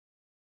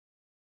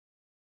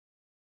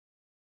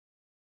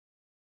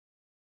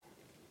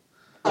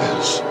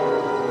Athens.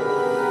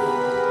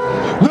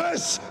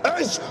 This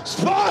is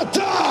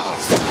Sparta!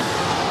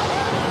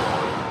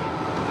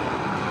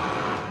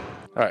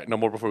 All right, no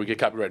more before we get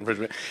copyright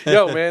infringement.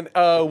 Yo, man,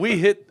 we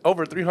hit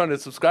over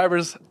 300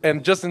 subscribers,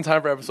 and just in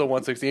time for episode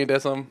 160. Ain't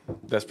that something?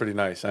 That's pretty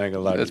nice. I ain't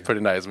gonna lie to you. That's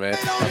pretty nice, man.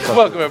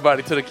 Welcome,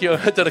 everybody, to the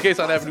Case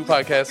on Avenue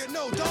podcast.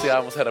 See, I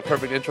almost had a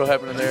perfect intro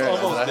happening there.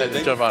 Almost I had did.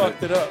 to jump on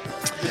Fucked it. it up.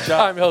 Good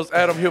job. I'm your host,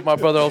 Adam, here with my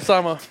brother,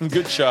 Osama.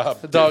 Good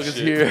job. The dog Good is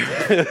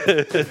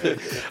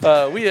shit.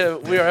 here.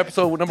 We are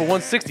episode number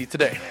 160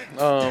 today.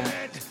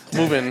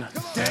 Moving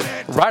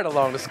right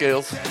along the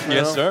scales. You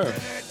Yes, know? sir.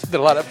 Did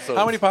a lot of episodes.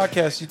 How many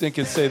podcasts you think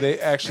can say they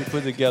actually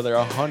put together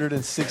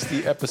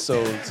 160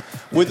 episodes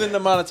within the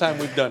amount of time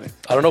we've done it?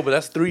 I don't know, but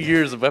that's 3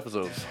 years of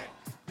episodes.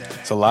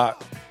 It's a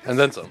lot. And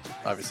then some,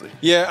 obviously.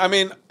 Yeah, I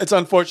mean, it's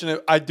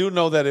unfortunate. I do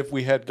know that if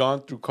we had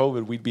gone through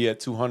COVID, we'd be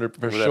at 200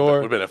 for sure.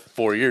 We've been at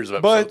 4 years of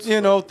episodes. But,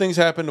 you know, things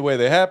happen the way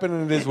they happen,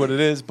 and it is what it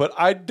is. But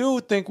I do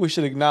think we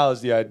should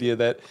acknowledge the idea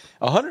that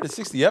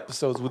 160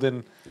 episodes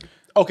within...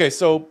 Okay,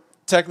 so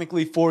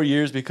technically 4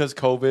 years because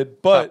COVID,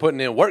 but... Not putting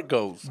in work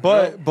goes.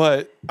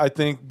 But I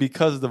think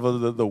because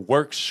of the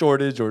work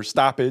shortage or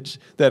stoppage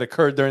that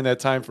occurred during that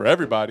time for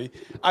everybody,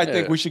 I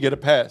think we should get a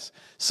pass.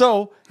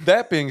 So,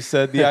 that being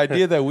said, the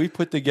idea that we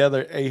put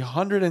together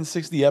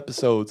 160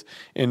 episodes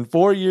in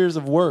 4 years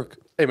of work...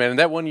 Hey, man, in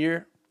that 1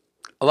 year,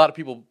 a lot of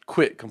people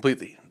quit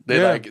completely. They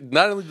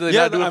not only did they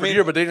not do it for a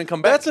year, but they didn't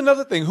come back. That's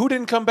another thing. Who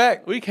didn't come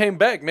back? We came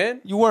back,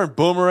 man. You weren't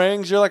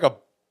boomerangs. You're like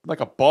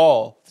a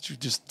ball that you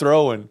just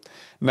throw, and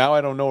now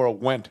I don't know where it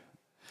went.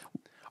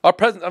 Our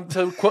presence,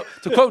 to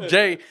quote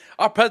Jay,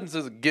 our presence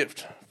is a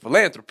gift.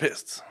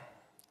 Philanthropists.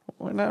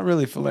 We're not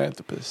really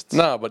philanthropists.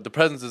 Nah, but the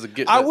presence is a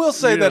gift. I will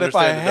say You that if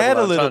I understand the had a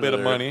double little entendre bit of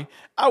there. money,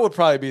 I would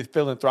probably be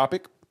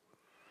philanthropic.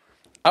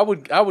 I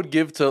would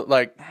give to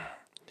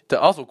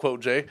also quote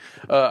Jay,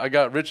 I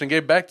got rich and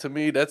gave back to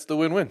me. That's the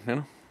win-win, you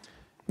know?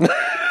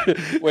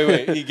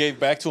 Wait, he gave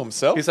back to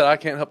himself? He said, I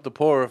can't help the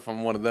poor if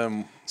I'm one of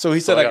them. So he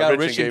said, I got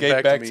rich and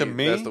gave back to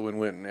me? That's the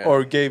win-win. Yeah.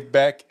 Or gave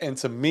back and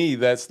to me,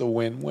 that's the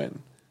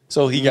win-win.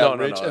 So he got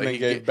rich and then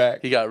gave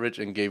back. He got rich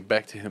and gave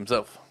back to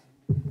himself.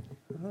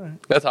 All right.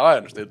 That's how I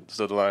understood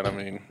the line. I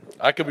mean,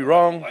 I could be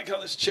wrong. I like how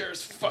this chair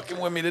is fucking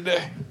with me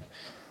today.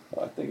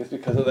 Well, I think it's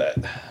because of that.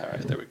 All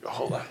right, there we go.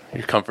 Hold on.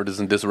 Your comfort is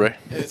in disarray.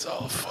 It's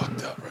all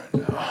fucked up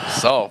right now.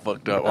 It's all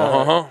fucked up.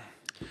 Uh-huh.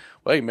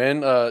 Well, hey,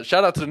 man,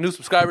 shout out to the new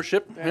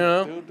subscribership. Damn, you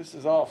know? dude, this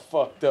is all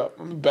fucked up.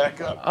 Let me back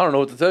up. I don't know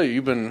what to tell you.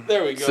 You've been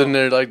There we go. sitting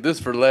there like this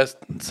for the last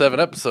 7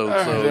 episodes. All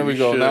right, so there we you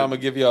go. should- Now I'm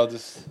going to give y'all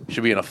this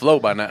should be in a flow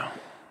by now.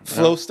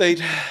 flow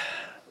state.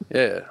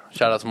 Yeah.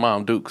 Shout out to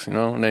Mom Dukes, you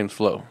know, her name's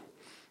Flo.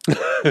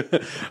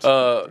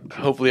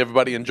 Hopefully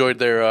everybody enjoyed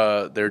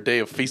their day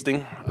of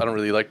feasting. I don't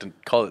really like to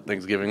call it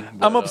Thanksgiving.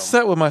 But, I'm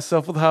upset with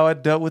myself with how I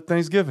dealt with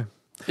Thanksgiving.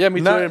 Yeah,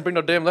 me too. Not- I didn't bring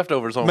no damn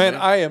leftovers home. Man,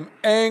 I am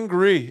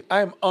angry. I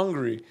am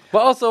hungry. But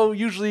also,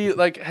 usually,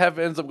 like, half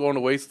ends up going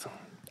to waste.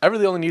 I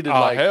really only needed, Oh,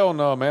 like... hell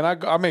no, man.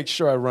 I make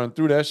sure I run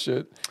through that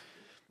shit.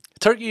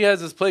 Turkey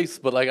has its place,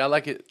 but, like, I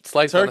like it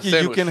sliced on a Turkey,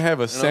 sandwich. you can have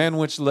a know?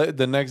 sandwich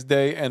the next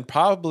day and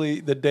probably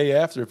the day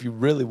after if you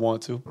really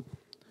want to.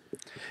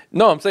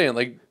 No, I'm saying,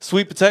 like...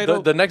 Sweet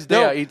potato. The next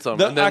day I eat some,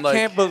 and then, I like-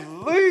 can't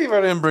believe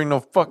I didn't bring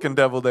no fucking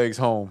deviled eggs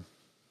home.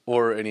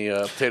 Or any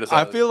potato I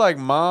salad. feel like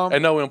mom.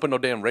 And no, we don't put no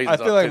damn raisins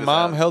I on feel like potato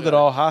mom salad. held it Yeah.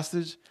 all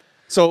hostage.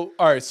 So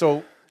all right,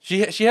 so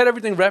She had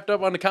everything wrapped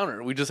up on the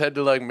counter. We just had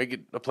to, like, make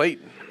it a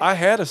plate. I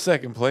had a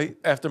second plate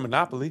after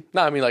Monopoly,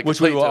 No, I mean, like, a which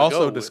plate we will to go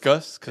also with.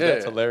 discuss because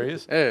that's Yeah.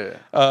 hilarious. Yeah.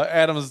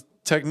 Adam's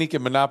technique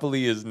in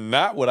Monopoly is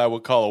not what I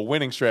would call a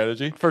winning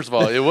strategy. First of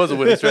all, it was a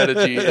winning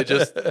strategy. It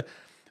just...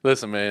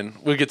 Listen, man,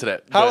 we'll get to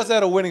that. How But is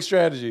that a winning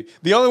strategy?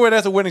 The only way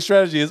that's a winning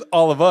strategy is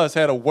all of us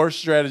had a worse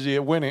strategy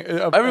at winning.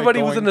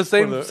 Everybody was in the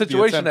same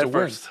situation attempt at to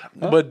win. first.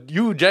 But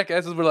you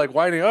jackasses were like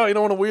whining, oh, you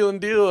don't want to wheel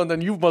and deal. And then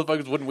you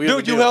motherfuckers wouldn't wheel and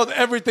Dude, deal. you held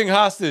everything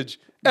hostage.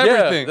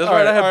 Everything. that's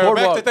right. I had Back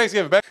Boardwalk. to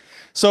Thanksgiving.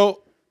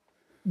 So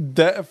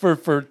that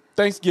for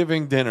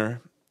Thanksgiving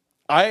dinner,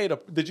 I ate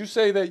did you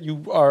say that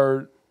you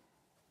are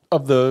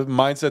of the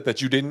mindset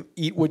that you didn't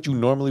eat what you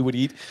normally would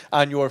eat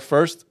on your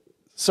first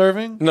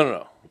serving?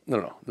 No.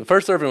 The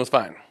first serving was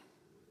fine.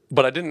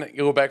 But I didn't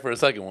go back for a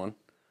second one,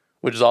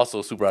 which is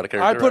also super out of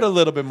character. I put right? a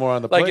little bit more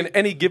on the Like plate. in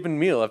any given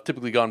meal, I've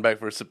typically gone back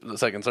for the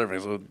second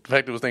serving. So the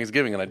fact it was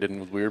Thanksgiving and I didn't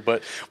was weird.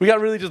 But we got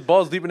really just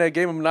balls deep in that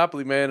game of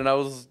Monopoly, man. And I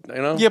was,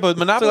 Yeah, but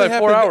Monopoly like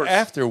 4 happened hours.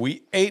 after.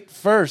 We ate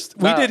first.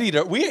 Nah.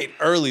 We ate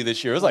early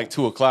this year. It was like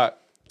 2:00.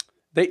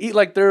 They eat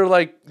like they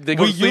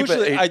go to sleep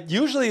at 8.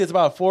 Usually it's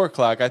about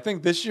 4:00. I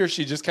think this year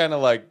she just kind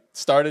of like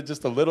started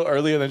just a little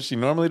earlier than she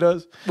normally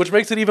does. Which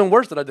makes it even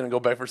worse that I didn't go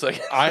back for a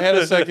second. I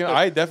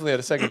definitely had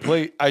a second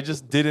plate. I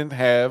just didn't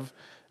have.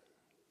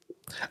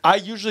 I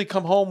usually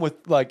come home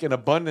with like an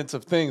abundance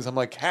of things. I'm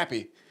like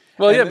happy.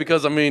 Well, And yeah, then-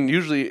 because I mean,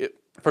 usually,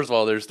 first of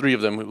all, there's 3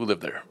 of them who live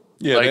there.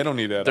 Yeah, they don't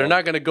need that They're all.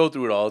 not going to go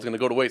through it all. It's going to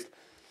go to waste.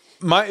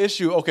 My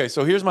issue. Okay,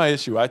 so here's my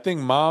issue. I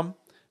think mom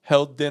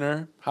held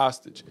dinner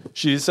hostage.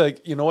 She's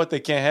like, you know what? They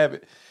can't have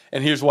it.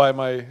 And here's why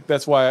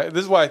this is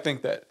why I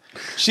think that.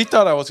 She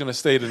thought I was going to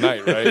stay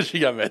tonight, right? She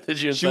got mad.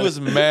 She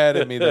was mad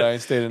at me that I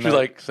didn't stay tonight. She's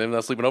like, "I'm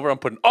not sleeping over. I'm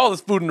putting all this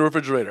food in the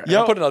refrigerator.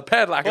 Yo, I'm putting a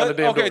padlock on the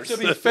damn okay, doors."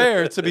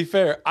 to be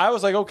fair, I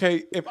was like,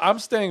 okay, if I'm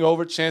staying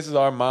over, chances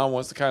are Mom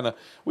wants to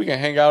we can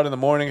hang out in the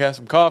morning, have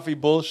some coffee,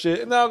 bullshit,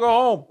 and then I'll go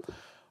home.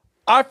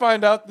 I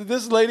find out that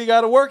this lady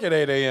got to work at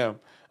 8 a.m.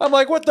 I'm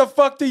like, what the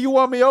fuck do you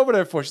want me over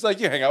there for? She's like,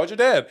 you hang out with your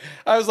dad.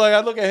 I was like, I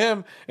look at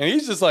him, and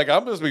he's just like,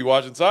 I'm just be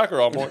watching soccer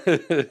all morning.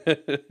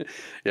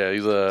 Yeah,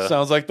 he's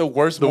sounds like the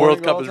worst. The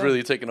World Cup is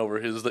really taking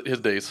over his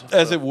days,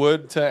 as it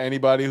would to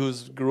anybody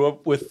who's grew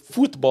up with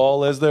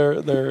football as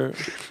their.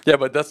 Yeah,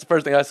 but that's the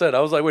first thing I said. I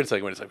was like, wait a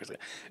second.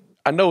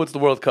 I know it's the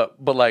World Cup,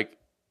 but like,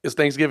 it's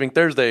Thanksgiving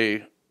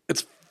Thursday.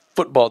 It's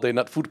football day,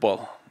 not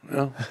football. You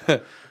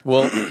know?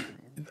 Well.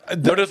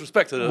 No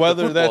disrespect to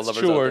whether the that's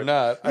true or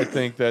not, I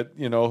think that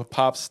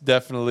Pops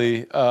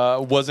definitely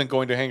wasn't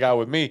going to hang out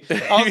with me.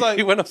 I was like,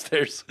 he went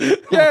upstairs.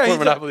 Yeah, for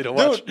Monopoly to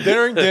watch. Dude,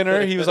 during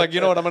dinner, he was like,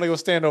 you know what, I'm gonna go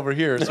stand over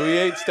here. So he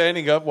ate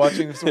standing up,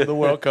 watching some of the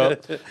World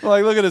Cup. I'm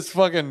like, look at this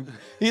fucking.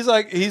 He's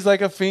like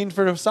a fiend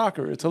for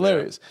soccer. It's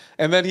hilarious.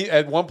 Yeah. And then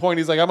at one point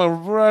he's like, I'm gonna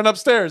run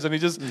upstairs, and he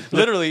just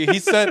literally he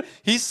said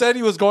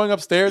he was going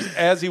upstairs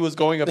as he was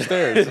going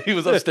upstairs. He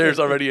was upstairs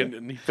already,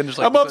 and he finished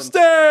like, I'm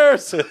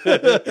upstairs.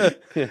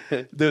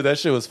 Dude, that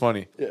shit was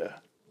funny. Yeah.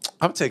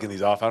 I'm taking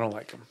these off. I don't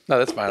like them. No,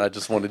 that's fine. I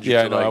just wanted you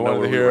to I know I wanted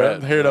where to we were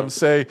at. hear them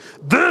say,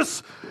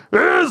 "This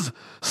is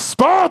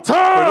Sparta!"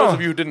 For those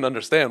of you who didn't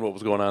understand what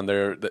was going on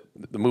there, the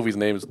movie's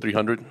name is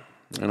 300.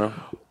 You know?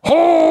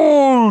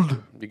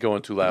 Hold! You're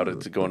going too loud.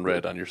 It's going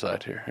red on your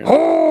side here. You know?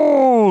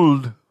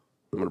 Hold! I'm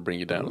going to bring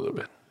you down a little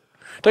bit.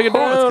 Take it Oh,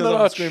 down a I'm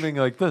notch. screaming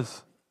like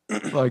this.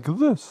 Like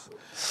this.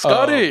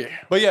 Scotty!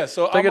 But yeah,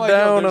 so Take I'm it like,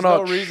 down there's a no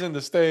notch. reason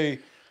to stay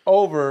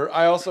over.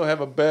 I also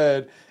have a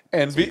bed.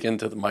 And Speak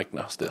into the mic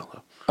now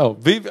still. Oh,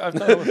 Vivi,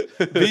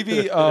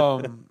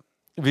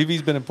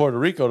 Vivi's been in Puerto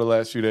Rico the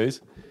last few days.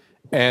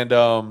 And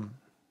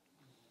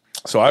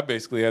so I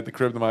basically had the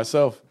crib to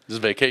myself.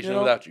 Just vacation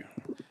without you.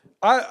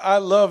 I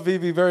love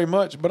Vivi very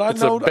much, but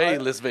It's a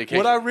bayless vacation.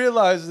 What I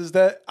realized is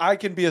that I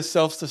can be a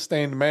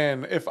self-sustained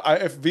man. If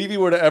Vivi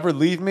were to ever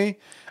leave me,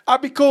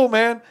 I'd be cool,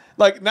 man.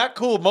 Like, not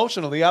cool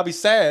emotionally, I'll be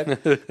sad,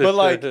 but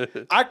like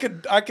I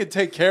could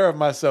take care of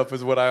myself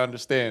is what I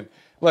understand.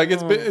 Like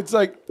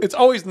it's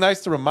always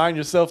nice to remind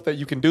yourself that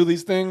you can do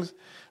these things,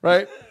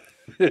 right?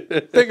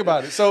 Think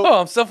about it. So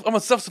I'm a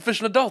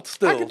self-sufficient adult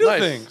still. I can do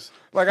things.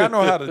 Like, I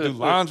know how to do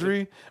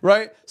laundry,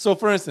 right? So,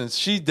 for instance,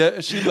 she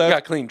left.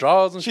 Got clean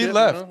drawers and shit. She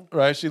left,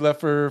 right? She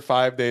left for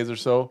 5 days or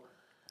so.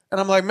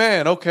 And I'm like,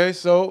 man, okay,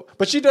 so.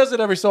 But she does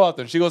it every so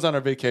often. She goes on her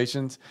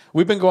vacations.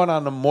 We've been going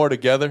on them more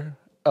together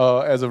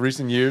as of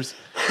recent years.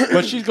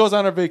 But she goes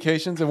on her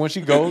vacations, and when she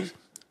goes,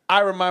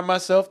 I remind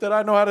myself that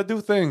I know how to do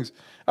things.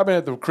 I've been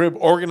at the crib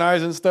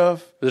organizing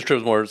stuff. This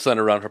trip's more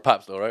centered around her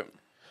pops, though, right?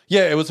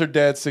 Yeah, it was her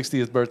dad's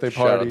 60th birthday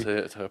party. Shout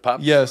out to her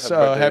pops. Yes,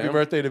 happy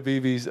birthday to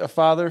Vivi's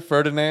father,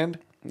 Ferdinand.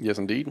 Yes,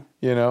 indeed.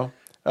 You know,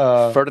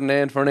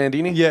 Ferdinand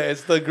Fernandini. Yeah,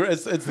 it's the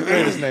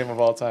greatest name of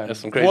all time.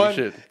 That's some crazy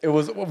shit. It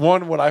was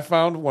what I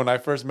found when I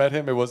first met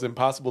him. It was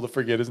impossible to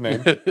forget his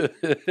name.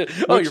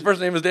 Your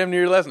first name is damn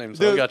near your last name,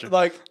 so Dude, I got you.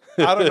 Like,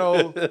 I don't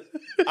know.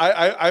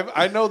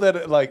 I know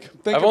that, like,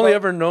 I've only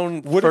ever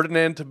known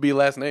Ferdinand to be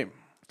last name.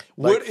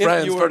 What Like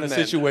if you were in a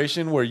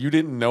situation where you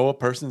didn't know a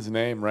person's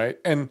name, right?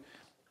 And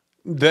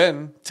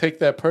then take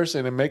that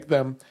person and make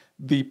them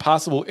the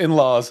possible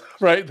in-laws,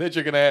 right, that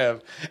you're going to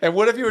have. And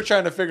what if you were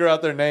trying to figure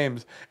out their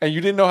names and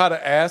you didn't know how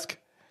to ask,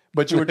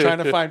 but you were trying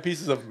to find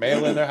pieces of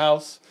mail in their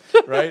house,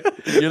 right?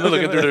 You're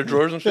looking through their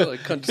drawers and shit.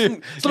 Like,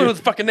 someone's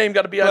fucking name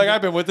got to be like,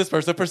 I've been with this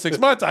person for 6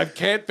 months. I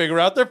can't figure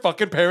out their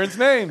fucking parents'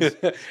 names.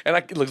 And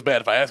it looks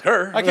bad if I ask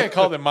her. I can't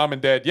call them mom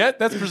and dad yet.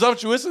 That's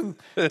presumptuous and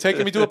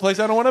taking me to a place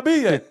I don't want to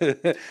be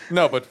yet.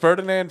 No, but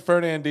Ferdinand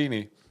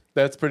Fernandini.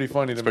 That's pretty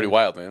funny to me. It's pretty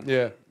wild, man.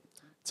 Yeah.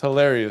 It's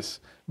hilarious.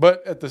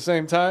 But at the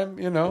same time,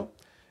 you know,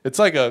 it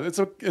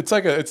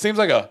seems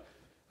like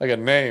a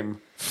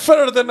name.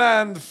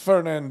 Ferdinand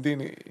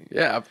Fernandini.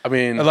 Yeah, I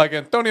mean, like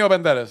Antonio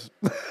Banderas.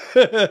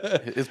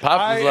 His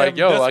pops was like,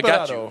 "Yo, I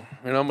got you.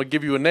 You know, I'm gonna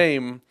give you a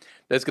name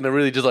that's gonna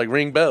really just like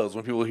ring bells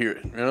when people hear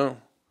it. You know,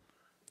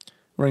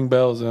 Ring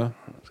bells, huh?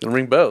 It's gonna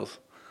ring bells."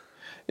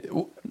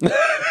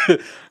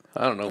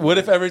 I don't know. What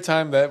if every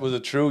time that was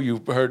true,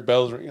 you heard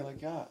bells ring? You're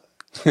like, God,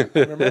 I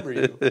remember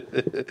you.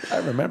 I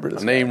remember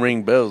this. Name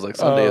ring bells like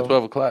Sunday at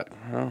 12 o'clock.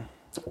 You know?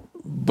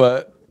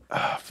 But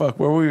fuck,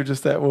 where were we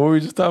just at? What were we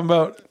just talking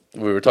about?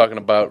 We were talking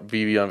about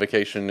Vivi on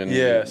vacation and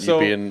you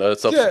being a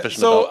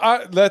self-sufficient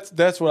adult.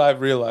 That's what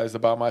I've realized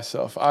about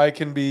myself. I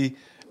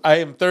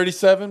am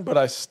 37, but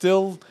I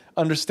still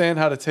understand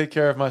how to take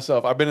care of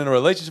myself. I've been in a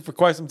relationship for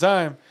quite some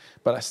time,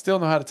 but I still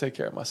know how to take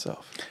care of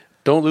myself.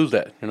 Don't lose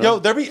that. You know? Yo,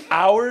 there be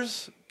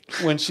hours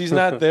when she's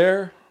not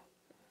there,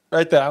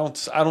 right there, I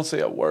don't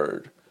say a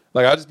word.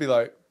 Like, I just be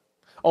like,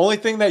 only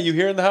thing that you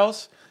hear in the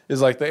house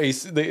is like the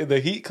AC, the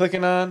heat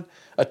clicking on,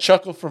 a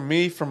chuckle from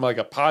me from like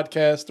a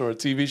podcast or a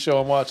TV show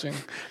I'm watching.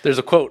 There's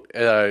a quote.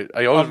 I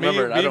always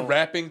remember. Me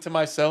rapping to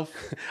myself.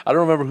 I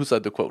don't remember who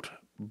said the quote,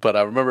 but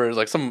I remember it was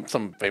like some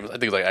famous, I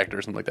think it's like actor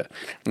or something like that.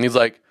 And he's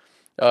like,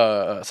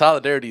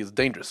 solidarity is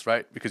dangerous,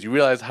 right? Because you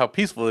realize how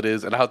peaceful it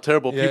is and how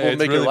terrible people it's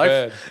make really your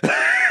life.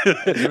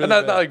 Really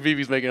not like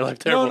Vivi's making her life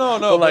terrible.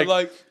 No, but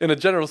like in a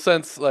general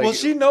sense, like well,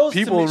 she knows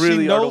people me,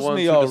 really she are knows the ones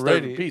me who disturb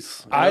already. the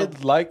peace. I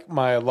like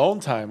my alone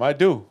time. I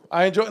do.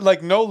 I enjoy.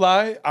 Like no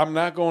lie, I'm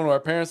not going to our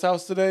parents'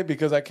 house today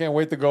because I can't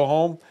wait to go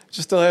home.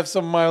 Just still have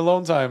some of my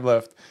alone time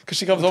left because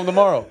she comes home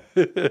tomorrow.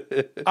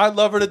 I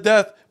love her to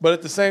death, but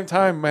at the same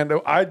time, man,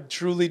 I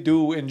truly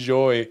do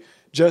enjoy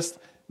just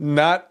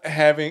not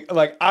having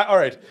like. All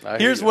right,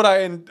 here's what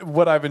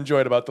I've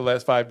enjoyed about the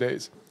last 5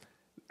 days.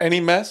 Any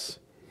mess.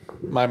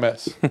 My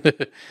mess.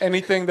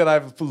 Anything that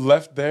I've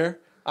left there,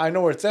 I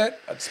know where it's at.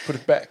 I just put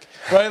it back.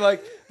 Right?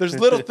 Like, there's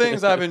little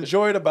things I've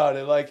enjoyed about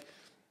it. Like,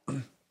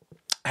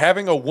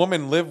 having a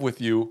woman live with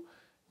you,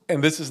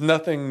 and this is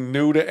nothing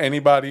new to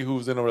anybody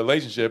who's in a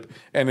relationship,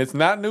 and it's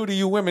not new to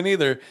you women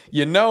either.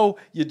 You know,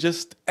 you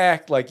just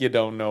act like you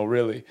don't know,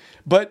 really.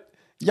 But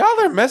y'all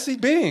are messy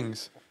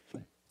beings.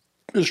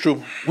 It's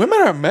true.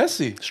 Women are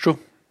messy. It's true.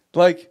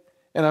 Like,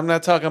 and I'm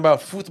not talking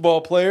about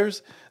football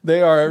players.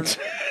 They are...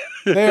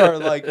 They are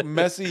like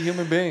messy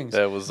human beings.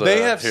 That was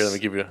they have here. Let me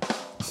give you.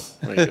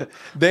 There you go.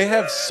 they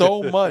have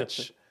so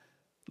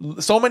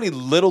many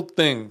little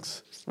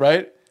things,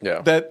 right?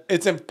 Yeah. That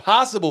it's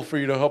impossible for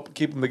you to help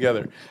keep them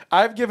together.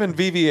 I've given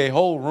Vivi a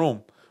whole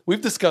room. We've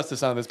discussed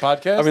this on this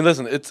podcast. I mean,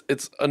 listen, it's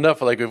enough.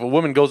 Like if a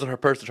woman goes in her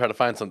purse to try to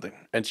find something,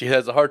 and she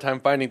has a hard time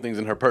finding things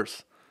in her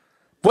purse.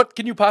 What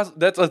can you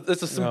possibly?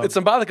 It's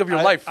symbolic of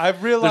your life.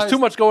 I've realized there's too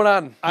much going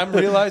on. I'm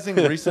realizing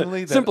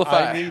recently that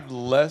Simplify. I need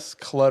less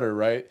clutter.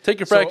 Right? Take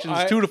your fractions.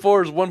 2 to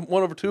 4 is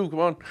 1/2. Come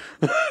on.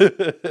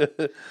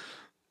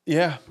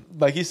 Yeah,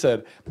 like he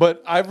said.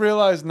 But I've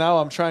realized now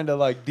I'm trying to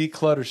like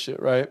declutter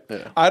shit. Right?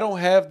 Yeah. I don't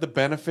have the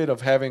benefit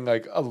of having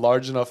like a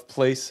large enough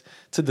place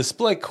to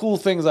display cool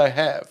things I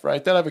have.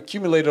 Right? That I've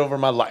accumulated over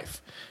my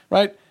life.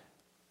 Right?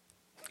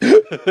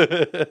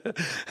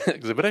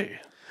 Exhibit A.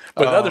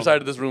 But the other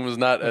side of this room is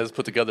not as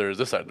put together as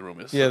this side of the room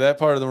is. Yeah, that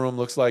part of the room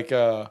looks like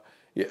like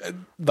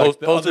the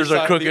Posters other are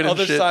side, crooked the and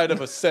other shit. side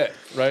of a set,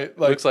 right?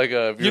 Like, Looks like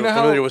if you're you know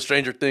familiar how- with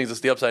Stranger Things, it's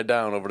the upside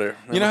down over there.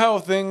 you know how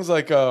things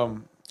like you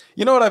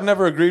know what I've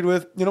never agreed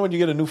with? You know when you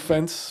get a new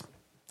fence,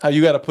 how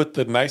you got to put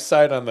the nice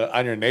side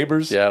on your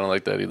neighbors? Yeah, I don't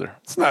like that either.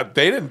 It's not.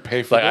 They didn't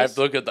pay for Like I have this.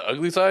 to look at the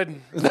ugly side.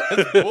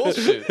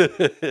 Bullshit.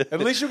 At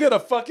least you get a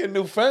fucking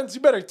new fence. You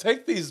better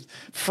take these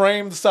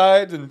framed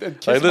sides and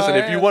kiss Like, listen, my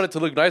if you ass. want it to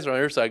look nicer on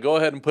your side, go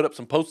ahead and put up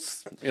some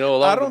posts.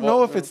 Along I the don't wall.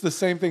 know if it's the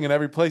same thing in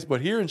every place, but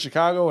here in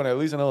Chicago and at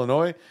least in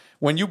Illinois,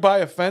 when you buy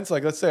a fence,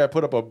 like let's say I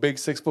put up a big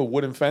 6-foot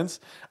wooden fence,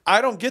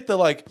 I don't get the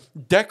like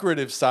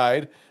decorative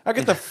side. I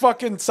get the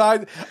fucking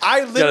side.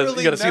 I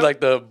literally You gotta see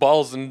like the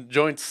balls and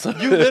joints.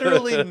 you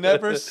literally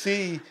never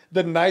see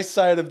the nice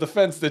side of the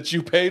fence that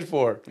you paid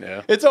for.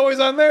 Yeah. It's always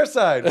on their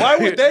side. Why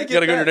would they You get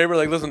gotta go to that? your neighbor,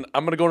 like, listen,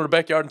 I'm gonna go in the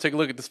backyard and take a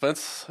look at this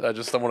fence. I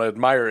want to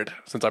admire it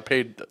since I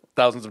paid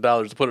thousands of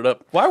dollars to put it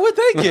up. Why would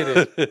they get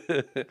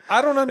it?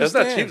 I don't It's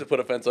understand. not cheap to put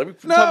a fence up. We're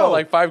No, talking about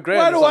like $5,000.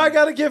 Why or do I something.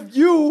 got to give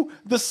you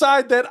the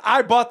side that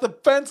I bought the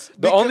fence?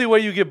 The only way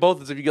you get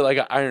both is if you get like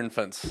an iron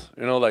fence.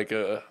 Like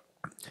a.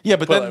 Yeah,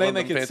 but Put, then like, they one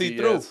of them can see fancy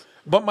through. ads.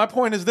 But my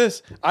point is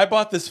this: I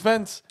bought this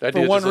fence The for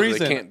idea is one just so they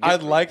reason. can't get I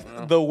through.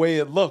 liked the way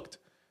it looked.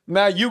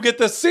 Now you get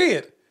to see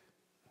it.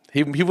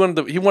 He wanted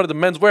the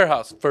men's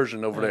warehouse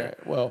version over there.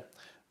 Alright, well,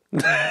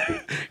 You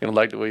don't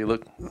like the way you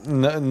look.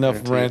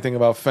 enough ranting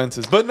about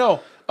fences. But no,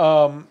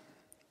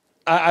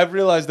 I've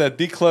realized that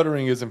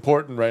decluttering is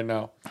important right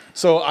now.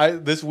 So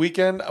this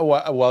weekend,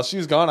 while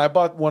she's gone, I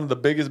bought one of the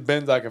biggest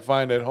bins I could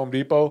find at Home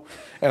Depot,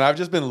 and I've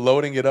just been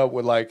loading it up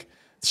with like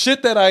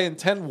shit that I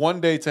intend one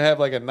day to have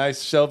like a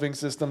nice shelving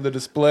system to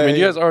display. I mean,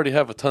 you guys already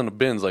have a ton of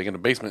bins like in the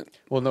basement.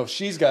 Well, no,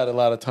 she's got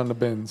a ton of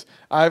bins.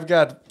 I've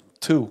got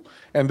 2,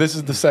 and this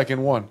is the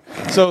second one.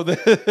 So,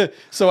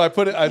 so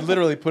I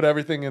literally put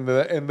everything in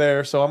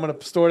there. So I'm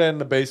gonna store that in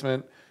the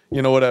basement,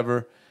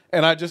 whatever.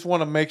 And I just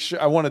want to make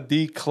sure I want to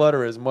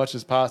declutter as much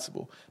as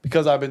possible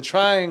because I've been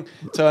trying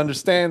to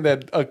understand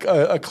that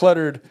a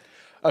cluttered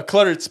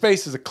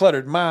space is a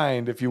cluttered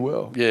mind, if you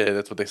will. Yeah,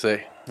 that's what they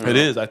say. It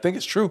is. I think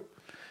it's true.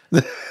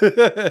 I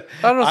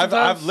don't know.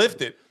 I've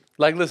lived it.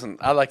 Like, listen,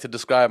 I like to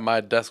describe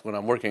my desk when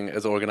I'm working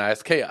as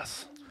organized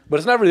chaos. But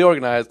it's not really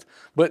organized.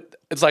 But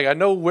it's like I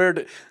know where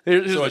to.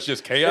 So it's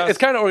just chaos? It's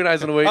kind of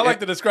organized in a way. I like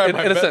to describe in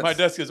a sense. my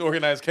desk as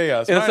organized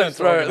chaos. In a Mine sense,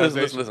 is right?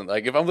 organization. Listen.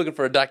 Like, if I'm looking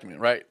for a document,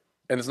 right,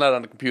 and it's not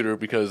on the computer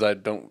because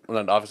I'm not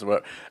in the office or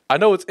whatever, I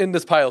know it's in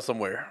this pile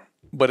somewhere.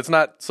 But it's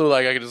not so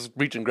like I can just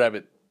reach and grab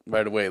it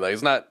right away. Like,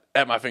 it's not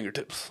at my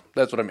fingertips.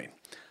 That's what I mean.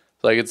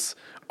 Like, it's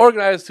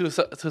organized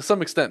to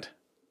some extent.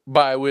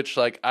 By which,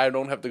 like, I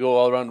don't have to go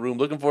all around the room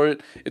looking for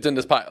it. It's in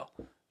this pile.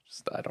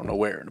 Just, I don't know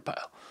where in the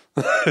pile.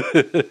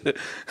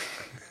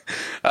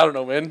 I don't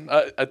know, man.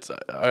 I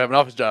have an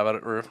office job.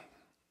 Or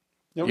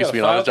You don't used got to be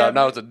a an file office job.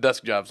 Now cabinet? it's a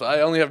desk job. So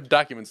I only have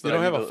documents that You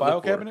don't I have need a to file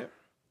look for. cabinet?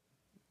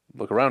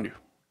 Look around you.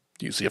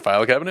 Do you see a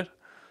file cabinet?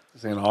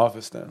 It's in an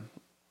office then.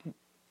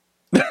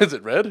 Is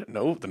it red?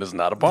 No, then it's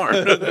not a barn.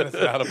 Then it's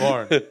not a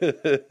barn.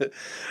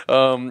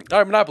 All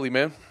right, Monopoly,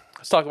 man.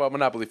 Let's talk about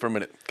Monopoly for a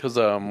minute, because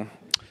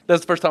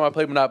that's the first time I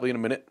played Monopoly in a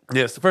minute.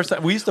 Yes, the first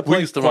time we used to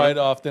play quite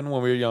often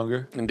when we were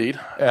younger. Indeed,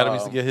 Adam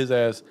used to get his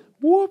ass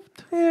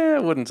whooped. Yeah, I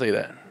wouldn't say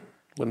that.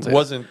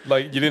 Wasn't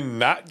like you did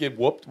not get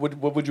whooped.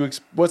 What would you?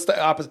 What's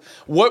the opposite?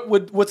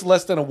 What's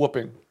less than a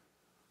whooping?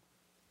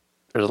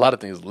 There's a lot of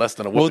things less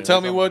than a whooping. Well,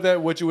 tell me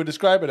what you would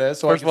describe it as.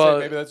 So first I can of all, say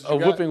maybe that's what a you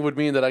got. whooping would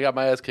mean that I got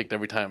my ass kicked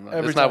every time.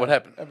 That's not what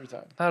happened. Every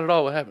time. Not at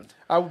all what happened.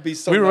 I would be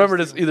so. We nice remember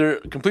to this you. either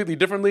completely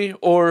differently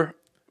or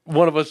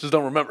one of us just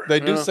don't remember. They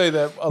do say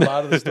that a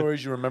lot of the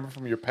stories you remember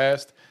from your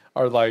past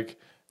are like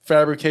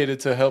fabricated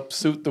to help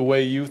suit the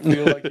way you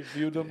feel like you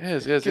viewed them.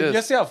 Yes.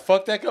 You see how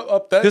fucked that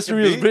up that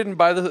History could is be? written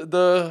by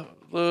the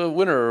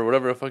winner or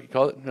whatever the fuck you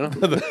call it. You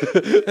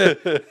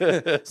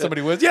know?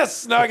 Somebody wins.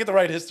 Yes, now I get the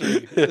right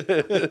history.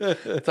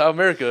 That's how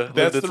America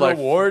That's lived the its life.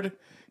 reward.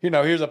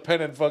 Here's a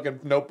pen and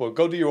fucking notebook.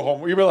 Go do your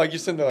homework. You're like you're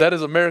sitting there. That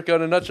is America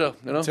in a nutshell.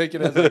 You know? Take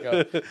it as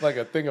like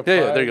a thing of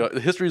Yeah, pride. there you go.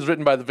 History is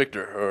written by the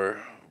victor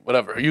or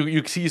whatever.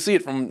 You see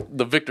it from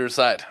the victor's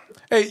side.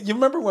 Hey, you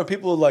remember when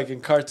people like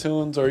in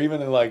cartoons or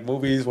even in like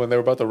movies when they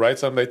were about to write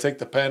something, they take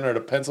the pen or the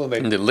pencil and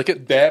And they lick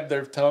it. dab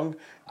their tongue.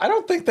 I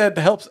don't think that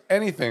helps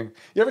anything.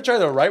 You ever try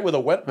to write with a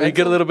wet pencil? You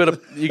get a little bit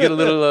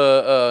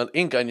of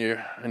ink on your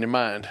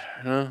mind,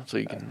 you know, so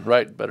you can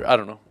write better. I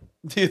don't know.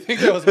 Do you think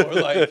that was more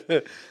like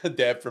a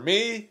dab for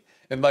me?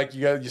 And like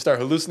you start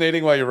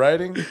hallucinating while you're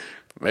writing?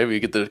 Maybe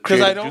you get the I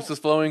creative don't- juices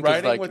flowing because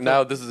writing like with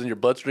now the- this is in your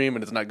bloodstream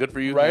and it's not good for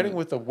you. Writing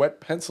with a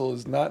wet pencil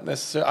is not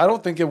necessary. I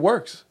don't think it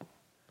works.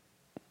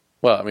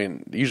 Well, I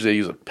mean, usually they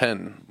use a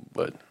pen,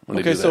 but when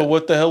they Okay, do so that,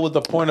 what the hell was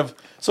the point of?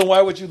 So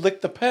why would you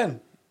lick the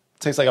pen?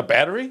 Tastes like a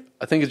battery.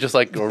 I think it's just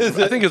like Is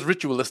I it? think it's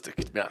ritualistic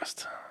to be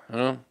honest. You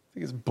know, I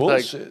think it's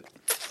bullshit.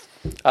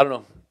 I don't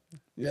know.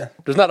 yeah.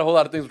 There's not a whole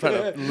lot of things I'm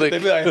trying to lick.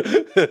 They'd be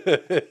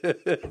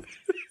like,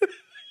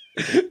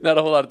 Not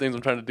a whole lot of things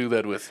I'm trying to do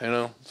that with. You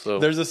know, so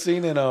there's a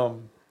scene in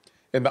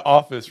The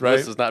Office, right?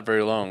 this is not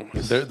very long.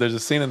 There's a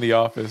scene in The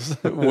Office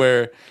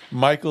where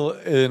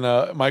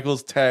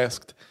Michael's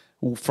tasked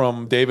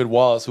from David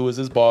Wallace, who is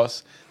his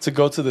boss, to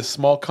go to this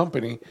small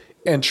company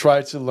and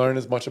try to learn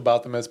as much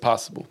about them as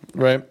possible,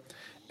 right?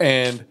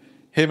 And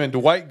him and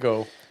Dwight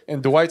go,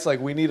 and Dwight's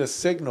like, we need a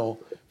signal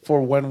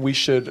for when we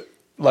should,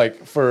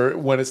 like, for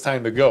when it's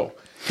time to go.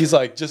 He's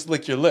like, just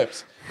lick your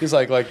lips. He's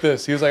like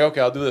this. He was like,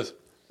 okay, I'll do this.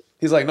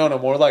 He's like, no,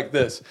 more like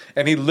this.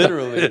 And he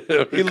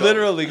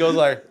literally goes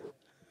like,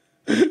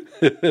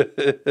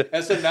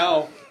 and so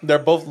now they're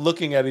both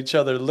looking at each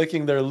other,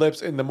 licking their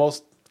lips in the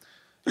most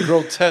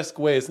grotesque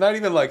way. It's not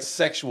even like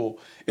sexual.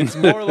 It's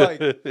more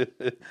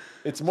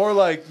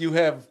like you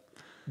have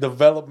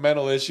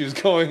developmental issues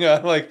going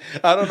on. Like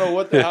I don't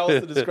know how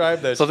else to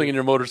describe that. Something shit. in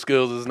your motor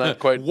skills is not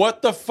quite.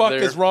 What the fuck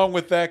there. is wrong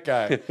with that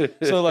guy?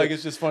 So like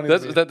it's just funny.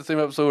 Is to me. that the same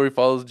episode where he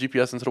follows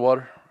GPS into the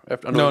water?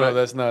 No,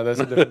 that's not. That's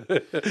a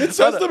different. It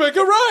says to make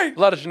a right. A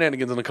lot of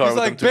shenanigans in the car. He's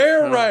with like them too.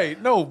 bear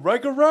right. No,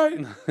 right or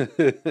right.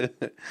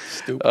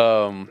 Stupid.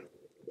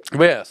 But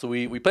yeah, so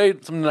we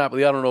played some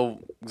Monopoly. I don't know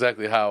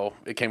exactly how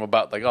it came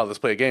about. Like, oh, let's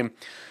play a game.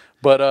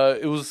 But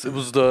it was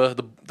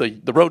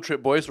the road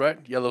trip boys, right?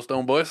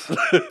 Yellowstone boys.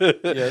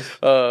 Yes.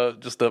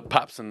 Just the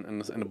pops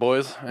and the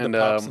boys. And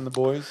Pops and the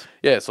boys.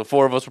 yeah, so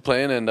 4 of us were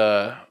playing and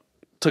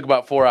took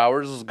about 4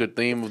 hours. It was a good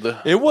theme of the.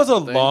 It was a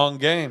long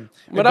game.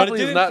 Monopoly But it is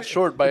didn't not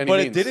short by any but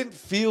means. it didn't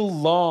feel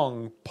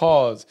long.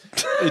 Pause.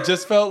 It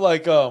just felt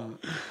like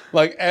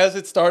as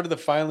it started to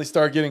finally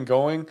start getting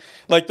going,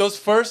 like those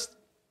first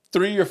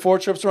 3 or 4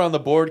 trips around the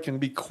board can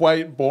be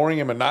quite boring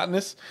and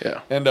monotonous.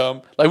 Yeah. And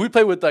Like we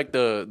play with like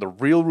the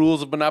real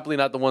rules of Monopoly,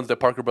 not the ones that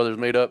Parker Brothers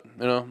made up.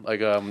 You know,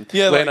 like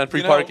land on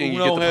free parking, you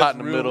get the pot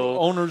in the middle.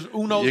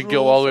 Uno's You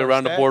go all the way rules,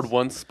 around the board stats.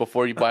 once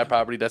before you buy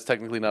property. That's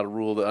technically not a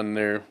rule on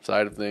their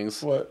side of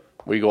things. What?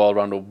 We go all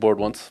around the board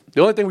once.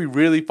 The only thing we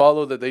really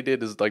follow that they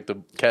did is like the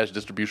cash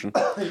distribution.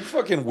 You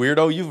fucking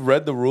weirdo. You've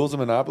read the rules of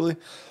Monopoly?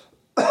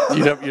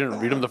 You didn't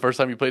read them the first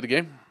time you played the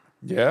game?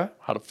 Yeah.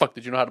 How the fuck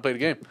did you know how to play the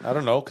game? I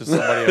don't know, because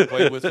somebody I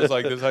played with was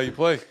like, this is how you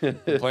play. Been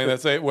playing that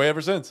same way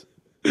ever since.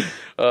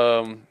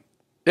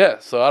 Yeah,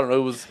 so I don't know.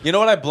 It was You know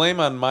what I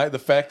blame on the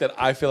fact that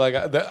I feel like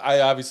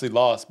I obviously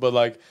lost, but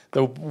like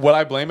what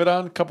I blame it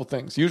on, a couple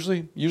things.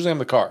 Usually I'm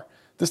the car.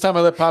 This time I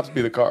let Pops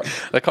be the car,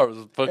 that car was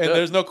fucked and up.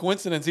 there's no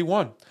coincidence he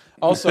won.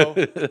 Also,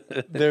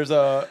 there's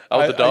a I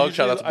was the dog. usually-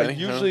 Shout out to I Benny.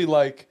 usually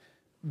like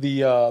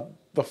the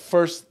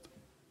first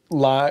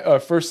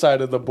first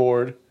side of the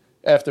board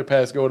after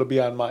pass go to be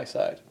on my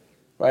side,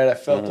 right? I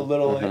felt a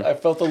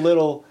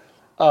little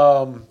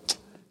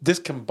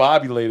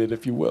discombobulated,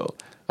 if you will.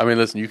 I mean,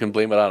 listen, you can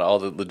blame it on all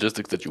the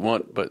logistics that you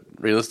want, but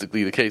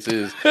realistically, the case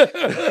is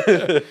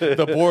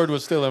The board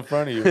was still in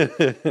front of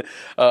you.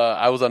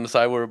 I was on the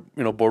side where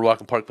Boardwalk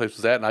and Park Place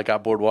was at, and I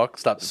got Boardwalk.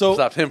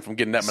 Stopped him from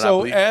getting that So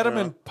monopoly. Adam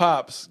and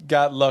Pops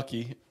got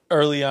lucky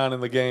early on in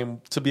the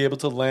game to be able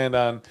to land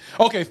on.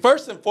 Okay,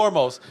 first and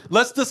foremost,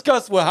 let's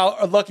discuss how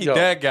lucky Yo.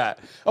 Dad got.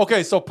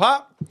 Okay, so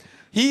Pop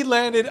He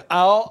landed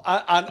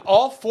on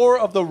all 4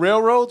 of the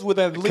railroads with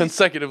at least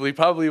consecutively,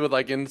 probably with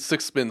like in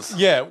 6 spins.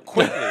 Yeah,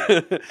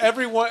 quickly.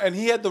 Everyone, and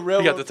he had the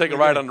railroad. You got to take a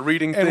ride on the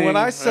reading thing. And when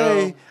I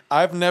say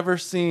I've never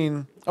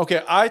seen,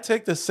 okay, I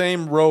take the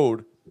same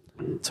road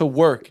to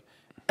work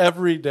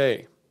every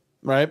day,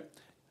 right?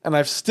 And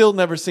I've still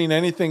never seen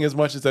anything as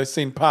much as I've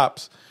seen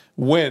Pops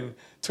win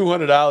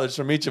 $200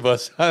 from each of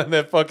us on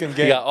that fucking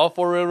game. Yeah, all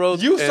 4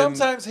 railroads. You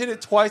sometimes hit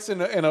it twice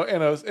in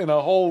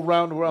a whole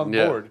round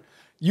board.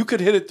 You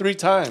could hit it 3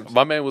 times.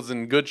 My man was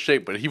in good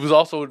shape, but he was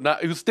also not.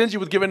 He was stingy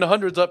with giving the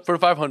hundreds up for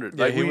 500.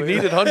 Like we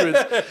needed hundreds.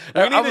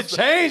 We needed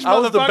change. I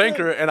was the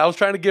banker, and I was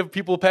trying to give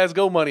people pass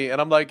go money,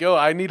 and I'm like, yo,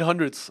 I need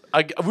hundreds.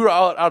 We were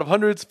out of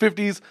hundreds,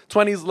 50s,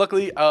 20s.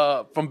 Luckily,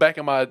 from back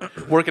in my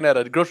working at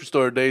a grocery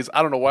store days,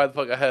 I don't know why the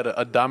fuck I had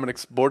a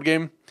Dominic's board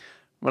game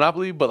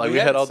Monopoly, but like we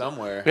had all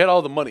somewhere. We had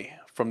all the money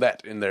from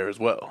that in there as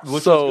well.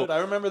 Which was good. I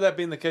remember that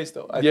being the case,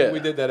 though. I think we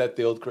did that at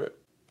the old crib,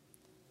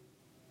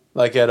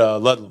 like at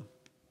Ludlam.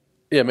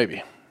 Yeah,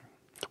 maybe.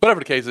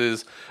 Whatever the case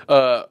is,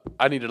 I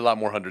needed a lot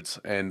more hundreds,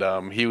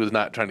 and he was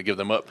not trying to give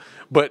them up,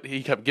 but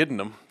he kept getting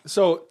them.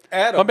 So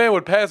Adam, my man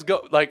would pass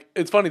go. Like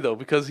it's funny though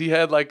because he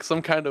had like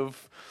some kind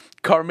of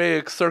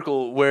karmic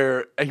circle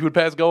where he would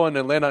pass go and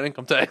then land on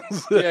income tax.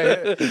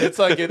 yeah, it's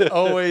like it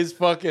always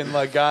fucking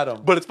like got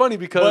him. But it's funny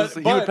because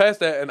he would pass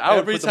that, and I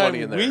would put the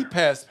money in there. Every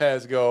time we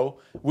pass go,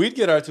 we'd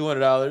get our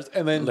 $200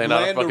 and then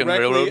land directly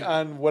railroad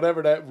on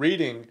whatever that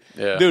reading.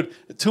 Yeah. Dude,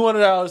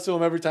 $200 to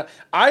him every time.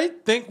 I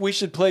think we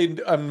should play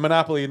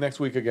Monopoly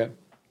next week again.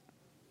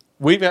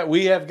 We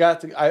have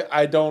got to.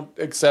 I don't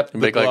accept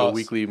make the like gloss. a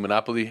weekly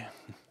Monopoly.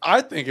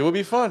 I think it would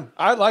be fun.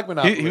 I like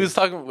Monopoly. He was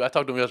talking. I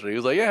talked to him yesterday. He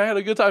was like, "Yeah, I had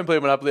a good time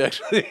playing Monopoly.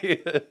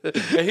 Actually,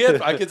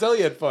 I could tell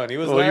he had fun. He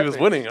was. Well, he was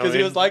winning because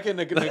he was like in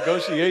the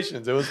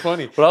negotiations. It was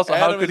funny. But also,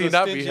 Adam how could he is a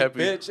not be stingy happy?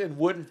 Bitch, and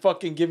wouldn't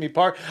fucking give me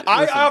Park.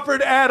 I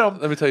offered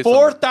Adam let me tell you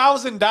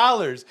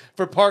 $4,000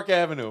 for Park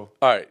Avenue.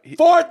 All right,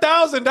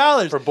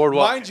 $4,000 for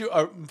Boardwalk. Mind you,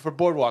 for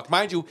Boardwalk.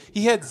 Mind you,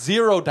 he had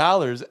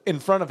 $0 in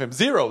front of him.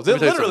 Zero.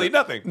 Literally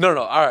nothing. No.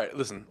 All right,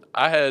 listen.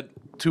 I had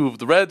 2 of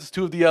the reds,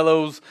 2 of the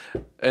yellows,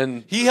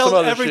 and he held some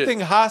other everything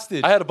shit.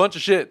 hostage. I had a bunch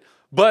of shit,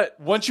 but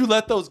once you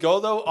let those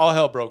go, though, all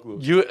hell broke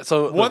loose. Once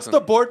listen,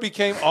 the board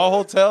became all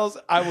hotels,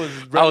 I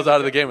was out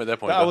of the game at that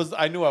point.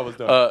 I knew I was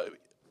done.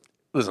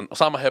 Listen,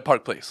 Osama had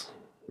Park Place,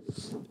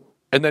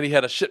 and then he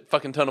had a shit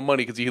fucking ton of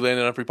money because he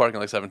landed on free parking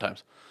like 7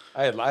 times.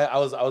 I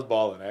was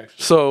balling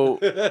actually. So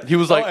he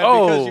was like,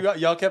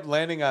 because y'all kept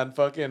landing on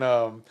fucking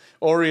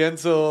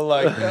Oriental,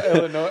 like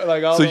Illinois,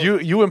 like all. So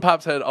you and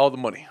Pops had all the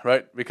money,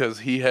 right? Because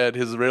he had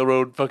his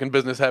railroad fucking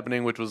business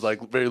happening, which was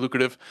like very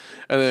lucrative,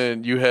 and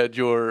then you had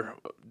your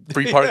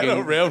free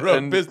parking,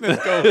 railroad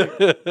business going.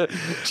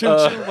 Choo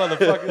choo,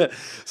 motherfucker.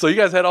 So you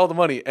guys had all the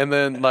money, and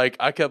then like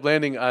I kept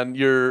landing on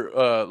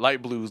your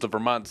light blues, the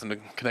Vermonts and the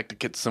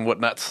Connecticut's and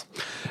whatnots,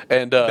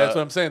 and that's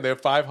what I'm saying. They're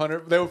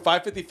 500. They were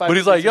 555. But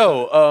he's like,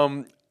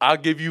 yo, I'll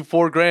give you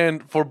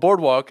 $4,000 for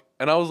Boardwalk,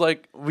 and I was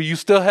like, well, you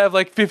still have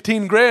like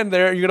 $15,000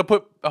 there. You're gonna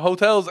put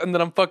hotels, and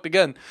then I'm fucked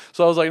again.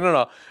 So I was like,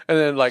 no. And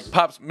then like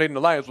Pops made an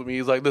alliance with me.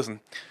 He's like,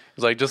 listen,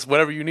 he's like, just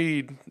whatever you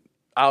need.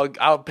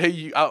 I'll pay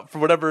you out for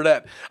whatever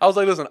that. I was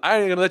like, listen, I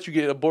ain't gonna let you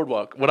get a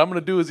Boardwalk. What I'm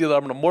gonna do is either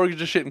I'm gonna mortgage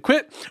this shit and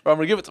quit, or I'm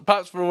gonna give it to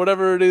Pops for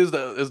whatever it is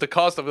that is the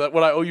cost of that,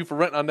 what I owe you for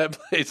rent on that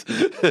place.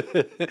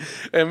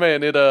 And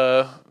man,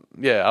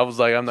 I was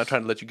like, I'm not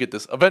trying to let you get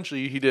this.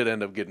 Eventually, he did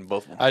end up getting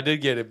both of them. I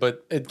did get it,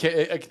 but I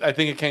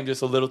think it came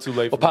just a little too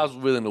late. Well, Pops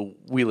was willing to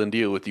wheel and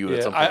deal with you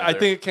at some point. I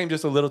think it came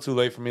just a little too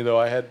late for me,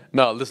 though.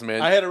 No, listen,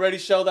 man. I had already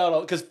shelled out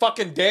because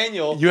fucking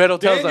Daniel. You had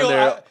hotels on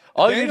there.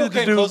 Daniel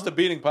came close to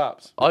beating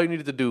Pops. All you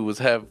needed to do was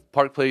have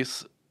Park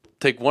Place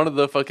take one of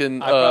the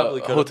fucking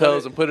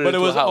hotels and put it into a house. But it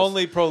was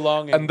only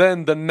prolonging. And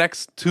then the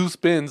next 2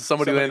 spins,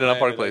 somebody landed on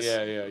Park Place.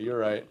 Yeah, you're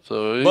right.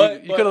 So you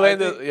could have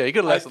landed. You could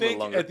have lasted a little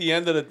longer. At the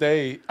end of the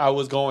day, I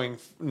was going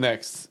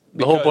next.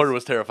 The whole board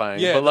was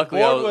terrifying. Yeah, but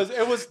luckily,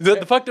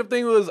 the fucked up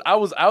thing was I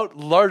was out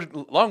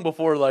long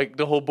before like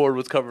the whole board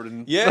was covered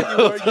in.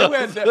 Yeah, you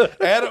had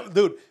Adam,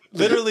 dude.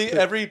 Literally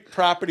every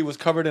property was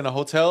covered in a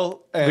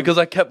hotel, and because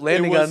I kept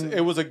landing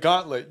It was a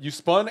gauntlet. You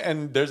spun,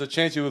 and there's a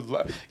chance you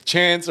would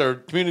chance or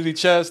community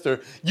chest,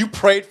 or you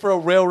prayed for a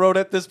railroad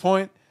at this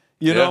point.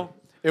 You know,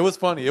 it was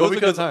funny. It was a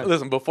good time.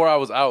 Listen, before I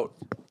was out,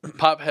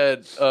 Pop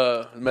had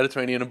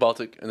Mediterranean and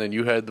Baltic, and then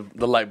you had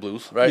the light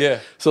blues, right? Yeah.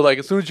 So like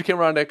as soon as you came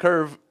around that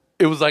curve,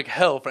 it was like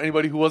hell for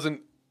anybody who wasn't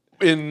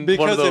in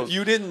one of those. Because if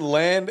you didn't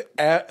land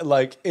at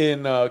like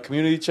in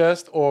community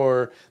chest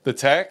or the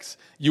tax,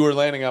 you were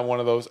landing on one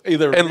of those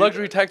either. And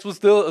luxury tax was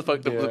still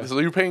fucked up. So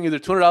you're paying either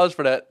 $200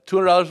 for that,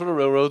 $200 for the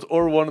railroads,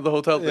 or one of the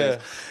hotel things.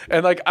 Yeah.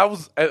 And like I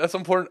was at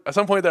some point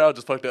there, I was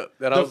just fucked up,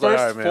 and I was like,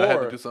 all right, man, I had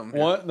to do something.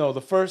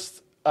 The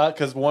first.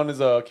 Because one is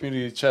a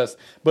community chest,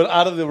 but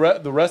out of the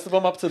rest of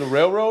them up to the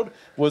railroad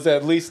was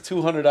at least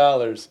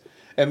 $200,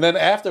 and then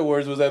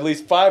afterwards was at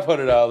least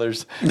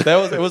 $500.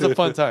 It was a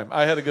fun time.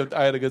 I had a good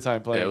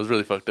time playing. Yeah, it was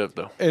really fucked up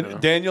though.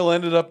 And Daniel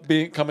ended up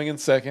coming in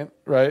second,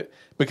 right?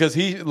 Because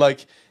he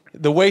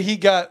The way he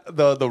got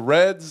the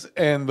reds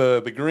and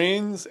the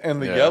greens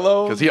and the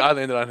yellows. Because he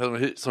landed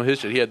on some of his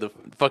shit. He had the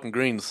fucking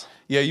greens.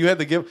 Yeah, you had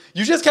to give.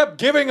 You just kept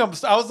giving him.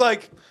 I was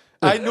like,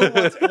 I knew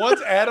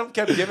once Adam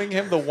kept giving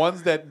him the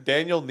ones that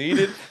Daniel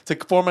needed to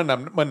form a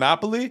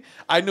monopoly,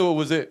 I knew it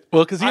was it.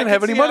 Well, because he didn't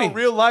have any money.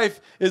 Real life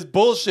is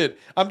bullshit.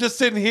 I'm just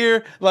sitting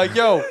here like,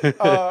 yo,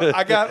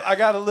 I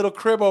got a little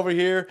crib over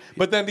here,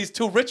 but then these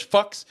two rich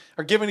fucks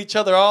are giving each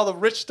other all the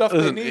rich stuff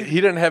they need. He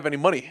didn't have any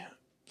money.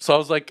 So I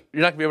was like,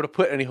 you're not going to be able to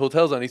put any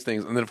hotels on these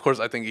things. And then, of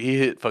course, I think he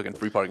hit fucking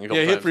free parking a couple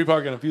times. He hit free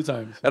parking a few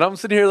times. And I'm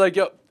sitting here like,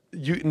 yo,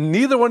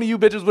 neither one of you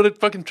bitches would have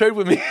fucking trade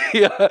with me.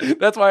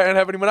 That's why I didn't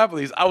have any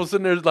monopolies. I was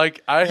sitting there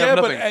like, I have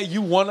nothing. But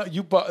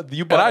you bought.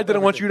 And I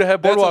didn't want you to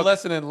have Boardwalk.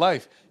 That's a lesson in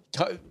life.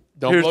 Don't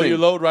Here's blow the your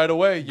load right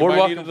away. You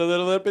might need it a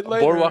little bit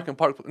later. Boardwalk and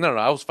Park. No,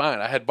 I was fine.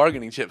 I had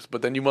bargaining chips,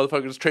 but then you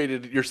motherfuckers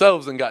traded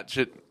yourselves and got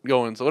shit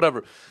going. So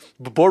whatever.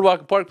 But Boardwalk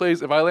and Park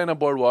Place, if I land on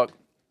Boardwalk,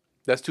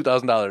 that's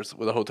 $2,000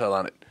 with a hotel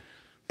on it.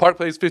 Park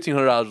Place,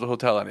 $1,500 with a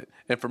hotel on it.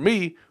 And for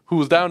me, who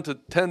was down to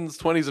 10s,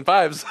 20s, and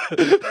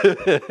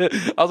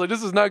 5s, I was like,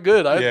 this is not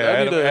good.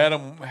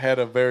 Adam had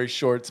a very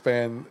short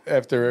span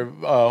after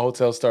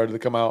hotels started to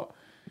come out.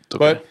 Okay.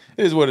 But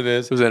it is what it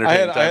is. It was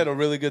entertaining. I had a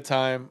really good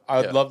time.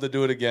 I'd love to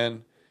do it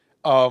again.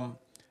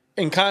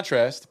 In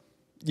contrast,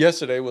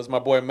 yesterday was my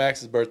boy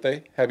Max's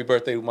birthday. Happy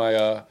birthday to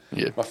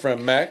my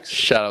friend Max.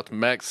 Shout out to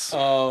Max.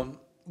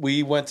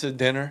 We went to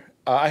dinner.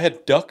 I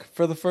had duck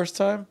for the first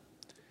time.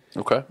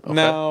 Okay.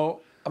 Now,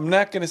 I'm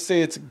not gonna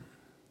say it's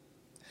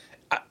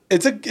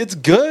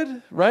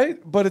good,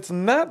 right? But it's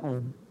not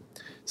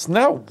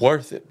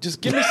worth it. Just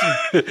give me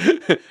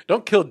some.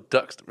 Don't kill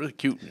ducks. They're really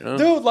cute, you know?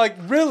 Dude. Like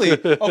really?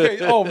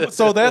 Okay.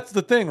 So that's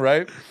the thing,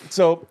 right?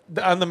 So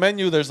on the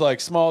menu, there's like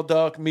small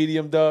duck,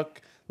 medium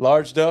duck,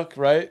 large duck,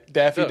 right?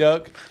 Daffy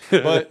duck.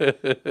 But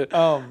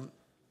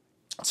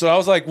so I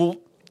was like, well,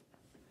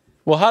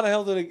 how the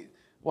hell did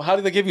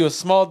they give you a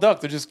small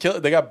duck? They're just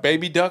They got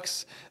baby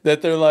ducks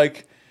that they're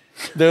like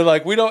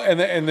we don't,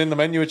 and then the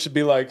menu it should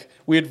be like,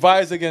 we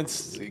advise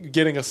against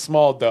getting a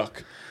small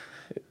duck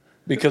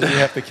because we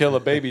have to kill a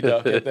baby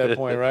duck at that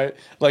point, right?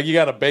 Like you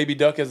got a baby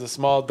duck as a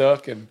small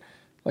duck, and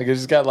like it's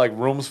just got like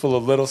rooms full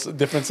of little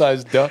different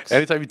sized ducks.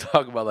 Anytime you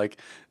talk about like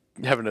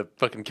having to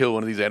fucking kill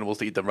one of these animals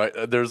to eat them, right?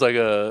 There's like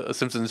a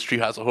Simpsons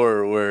Treehouse of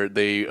Horror where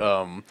they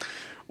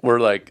where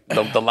like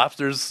the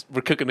lobsters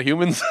were cooking the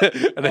humans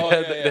and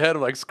they had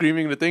him like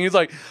screaming the thing. He's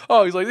like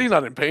he's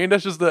not in pain.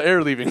 That's just the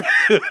air leaving.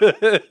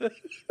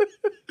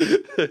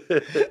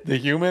 The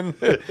human.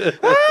 Kind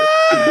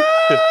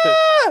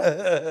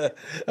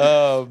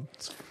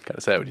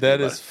of sad. That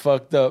is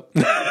fucked up.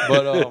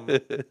 But oh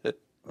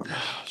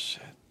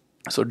shit.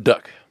 So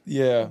duck.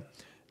 Yeah.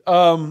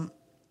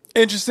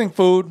 Interesting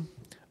food.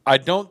 I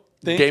don't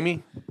think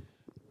gamey.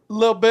 A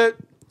little bit.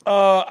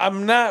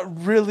 I'm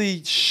not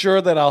really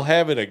sure that I'll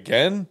have it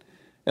again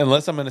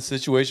unless I'm in a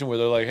situation where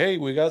they're like, hey,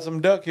 we got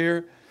some duck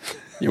here.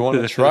 You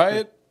want to try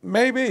it?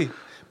 Maybe.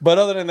 But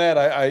other than that,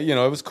 I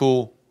it was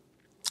cool.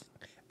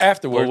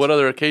 Afterwards. Well, what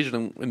other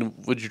occasion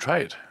would you try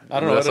it? I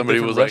don't know. Somebody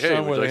was like, hey,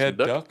 where they had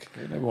duck?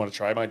 Maybe want to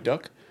try my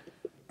duck?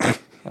 I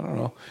don't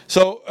know.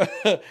 So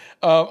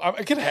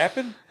it could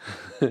happen.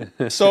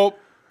 So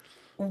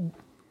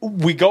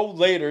we go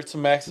later to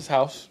Max's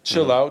house,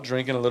 chill out,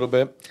 drinking a little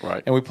bit,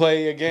 right? And we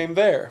play a game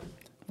there.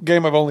 A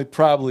game I've only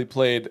probably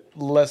played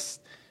less.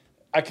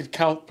 I could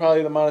count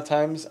probably the amount of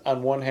times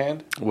on one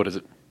hand. What is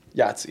it?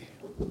 Yahtzee.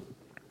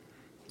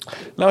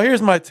 Now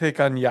here's my take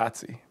on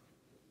Yahtzee.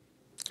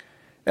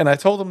 And I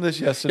told him this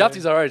yesterday.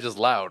 Yahtzee's all right, just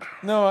loud.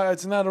 No,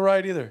 it's not all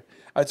right either.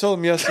 I told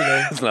him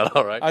yesterday. It's not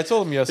all right. I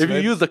told him yesterday.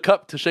 If you use the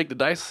cup to shake the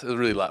dice, it's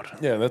really loud.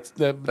 Yeah,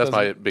 that's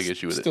my big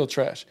issue with it. Still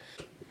trash.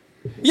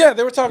 Yeah,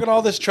 they were talking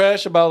all this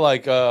trash about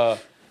like, all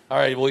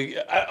right, well,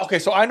 okay,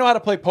 so I know how to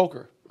play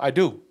poker. I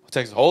do.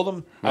 Texas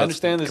Hold'em. I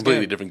understand this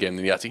completely different game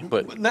than Yahtzee,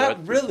 but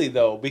not really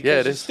though,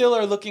 because you still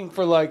are looking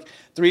for like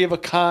three of a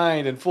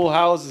kind and full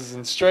houses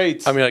and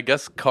straights. I mean, I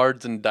guess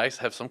cards and dice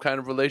have some kind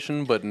of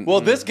relation, but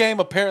this game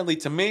apparently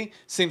to me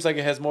seems like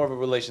it has more of a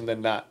relation than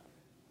not.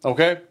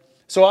 Okay,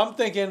 so I'm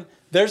thinking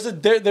there's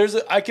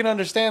a I can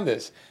understand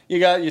this. You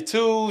got your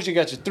twos, you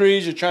got your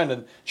threes. You're trying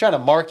to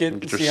market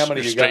and see how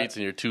many you got. Straights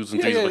and your twos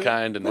and threes of a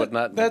kind and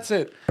whatnot. That's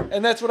it,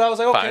 and that's what I was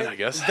like. Okay, fine, I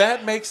guess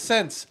that makes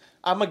sense.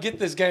 I'm going to get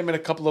this game in a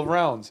couple of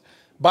rounds.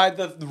 By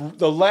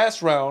the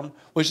last round,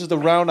 which is the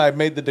round I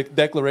made the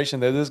declaration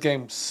that this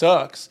game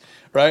sucks,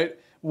 right,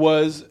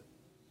 was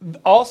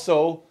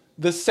also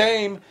the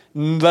same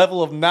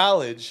level of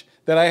knowledge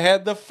that I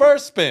had the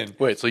first spin.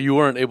 Wait, so you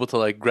weren't able to,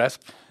 like,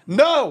 grasp?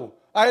 No!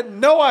 I had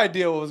no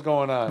idea what was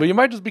going on. But you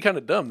might just be kind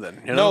of dumb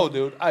then, you know? No,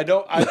 dude. I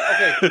don't.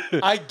 Okay,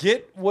 I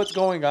get what's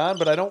going on,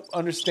 but I don't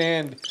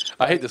understand.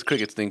 I hate this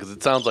crickets thing because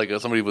it sounds like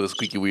somebody with a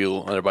squeaky wheel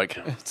on their bike.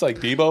 It's like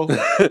Debo.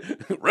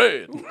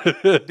 Red.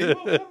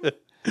 Debo?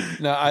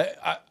 No,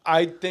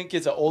 I think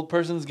it's an old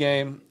person's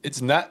game.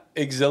 It's not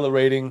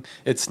exhilarating.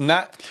 It's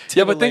not titillating.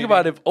 Yeah, but think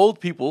about it. If old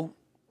people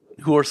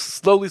who are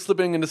slowly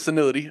slipping into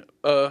senility,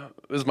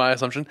 is my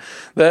assumption,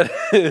 that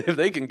if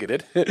they can get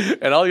it,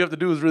 and all you have to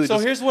do is really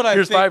here's what I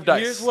think. 5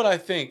 dice. Here's what I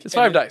think. It's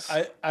 5 dice.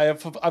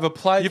 I've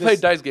applied. You this,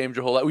 played dice games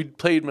your whole life. We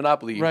played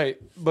Monopoly. right?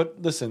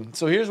 But listen.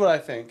 So here's what I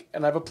think,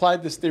 and I've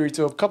applied this theory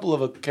to a couple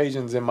of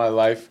occasions in my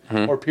life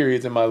or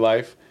periods in my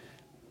life.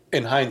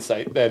 In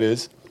hindsight, that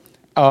is,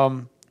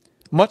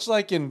 much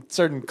like in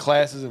certain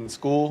classes in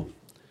school.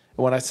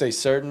 When I say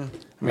certain,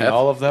 I mean Math?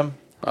 all of them.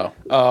 Oh.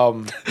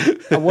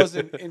 I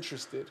wasn't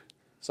interested.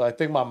 So I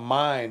think my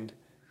mind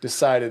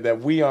decided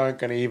that we aren't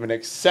going to even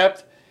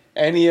accept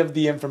any of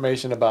the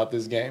information about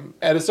this game.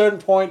 At a certain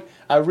point,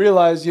 I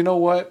realized, you know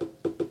what?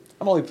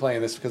 I'm only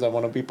playing this because I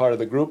want to be part of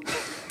the group.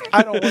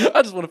 I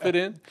just want to fit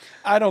in.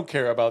 I don't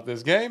care about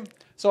this game.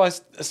 So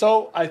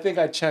I think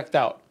I checked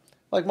out.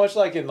 Like much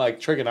like in like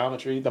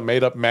trigonometry, the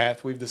made up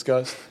math we've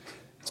discussed.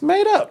 It's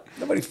made up.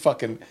 Nobody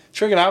fucking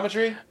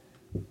trigonometry.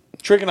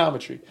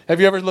 Trigonometry.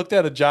 Have you ever looked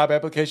at a job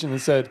application and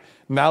said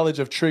knowledge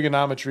of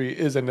trigonometry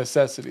is a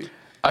necessity?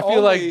 I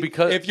feel like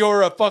because if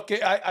you're a fucking,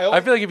 I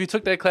feel like if you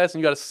took that class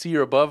and you got a C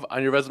or above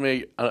on your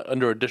resume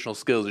under additional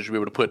skills, you should be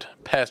able to put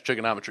past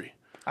trigonometry.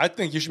 I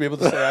think you should be able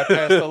to say I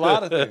passed a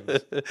lot of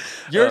things.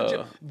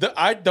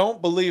 I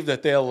don't believe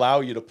that they allow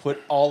you to put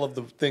all of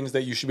the things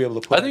that you should be able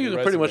to put. I think you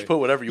can pretty much put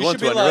whatever you want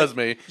to on your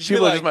resume.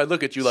 People just might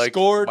look at you like,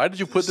 why did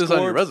you put this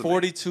on your resume?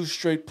 42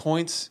 straight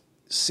points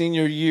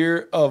senior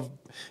year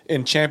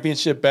in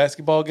championship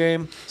basketball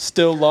game,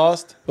 still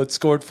lost, but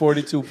scored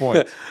 42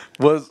 points.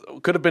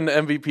 Could have been the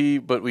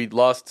MVP, but we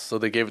lost, so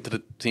they gave it to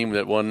the team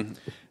that won.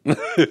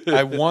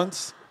 I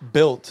once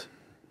built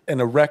an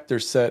erector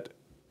set,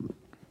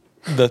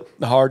 the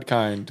hard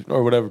kind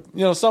or whatever.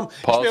 You know,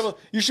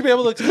 you should be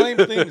able to claim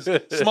things.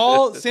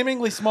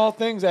 Seemingly small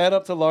things add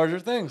up to larger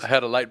things. I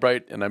had a light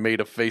bright and I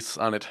made a face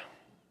on it.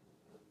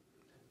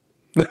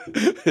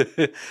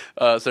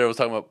 Sarah was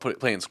talking about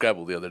playing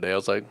Scrabble the other day. I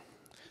was like,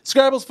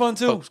 Scrabble's fun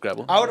too. Oh,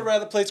 Scrabble. I would have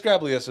rather played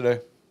Scrabble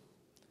yesterday.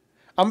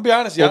 I'm gonna be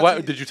honest.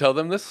 Well, did you tell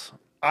them this?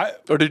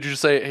 Or did you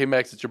just say, hey,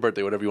 Max, it's your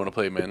birthday, whatever you want to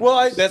play, man?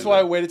 Well, that's why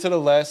I waited till the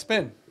last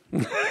spin.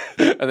 And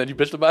then you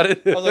bitched about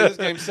it? I was like, this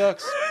game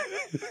sucks.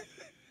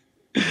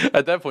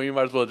 At that point, you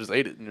might as well just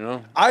ate it, you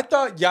know? I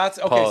thought Yahtzee...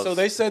 Okay, Pause. so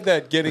they said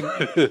that getting a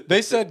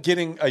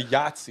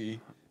Yahtzee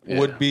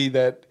would be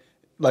that,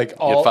 like,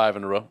 all... You get 5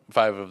 in a row.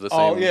 5 of the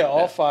same.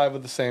 All 5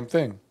 of the same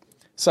thing.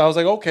 So I was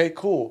like, okay,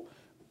 cool.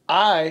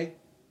 I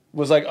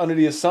was, like, under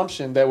the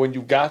assumption that when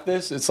you got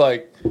this, it's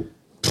like...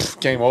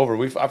 game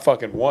over. I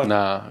fucking won.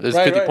 Nah, there's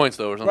 50 points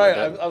though, or something like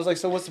that. I was like,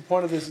 so what's the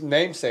point of this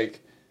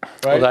namesake?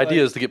 Right? Well, the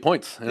idea is to get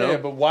points. You know? Yeah,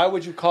 but why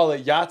would you call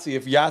it Yahtzee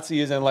if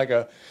Yahtzee isn't like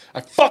I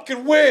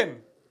fucking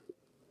win?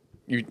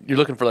 You're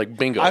looking for like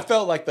bingo. I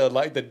felt like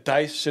the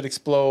dice should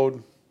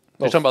explode.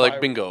 You're talking about like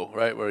bingo,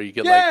 right? Where you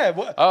get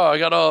I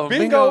got all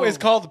bingo is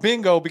called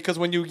bingo because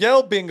when you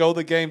yell bingo,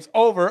 the game's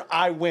over.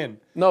 I win.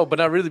 No, but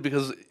not really,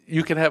 because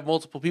you can have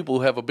multiple people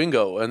who have a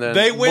bingo, and then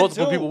they win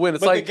multiple too, people win.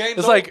 It's but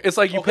like it's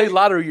like you play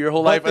lottery your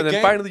whole life, and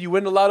then finally you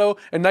win the lotto,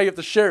 and now you have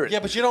to share it. Yeah,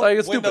 but you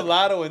don't win the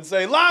lotto and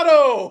say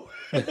lotto.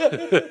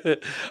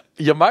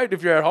 You might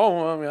if you're at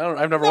home. I mean,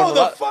 I've never won the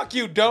lotto. No, the fuck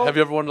you don't. Have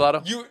you ever won the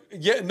lotto?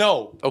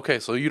 No. Okay,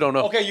 so you don't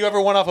know. Okay, you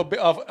ever won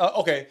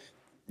okay.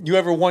 You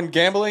ever won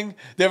gambling?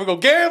 They ever go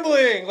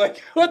gambling?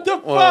 Like, what the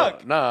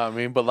fuck? Nah, I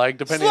mean, but like,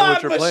 depending on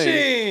what you're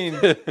playing.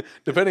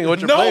 Depending on what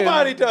you're playing.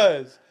 Nobody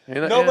does.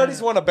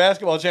 Nobody's won a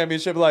basketball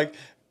championship like,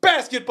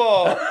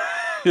 basketball.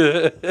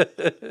 That's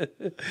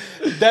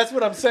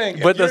what I'm saying.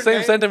 But the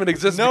same sentiment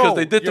exists because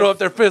they did throw up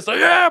their fists. Like,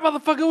 yeah,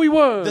 motherfucker, we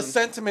won. The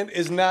sentiment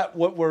is not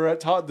what we're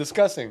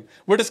discussing.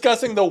 We're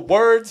discussing the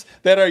words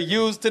that are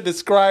used to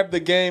describe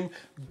the game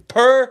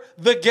per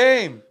the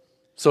game.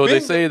 So they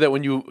say that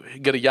when you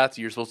get a Yahtzee,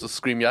 you're supposed to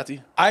scream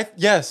Yahtzee?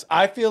 Yes,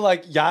 I feel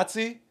like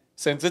Yahtzee,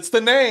 since it's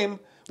the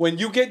name, when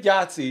you get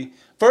Yahtzee,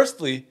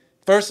 firstly,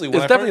 it's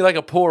definitely like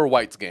a poor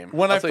whites game.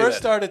 When I first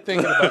started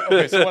thinking about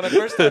when I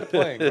first started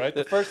playing, right,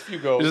 the first few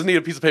goes. You just need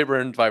a pice of paper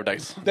and 5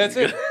 dice. That's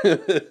it.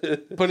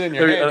 Put it in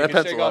your hand. You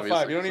can shake off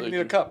 5. You don't even need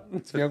a cup.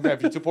 If you're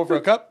too poor for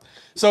a cup.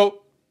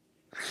 So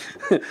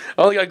I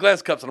only got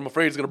glass cups, and I'm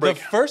afraid it's going to break.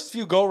 The first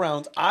few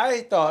go-rounds,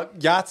 I thought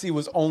Yahtzee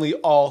was only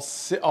all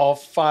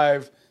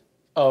 5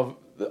 of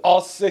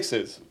all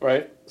 6s,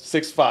 right?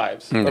 6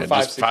 5s or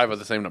 5 just 5 of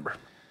the same number.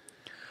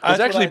 It's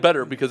actually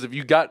better because if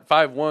you got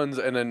 5 1s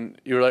and then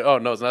you were like, oh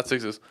no, it's not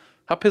 6s.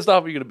 How pissed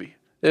off are you going to be?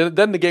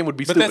 Then the game would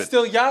be stupid. But that's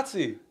still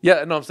Yahtzee.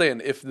 Yeah, no, I'm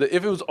saying if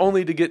it was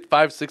only to get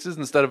 5 6s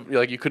instead of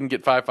like you couldn't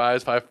get 5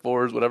 5s, 5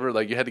 4s, whatever.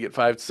 Like you had to get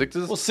 5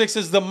 6s. Well, 6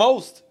 is the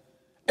most.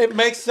 It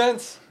makes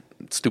sense.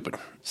 It's stupid.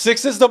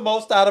 6 is the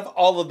most out of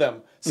all of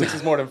them. 6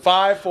 is more than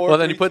 5, 4. Well,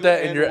 then you put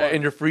that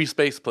in your free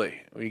space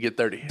play when you get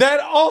 30. That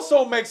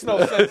also makes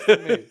no sense to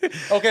me.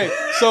 Okay,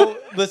 so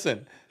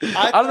listen.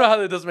 I don't know how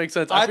that doesn't make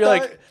sense. I feel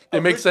like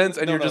it makes sense,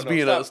 and you're just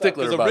being a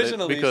stickler about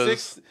it.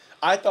 Because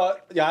I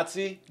thought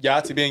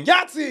Yahtzee being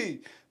Yahtzee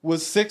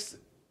was 6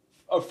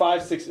 or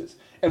 5 6s,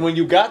 and when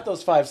you got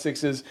those 5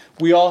 6s,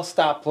 we all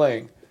stopped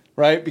playing,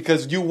 right?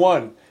 Because you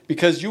won.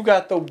 Because you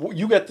get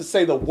to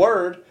say the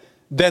word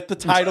that the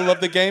title of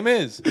the game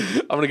is.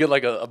 I'm gonna get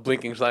like a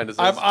blinking sign that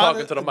says I'm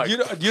talking to the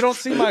mic. You don't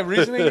see my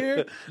reasoning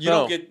here.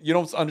 No. You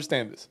don't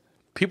understand this.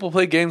 People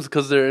play games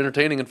because they're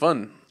entertaining and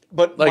fun.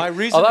 But Like my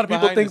reason a lot of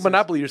people think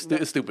Monopoly is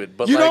stupid,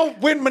 but You like, don't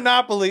win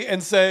Monopoly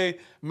and say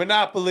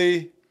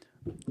Monopoly.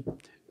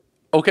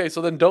 okay,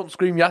 so then don't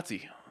scream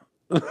Yahtzee.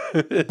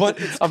 But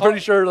I'm pretty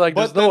sure like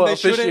but there's no then they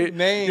shouldn't officiate.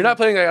 name- You're not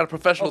playing like at a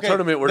professional Okay,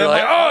 tournament where then they're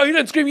like, my- oh, he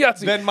didn't scream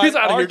Yahtzee. Then He's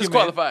out of here,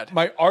 disqualified.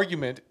 My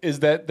argument is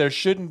that there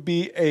shouldn't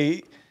be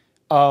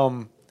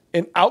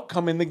an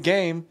outcome in the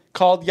game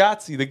called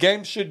Yahtzee. The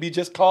game should be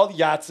just called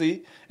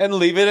Yahtzee and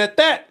leave it at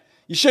that.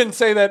 You shouldn't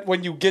say that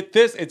when you get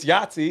this, it's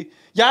Yahtzee.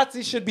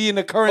 Yahtzee should be an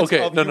occurrence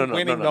Okay, of no, you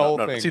winning the whole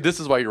thing. See, this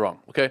is why you're wrong.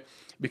 Okay,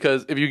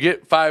 because if you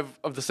get 5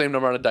 of the same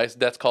number on a dice,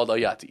 that's called a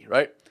Yahtzee,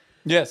 right?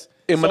 Yes.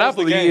 In So is the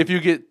Monopoly, game. if you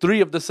get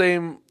 3 of the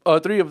same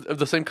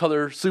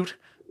color suit,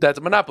 that's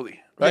a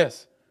Monopoly, right?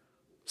 Yes.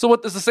 So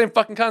what is the same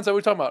fucking concept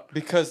we're talking about?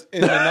 Because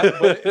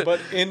but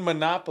in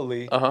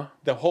Monopoly, Uh-huh.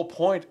 the whole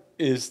point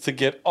is to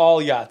get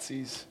all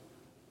Yahtzees.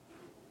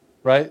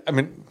 Right? I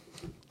mean,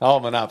 all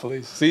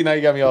Monopolies. See, now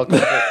you got me all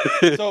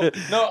confused. So,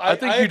 no, I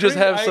think you just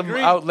have some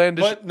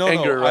outlandish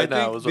anger right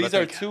now, is what I these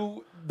are think.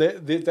 two.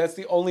 That's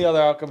the only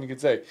other outcome you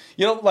could say.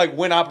 You don't like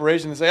win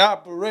Operation and say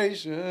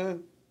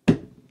Operation.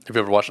 Have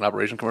you ever watched an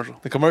Operation commercial?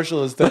 The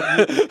commercial is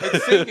that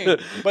it's singing,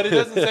 but it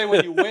doesn't say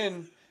when you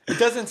win. It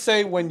doesn't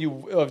say when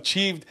you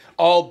achieved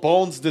all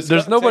bones. There's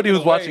nobody taken who's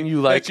away watching you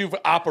like- that you've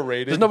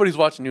operated. There's nobody who's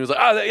watching you who's like,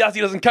 that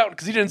Yahtzee doesn't count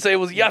because he didn't say it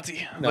was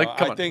Yahtzee. No, like,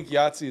 come I on. think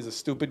Yahtzee is a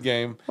stupid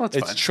game. Well, it's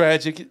it's fine.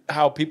 tragic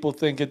how people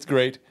think it's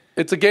great.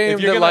 It's a game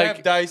If you're that gonna like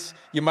have dice,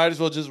 you might as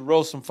well just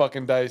roll some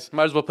fucking dice.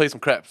 might as well play some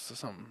craps or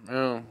something. You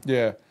know?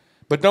 Yeah,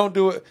 but don't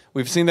do it.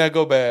 We've seen that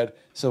go bad,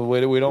 so we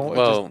don't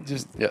Well,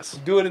 just yes.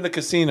 do it in the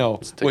casino,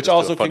 take which this to a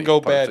also funny can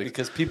go part of bad things.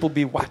 because people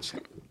be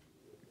watching.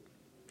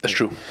 That's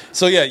true.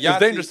 So yeah, It's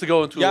dangerous to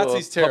go into a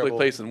Yahtzee's terrible. public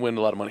place and win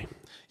a lot of money.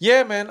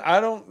 Yeah, man,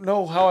 I don't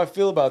know how I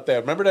feel about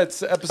that. Remember that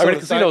episode I mean, of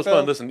casino is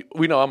fun. Seinfeld? Listen,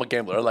 we know I'm a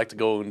gambler. I like to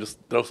go and just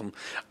throw some.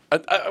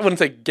 I wouldn't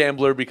say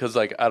gambler because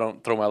like I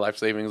don't throw my life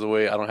savings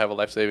away. I don't have a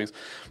life savings,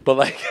 but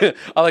like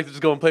I like to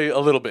just go and play a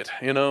little bit,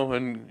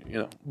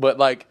 But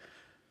like,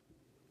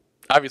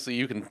 obviously,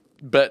 you can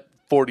bet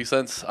 40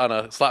 cents on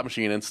a slot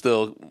machine and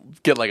still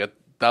get like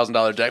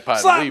 $1,000 jackpot.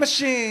 and Slot leave.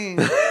 machine.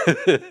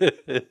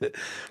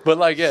 But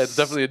like, yeah, it's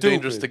definitely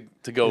dangerous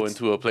to go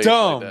into a place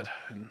dumb. like that.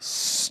 and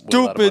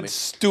win a lot of money.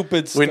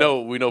 Stupid. We stuff.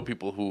 know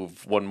people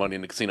who've won money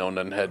in the casino and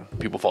then had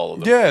people follow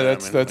them. Yeah, You know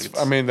what that's.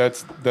 I mean,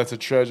 that's a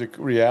tragic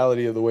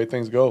reality of the way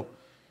things go.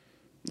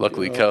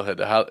 Luckily, Kel had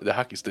the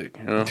hockey stick.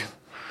 You know,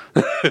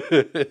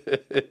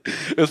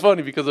 it was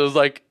funny because it was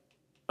like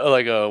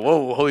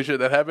whoa, holy shit,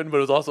 that happened. But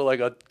it was also like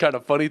a kind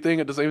of funny thing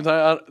at the same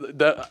time.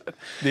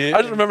 I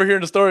just remember hearing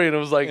the story and it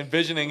was like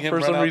Envisioning him for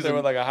run some out reason. there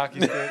with like a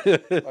hockey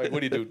stick. Like, what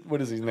do you do?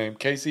 What is his name?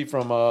 Casey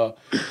from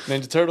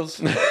Ninja Turtles.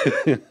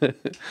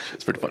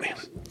 It's pretty funny.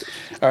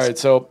 All right,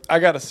 so I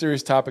got a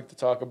serious topic to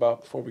talk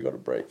about before we go to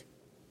break.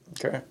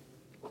 Okay.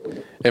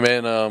 Hey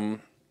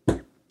man,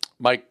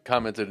 Mike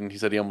commented and he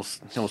said he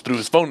almost threw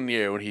his phone in the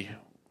air when he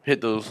hit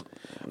those.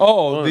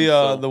 Oh,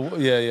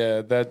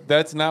 Fun,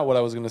 that's not what I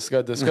was going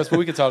to discuss, but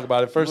we can talk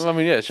about it first. Well, I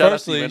mean, yeah, shout out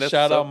to you, Firstly, man. That's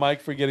shout what's out up.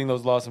 Mike for getting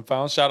those lost and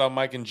found. Shout out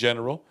Mike in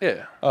general.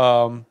 Yeah.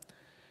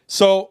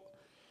 So,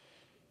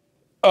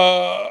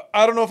 I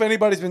don't know if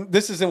anybody's been.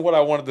 This isn't what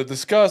I wanted to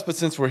discuss, but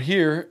since we're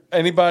here,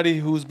 anybody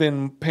who's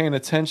been paying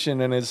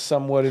attention and is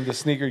somewhat in the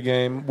sneaker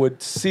game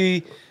would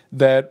see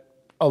that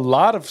a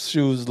lot of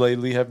shoes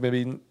lately have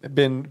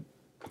been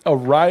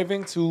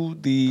arriving to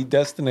the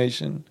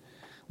destination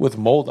with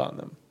mold on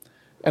them.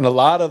 And a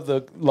lot of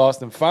the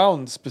lost and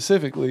found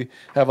specifically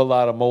have a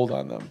lot of mold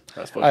on them.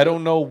 That's fucked I up.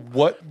 don't know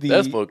what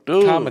That's the fucked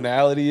up.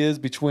 commonality is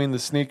between the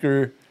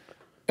sneaker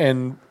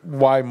and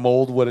why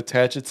mold would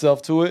attach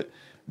itself to it,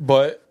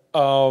 but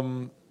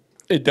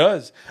it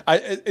does.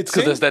 It Because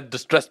seems, there's that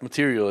distressed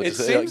material. it It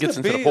seems gets to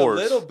into be the pores.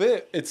 a little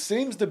bit. It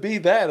seems to be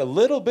that a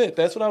little bit.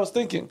 That's what I was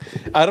thinking.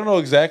 I don't know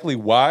exactly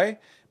why,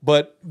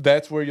 but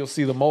that's where you'll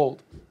see the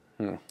mold.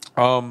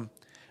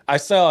 I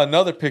saw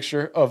another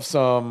picture of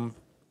some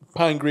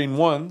pine green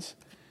ones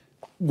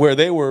where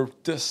they were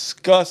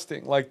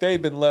disgusting. Like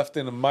they'd been left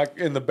in a.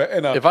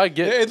 If I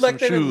get like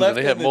some they'd been shoes left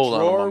and they have in the mold on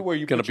drawer them, I'm where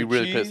you gonna put be your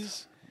really cheese.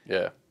 pissed.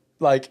 Yeah.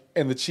 Like,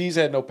 and the cheese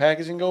had no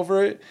packaging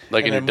over it.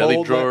 Like and in the your deli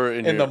mold drawer went,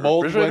 in and your the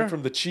mold refrigerator? went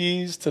from the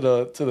cheese to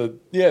the.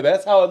 Yeah,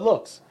 that's how it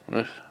looks.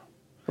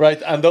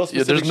 Right on those.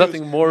 Yeah, Specific there's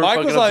nothing shoes. more Mike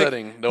fucking was like,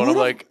 upsetting than when "Who I'm the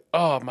like,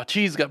 oh, my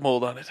cheese got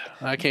mold on it.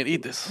 I can't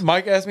eat this.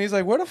 Mike asked me, he's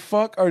like, where the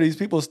fuck are these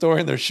people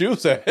storing their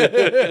shoes at?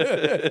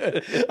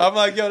 I'm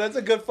like, yo, that's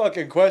a good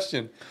fucking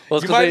question. Well,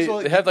 it's You might because as well-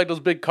 they have like those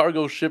big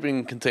cargo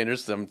shipping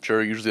containers. I'm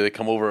sure usually they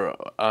come over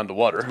on the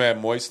water.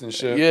 mad moist and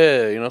shit.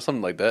 Yeah,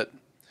 something like that.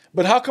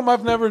 But how come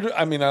I've never?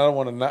 I mean, I don't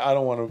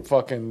want to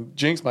fucking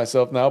jinx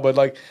myself now, but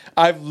like,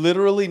 I've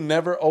literally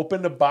never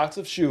opened a box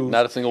of shoes.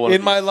 Not a single one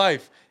in of my these.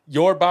 life.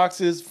 Your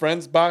boxes,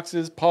 friends'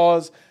 boxes,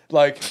 paws,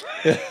 like,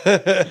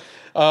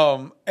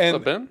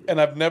 up, Ben? and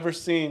I've never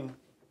seen,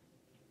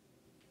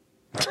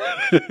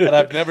 and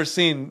I've never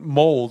seen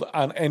mold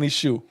on any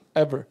shoe.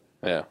 ever.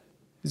 Yeah.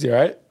 Is he all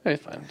right? Hey,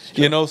 it's fine.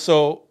 You know,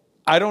 so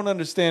I don't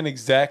understand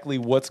exactly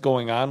what's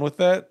going on with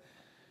that.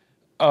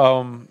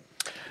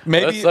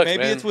 Maybe sucks,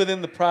 maybe man. it's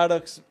within the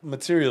product's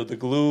material, the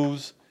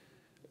glues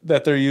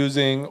that they're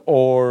using,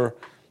 or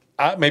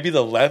maybe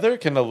the leather.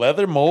 Can the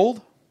leather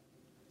mold?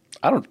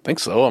 I don't think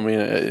so. I mean,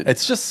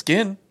 It's just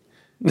skin.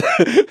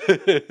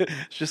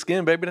 it's just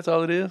skin, baby. That's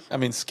all it is. I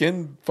mean,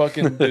 skin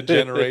fucking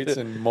degenerates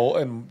and mold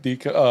and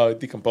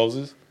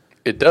decomposes.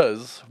 It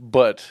does,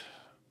 but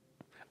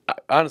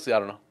honestly, I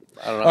don't know.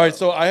 All right,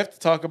 so I have to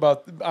talk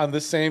about on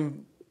this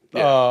same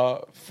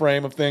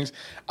frame of things.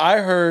 I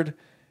heard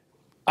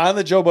on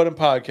the Joe Budden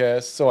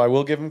podcast, so I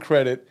will give him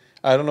credit.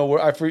 I don't know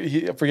where I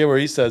forget where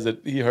he says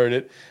it. He heard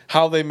it.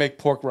 How they make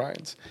pork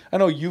rinds. I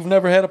know you've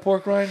never had a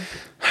pork rind.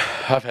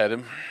 I've had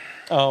him.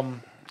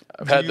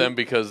 I've had them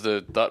because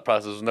the thought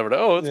process was never.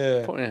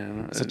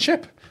 It's a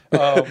chip.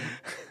 Well,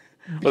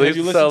 Have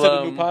you listened to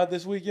the new pod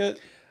this week yet?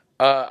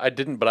 I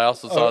didn't, but I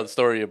also saw the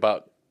story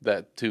about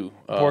that too.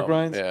 Pork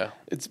rinds. Yeah,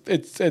 it's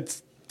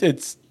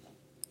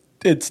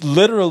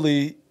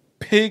literally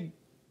pig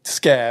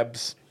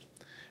scabs,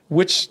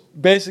 which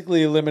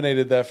basically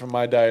eliminated that from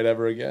my diet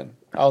ever again.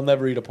 I'll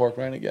never eat a pork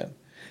rind again,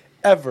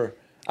 ever.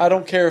 I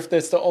don't care if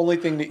that's the only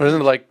thing to eat.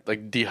 Isn't it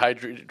like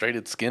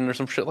dehydrated skin or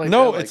some shit like that?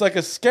 No, it's like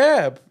a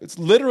scab. It's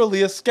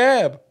literally a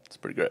scab. It's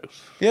pretty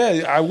gross.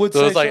 Yeah, I would say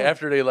So it's like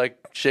after they like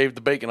shave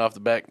the bacon off the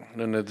back,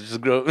 and it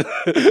just grow.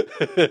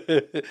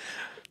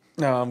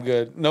 No, I'm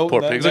good. No,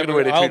 Poor pigs. Look at the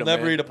way they treat I'll 'em,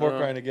 never man. eat a pork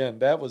rind again.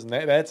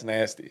 That's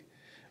nasty.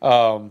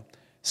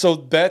 So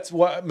that's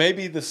what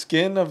maybe the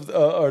skin of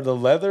or the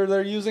leather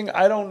they're using.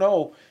 I don't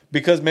know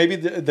because maybe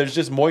there's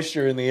just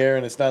moisture in the air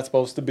and it's not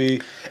supposed to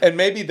be. And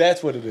maybe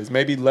that's what it is.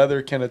 Maybe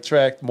leather can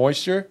attract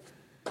moisture.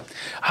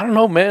 I don't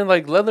know, man.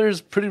 Like leather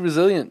is pretty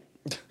resilient.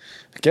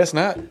 I guess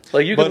not.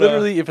 Like you can But,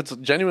 literally, if it's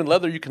genuine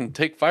leather, you can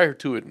take fire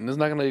to it and it's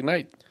not going to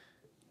ignite.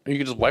 You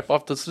can just wipe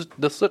off the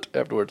soot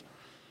afterwards.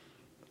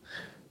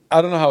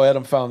 I don't know how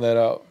Adam found that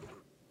out.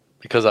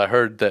 Because I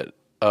heard that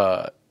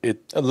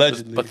it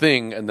Allegedly. was a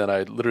thing, and then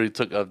I literally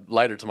took a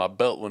lighter to my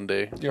belt one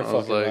day. You're a I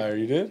was fucking liar.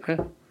 You did? Yeah.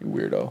 You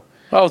weirdo.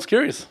 I was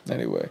curious.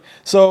 Anyway,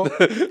 so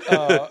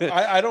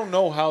I don't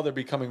know how they're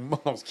becoming.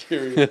 I was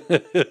curious.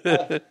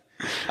 I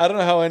don't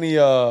know how any.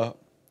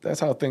 That's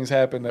how things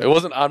happen. It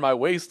wasn't on my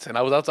waist, and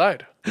I was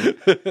outside.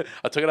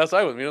 I took it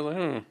outside with me. I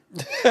was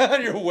like,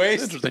 on your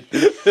waist interesting.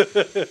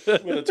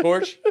 with a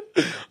torch.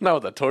 Not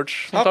with a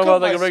torch. I'm How talking come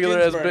about like my a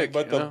regular skin's ass burning, big.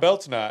 but you the know?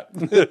 belt's not?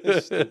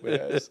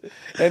 Stupid ass.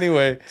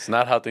 Anyway, It's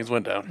not how things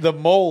went down. the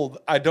mold.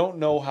 I don't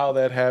know how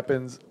that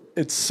happens.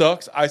 It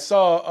sucks. I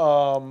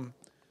saw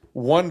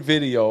one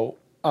video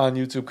on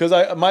YouTube because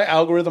my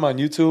algorithm on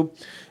YouTube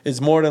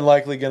is more than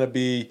likely going to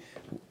be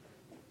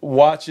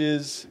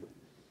watches.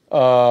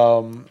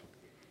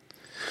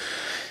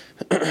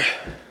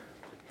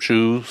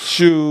 Shoes.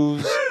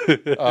 Shoes,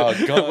 gun,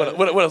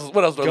 What else?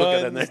 What else do I look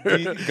at in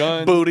there?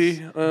 guns, Booty.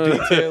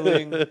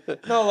 detailing.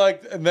 No,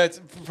 like, and that's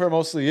for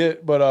mostly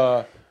it.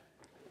 But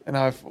and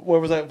where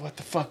was I? What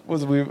the fuck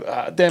was we?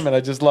 Damn it!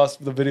 I just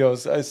lost the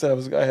videos. I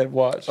said I had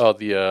watched. Oh,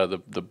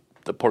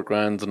 the pork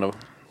rinds and the.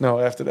 No,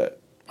 after that.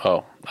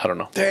 Oh, I don't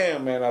know.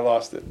 Damn, man, I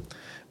lost it.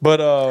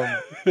 But I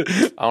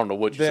don't know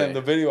what you're damn, saying.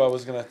 the video I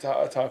was gonna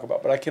talk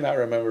about, but I cannot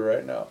remember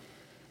right now.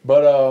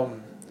 But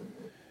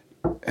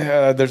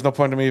there's no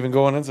point in me even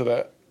going into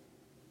that.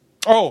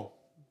 Oh,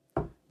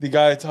 the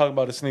guy talking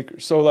about his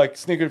sneakers. So like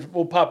sneakers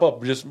will pop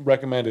up, just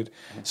recommended.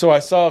 So I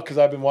saw, because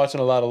I've been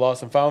watching a lot of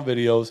Lost and Found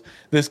videos,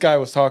 this guy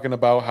was talking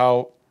about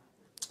how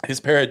his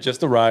pair had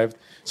just arrived,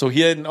 so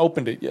he hadn't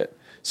opened it yet.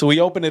 So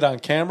he opened it on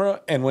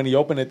camera, and when he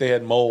opened it, they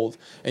had mold,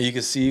 and you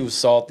could see he was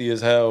salty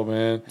as hell,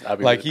 man. I'd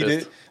be Like really he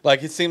pissed. did,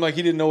 like it seemed like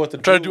he didn't know what to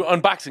Try to do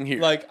unboxing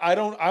here. like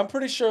I'm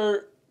pretty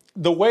sure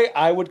the way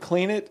I would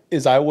clean it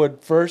is I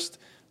would first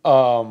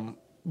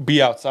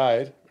be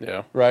outside,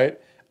 yeah. right?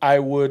 I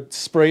would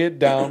spray it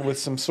down with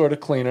some sort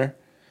of cleaner.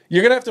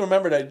 You're gonna have to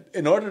remember that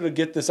in order to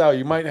get this out,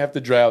 you might have to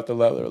dry out the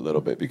leather a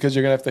little bit because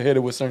you're gonna have to hit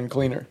it with certain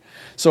cleaner.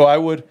 So I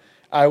would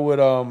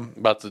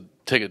About to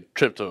take a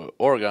trip to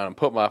Oregon and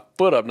put my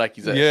foot up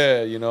Nike's ass.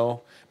 yeah, you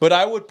know. But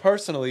I would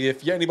personally,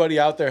 if anybody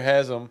out there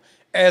has them,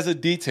 as a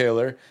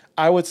detailer,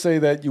 I would say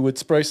that you would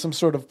spray some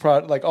sort of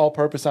like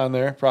all-purpose on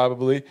there,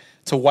 probably,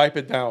 to wipe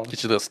it down.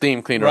 Get you the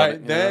steam cleaner on Right.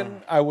 it, you Then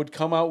know? I would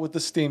come out with the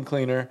steam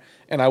cleaner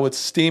and I would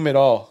steam it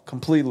all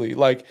completely.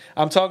 Like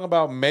I'm talking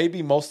about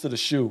maybe most of the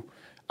shoe.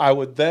 I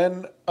would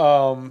then,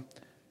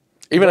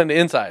 Even on the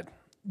inside.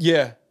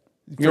 yeah,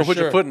 You don't put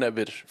your foot in that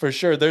bitch. for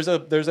sure. There's a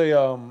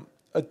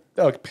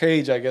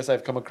page I guess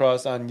I've come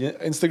across on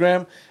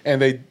Instagram,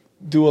 and they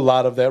do a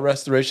lot of that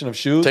restoration of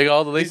shoes. Take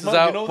all the laces These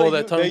out, you know, pull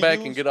they that tongue they back,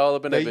 use- and get all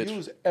up in that bitch. They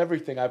use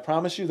everything. I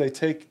promise you. They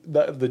take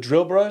the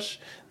drill brush.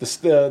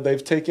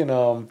 They've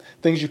taken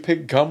things you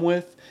pick gum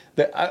with.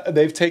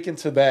 They've taken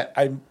to that.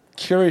 I'm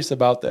curious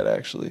about that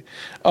actually.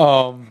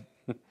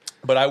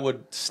 But I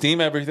would steam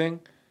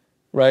everything,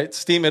 right?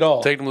 Steam it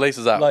all. Take them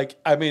laces out. Like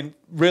I mean,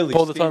 really.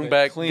 Pull the steam tongue it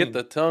back, clean. get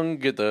the tongue,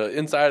 get the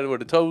inside or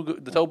the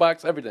toe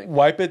box, everything.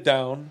 Wipe it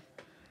down,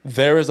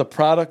 There is a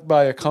product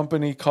by a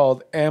company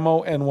called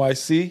Ammo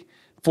NYC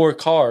for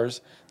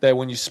cars that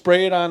when you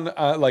spray it on,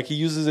 like he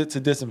uses it to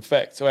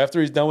disinfect. So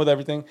after he's done with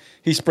everything,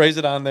 he sprays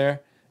it on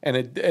there, and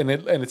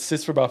it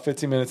sits for about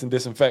 15 minutes and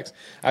disinfects.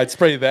 I'd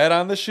spray that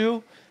on the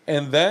shoe,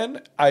 and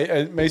then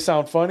it may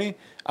sound funny,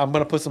 I'm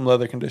gonna put some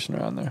leather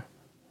conditioner on there.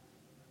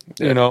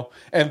 Yeah. You know,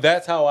 and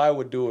that's how I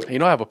would do it. You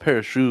know, I have a pair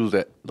of shoes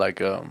that like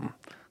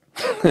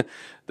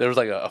there was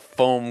like a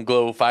foam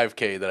glow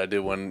 5K that I did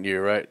one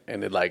year, right?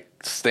 And it like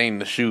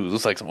stained the shoes.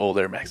 It's like some old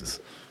Air Maxes.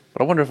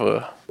 But I wonder if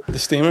the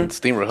steamer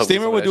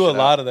would do a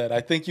lot of that.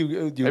 I think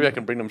you maybe I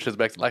can bring them shits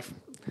back to life,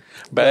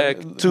 back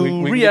to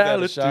we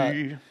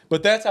reality.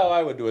 But that's how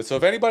I would do it. So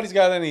if anybody's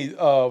got any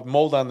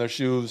mold on their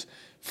shoes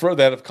that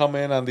have come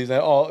in on these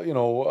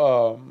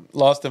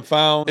lost and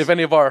found, If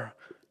any of our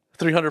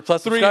 300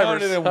 plus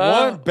subscribers,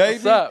 301 baby,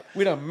 what's up?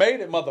 we done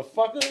made it,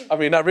 motherfucker. I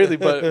mean, not really,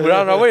 but we're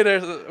on our way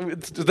there.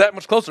 It's that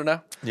much closer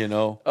now. You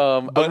know,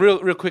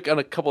 Real quick on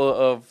a couple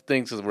of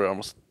things because we're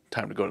almost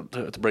time to go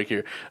to break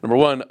here. Number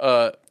one,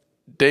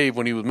 Dave,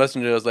 when he was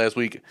messaging us last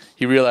week,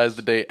 he realized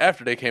the day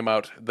after they came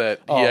out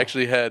that he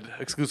actually had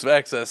exclusive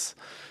access.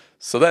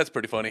 So that's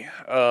pretty funny.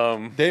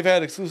 Dave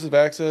had exclusive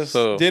access,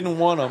 didn't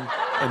want them,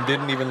 and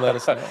didn't even let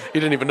us know.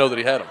 He didn't even know that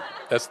he had them.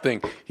 That's the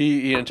thing.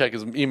 He didn't check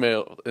his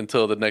email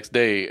until the next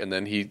day, and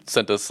then he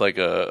sent us like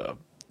a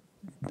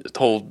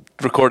whole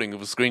recording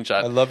of a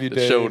screenshot. I love you, that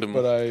Dave, showed him.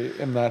 but I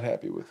am not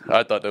happy with you.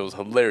 I thought that was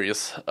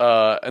hilarious.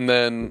 And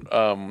then,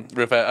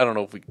 real fast, I don't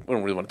know if we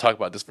don't really want to talk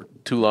about this for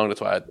too long.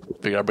 That's why I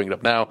figured I'd bring it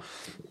up now.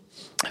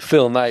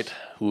 Phil Knight,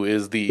 who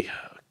is the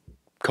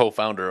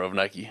co-founder of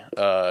Nike,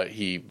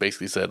 he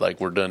basically said like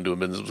we're done doing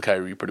business with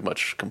Kyrie pretty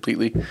much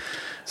completely.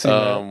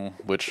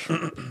 Which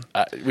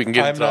we can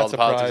get into all the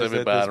politics of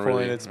it, but I don't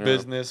really. It's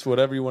business,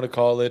 whatever you want to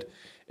call it.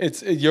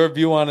 It's your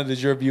view on it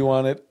is your view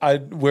on it.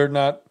 We're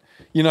not.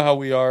 You know how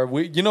we are.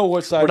 You know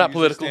what side we're not we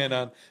political. Stand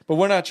on, but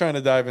we're not trying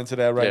to dive into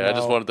that right now. Yeah, I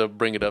just wanted to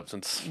bring it up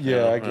since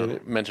I get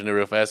it. Mentioned it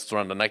real fast. It's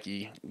around the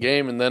Nike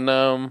game, and then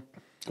go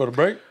to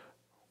break.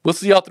 We'll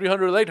see y'all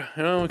 300 later.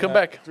 When we come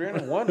back.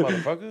 301,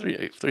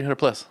 motherfucker. 300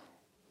 plus.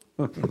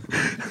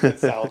 That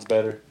sounds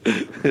better.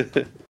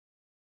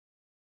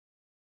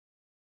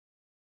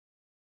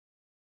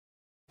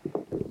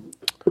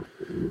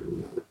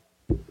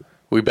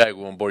 We back.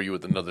 We won't bore you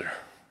with another.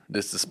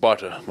 This is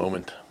Sparta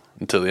moment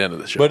until the end of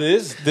the show. But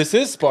this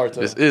is Sparta.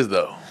 This is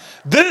though.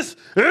 This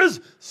is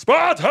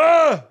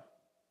Sparta.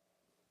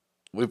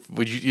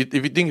 Would you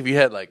if you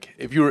had like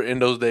if you were in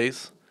those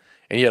days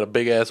and you had a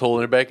big ass hole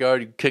in your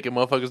backyard, you kicking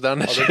motherfuckers down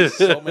that shit. There's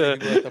so many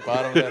people at the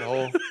bottom of that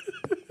hole.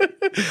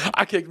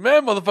 I kicked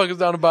mad motherfuckers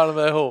down the bottom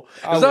of that hole.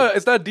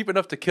 It's not deep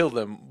enough to kill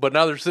them, but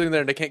now they're sitting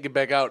there and they can't get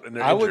back out and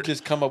they're injured. I would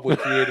just come up with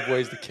creative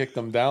ways to kick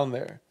them down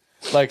there.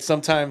 Like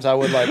sometimes I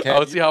would I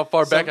would see how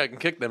far back I can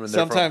kick them in there.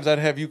 Sometimes I'd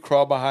have you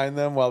crawl behind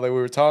them while they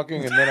were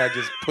talking, and then I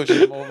just push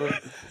them over.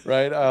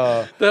 Right?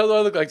 The hell do I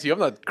look like to you? I'm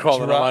not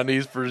crawling on my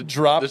knees for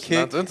drop this kick.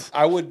 nonsense.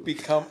 I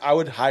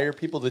would hire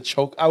people to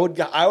choke. I would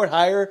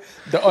hire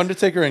the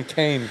Undertaker and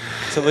Kane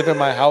to live in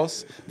my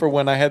house for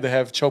when I had to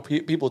have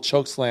people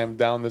choke slam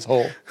down this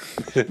hole.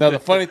 Now the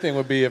funny thing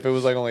would be if it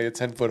was like only a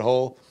 10-foot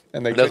hole.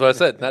 And that's what I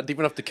said. Not deep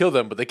enough to kill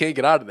them, but they can't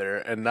get out of there,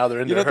 and now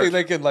they're in there. You don't think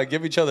they can like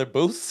give each other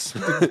boosts?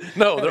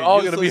 No, they're all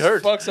going to be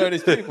hurt. Fucks are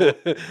these people?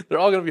 They're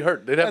all going to be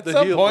hurt. They'd have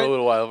to heal for a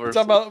little while first.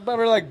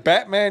 Remember, like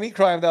Batman, he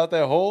climbed out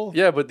that hole.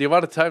 Yeah, but the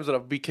amount of times that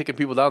I'd be kicking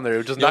people down there, it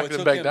would just knock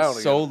them back down.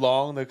 So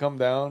long to come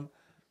down.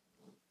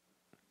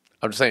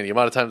 I'm just saying the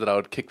amount of times that I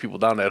would kick people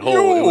down that hole,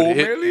 it would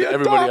hit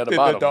everybody at the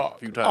bottom a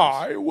few times.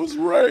 I was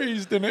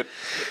raised in it.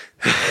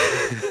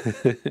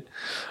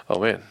 Oh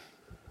man.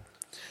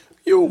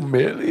 You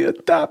merely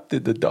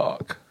adopted the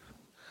dog.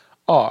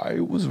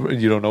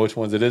 You don't know which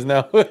ones it is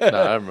now? Nah,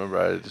 I remember.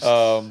 I just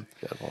got them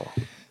all.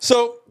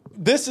 So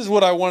this is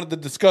what I wanted to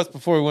discuss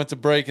before we went to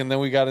break, and then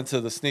we got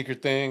into the sneaker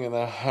thing. And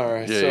all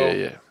right,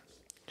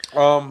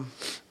 yeah.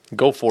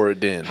 Go for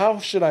it, then. How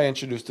should I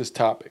introduce this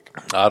topic?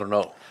 I don't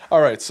know.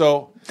 All right,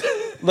 so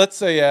let's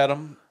say,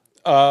 Adam,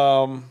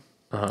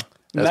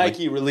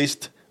 Nike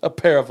released a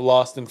pair of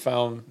lost and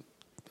found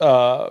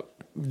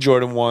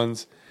Jordan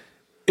 1s.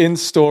 In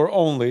store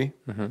only,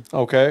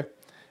 okay?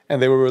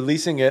 And they were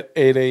releasing at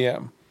 8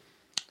 a.m.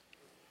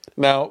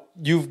 Now,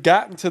 you've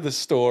gotten to the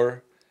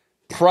store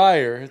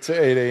prior to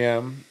 8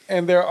 a.m.,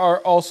 and there are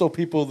also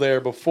people there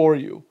before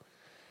you.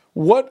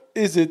 What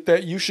is it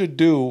that you should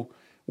do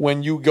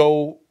when you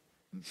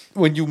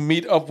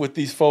meet up with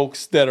these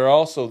folks that are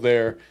also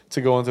there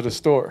to go into the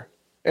store?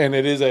 And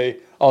it is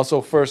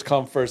also first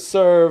come, first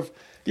serve,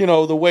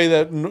 the way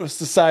that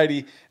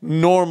society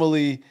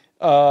normally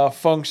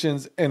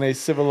functions in a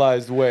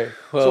civilized way.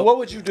 Well, so what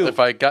would you do?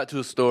 If I got to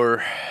a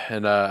store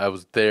and I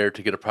was there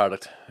to get a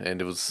product and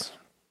it was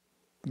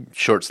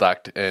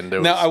short-stocked and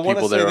there was people there already. Now, I want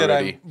to say that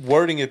I'm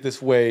wording it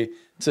this way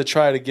to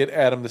try to get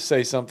Adam to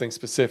say something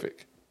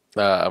specific.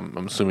 I'm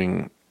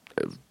assuming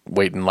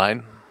wait in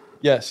line?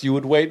 Yes, you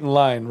would wait in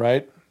line,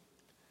 right?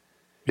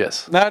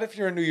 Yes. Not if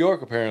you're in New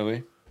York,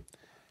 apparently.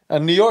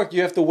 In New York,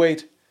 you have to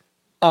wait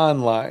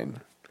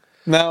online.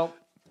 Now,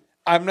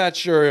 I'm not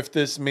sure if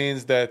this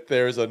means that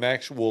there's an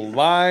actual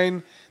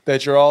line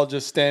that you're all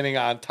just standing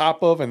on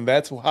top of, and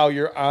that's how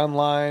you're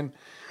online.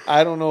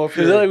 I don't know if Is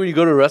you're that like when you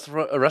go to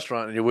a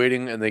restaurant and you're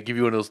waiting and they give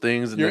you one of those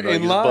things and You're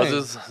then like, in it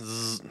just line.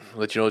 buzzes, zzz,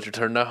 let you know it's your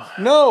turn now?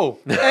 No,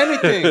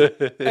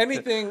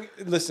 anything.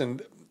 Listen,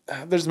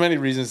 there's many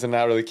reasons to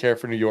not really care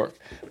for New York.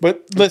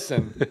 But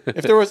listen,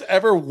 if there was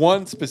ever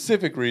one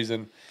specific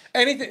reason,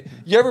 anything.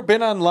 You ever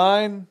been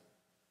online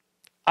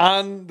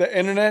on the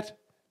internet?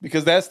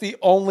 Because that's the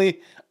only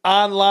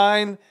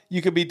online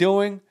you could be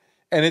doing.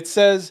 And it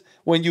says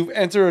when you've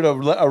entered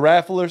a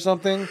raffle or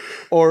something,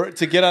 or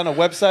to get on a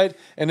website,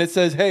 and it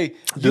says, "Hey,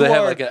 you they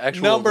have are like an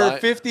actual number line?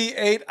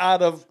 58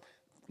 out of,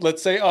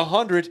 let's say,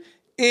 100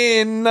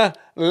 in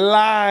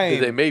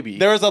line." They maybe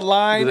There's a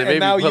line, and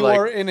now you like,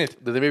 are in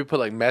it. Did they maybe put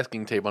like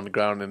masking tape on the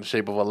ground in the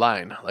shape of a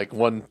line, like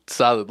one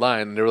solid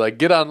line, and they were like,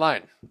 "Get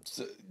online."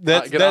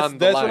 That's get on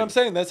the what line. I'm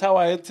saying. That's how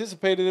I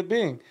anticipated it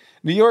being.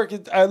 New York,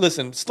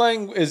 listen,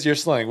 slang is your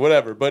slang,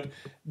 whatever. But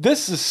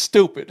this is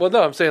stupid. Well,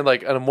 no, I'm saying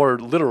like in a more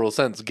literal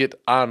sense, get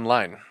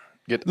online.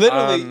 Get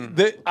Literally,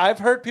 on. I've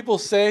heard people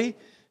say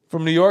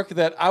from New York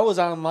that I was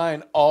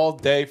online all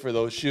day for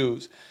those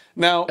shoes.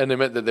 Now, And they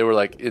meant that they were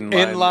like in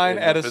line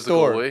at a physical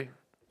store. way.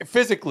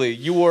 physically,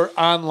 you were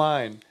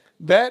online.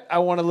 That, I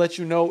want to let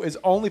you know, is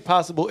only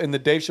possible in the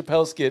Dave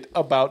Chappelle skit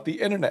about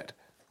the internet.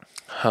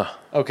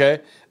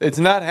 Okay? It's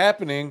not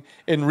happening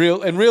in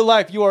real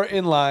life. You are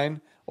in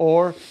line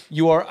or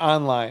you are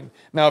online.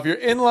 Now, if you're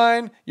in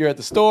line, you're at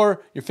the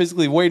store, you're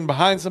physically waiting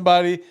behind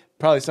somebody,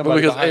 probably Well,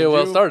 somebody because behind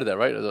AOL you. started that,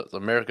 right? It's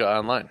America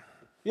Online.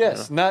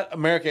 Yes, not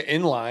America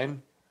in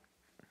line.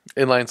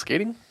 Inline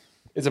skating?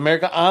 It's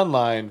America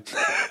Online.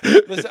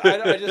 Listen,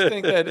 I just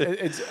think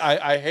that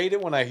I hate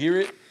it when I hear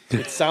it.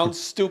 It sounds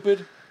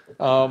stupid.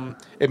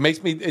 It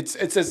makes me.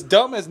 It's as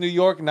dumb as New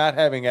York not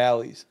having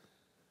alleys.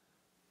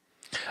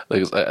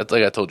 Like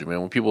I told you,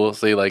 man. When people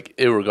say like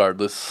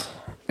irregardless,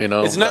 you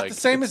know, It's not like, the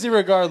same as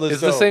irregardless.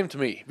 It's the same to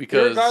me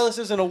because Irregardless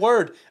isn't a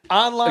word.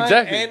 Online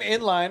Exactly. and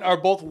inline are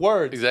both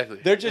words. Exactly.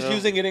 They're just You know,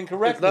 using it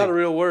incorrectly. it's not a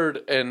real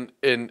word, and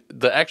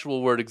the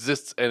actual word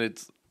exists, and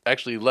it's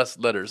actually less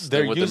letters.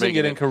 They're than what using they're it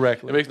making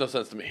incorrectly. It makes no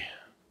sense to me.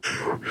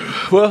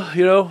 Well,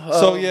 you know.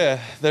 So yeah,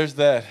 there's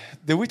that.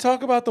 Did we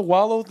talk about the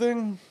Wallow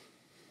thing?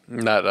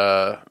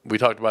 Not. We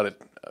talked about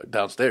it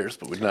downstairs,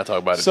 but we did not talk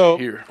about it So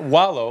here.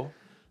 Wallow,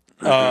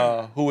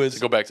 who is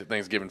Go back to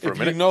Thanksgiving for a if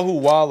minute. you know who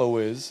Wallow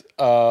is,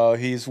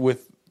 he's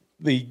with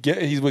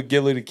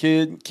Gilly the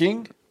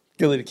King.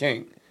 Gilly the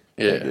King.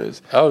 yeah, it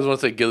is. I always want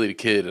to say Gilly the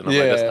Kid, and I'm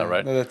like, that's not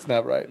right. No, that's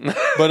not right.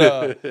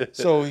 But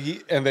so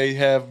they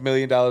have $1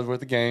 million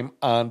worth of game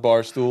on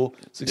Barstool,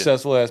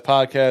 successful as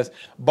podcast.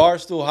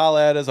 Barstool,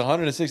 holla at us,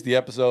 160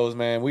 episodes,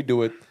 man. We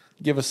do it.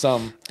 Give us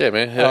some. Yeah,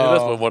 man.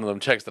 That's one of them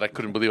checks that I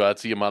couldn't believe I'd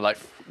see in my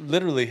life.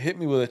 Literally hit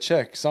me with a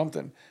check,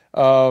 something.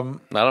 No,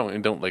 I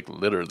don't like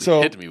literally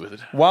So hit me with it.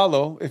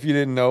 Wallow, if you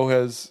didn't know,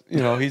 has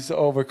he's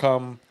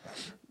overcome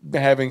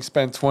having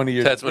spent 20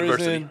 years That's in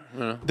prison,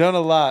 adversity. done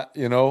a lot,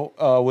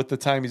 with the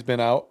time he's been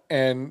out,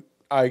 and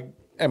I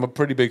am a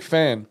pretty big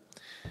fan.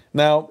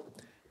 Now,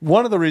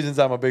 one of the reasons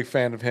I'm a big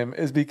fan of him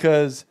is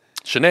because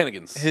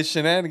Shenanigans. his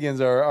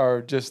shenanigans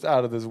are just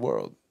out of this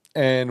world.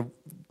 And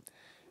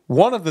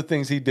one of the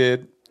things he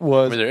did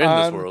was I mean, they're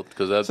in this world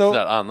because that's so-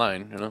 not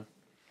online, you know.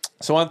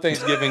 So on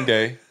Thanksgiving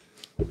Day,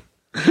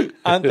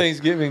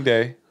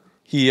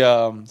 he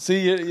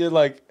you're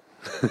like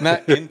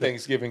not in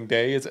Thanksgiving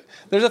Day.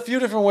 There's a few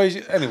different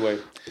ways. Anyway,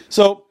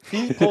 so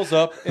he pulls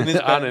up in his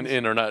On Benz. and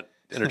in are not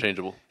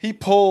interchangeable.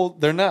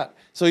 They're not.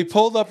 So he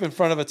pulled up in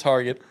front of a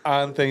Target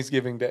on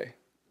Thanksgiving Day.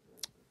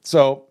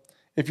 So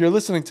if you're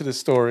listening to this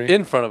story,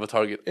 In front of a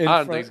Target on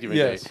front- Thanksgiving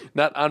yes. Day,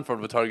 not on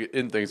front of a Target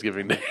in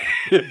Thanksgiving Day.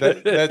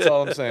 that's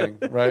all I'm saying,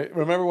 right?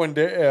 Remember when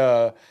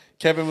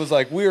Kevin was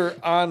like, we were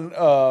on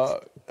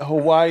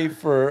Hawaii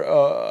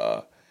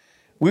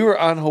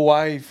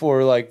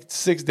for like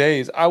 6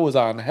 days. I was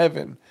on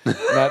heaven,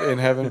 not in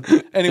heaven.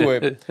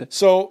 Anyway,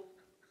 so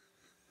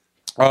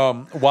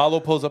Wallow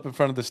pulls up in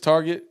front of this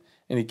Target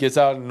and he gets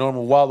out in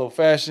normal Wallow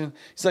fashion.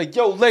 He's like,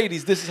 yo,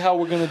 ladies, this is how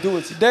we're going to do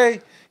it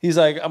today. He's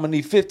like, I'm going to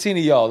need 15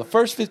 of y'all. The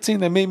first 15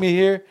 that meet me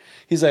here,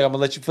 he's like, I'm going to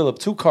let you fill up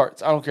 2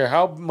 carts. I don't care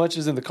how much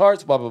is in the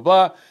carts, blah, blah,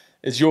 blah.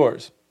 It's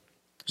yours.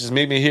 Just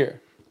meet me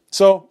here.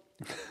 So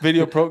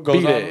video goes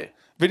on. there.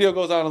 Video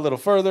goes on a little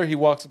further. He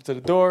walks up to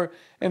the door,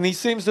 and he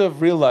seems to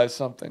have realized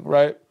something,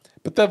 right?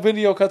 But that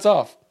video cuts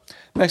off.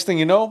 Next thing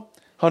you know,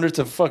 hundreds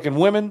of fucking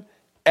women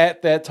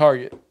at that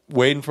Target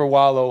waiting for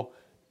Wallow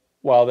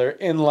while they're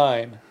in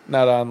line,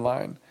 not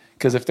online.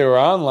 Because if they were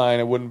online,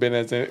 it wouldn't have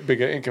been as big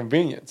an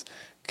inconvenience.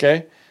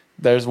 Okay?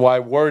 There's why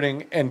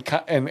wording and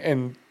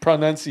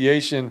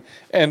pronunciation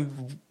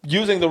and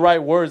using the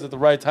right words at the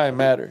right time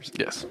matters.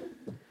 Yes.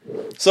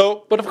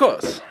 So, But of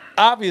course.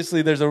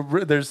 obviously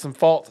there's some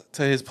fault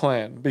to his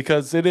plan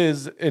because it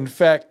is in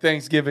fact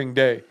Thanksgiving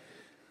Day.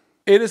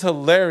 It is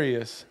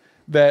hilarious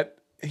that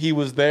he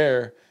was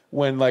there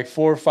when like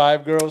 4 or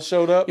 5 girls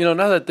showed up. You know,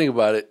 now that I think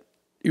about it,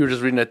 you were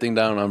just reading that thing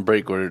down on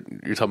break where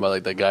you're talking about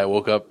like that guy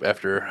woke up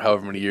after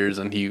however many years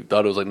and he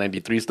thought it was like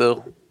 93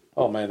 still.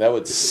 Oh man, that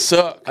would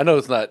suck. I know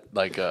it's not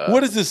like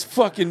What is this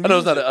fucking? I know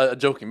it's music? not a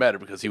joking matter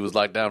because he was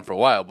locked down for a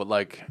while, but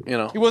like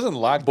He wasn't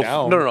locked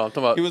down. No, I'm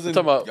talking about. He was in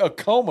I'm talking about, a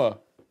coma.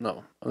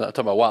 No, I'm not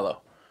talking about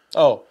Wallow.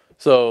 Oh,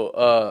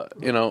 So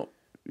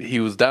he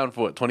was down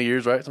for what, 20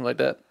 years, right? Something like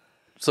that.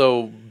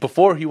 So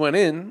before he went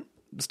in,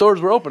 the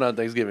stores were open on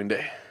Thanksgiving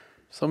Day.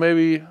 So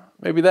maybe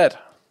that.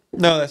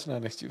 no, that's not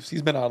an excuse.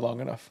 He's been out long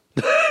enough.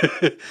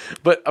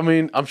 But I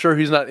mean, I'm sure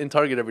he's not in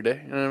Target every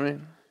day. You know what I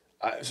mean?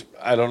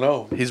 I don't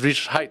know. He's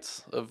reached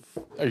heights of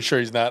Are you sure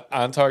he's not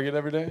on Target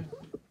every day?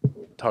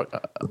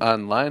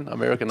 Online,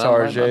 American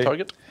online on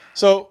Target.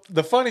 So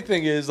the funny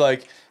thing is,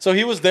 like, so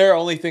he was there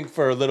only think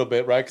for a little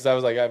bit, right? Because I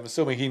was like, I'm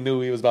assuming he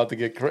knew he was about to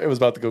it was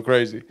about to go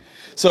crazy.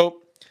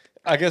 So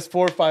I guess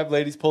 4 or 5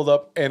 ladies pulled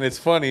up, and it's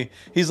funny.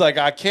 He's like,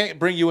 I can't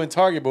bring you in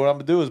Target, but what I'm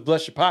gonna do is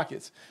bless your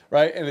pockets,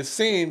 right? And it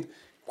seemed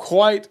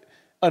quite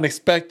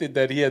unexpected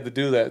that he had to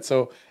do that.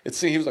 So it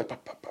seemed he was like, bah,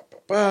 bah, bah,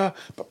 bah,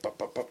 bah, bah,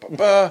 bah, bah,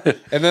 bah, bah.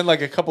 And then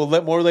like a couple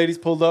more ladies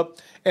pulled up,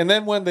 and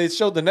then when they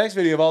showed the next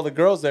video of all the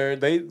girls there,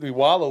 the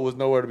Wallow was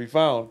nowhere to be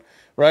found.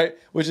 Right,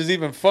 which is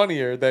even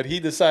funnier that he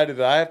decided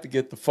that I have to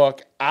get the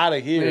fuck out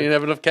of here. He didn't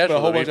have enough cash. But a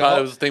whole bunch he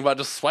of was thinking about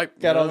just swipe.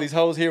 got all these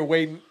hoes here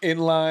waiting in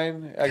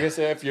line. I guess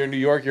if you're in New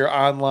York, you're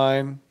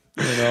online.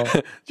 You know,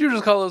 Did you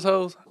just call those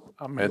hoes?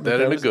 I meant that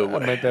in a good way.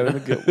 I meant that in a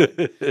good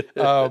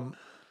way.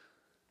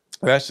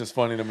 That's just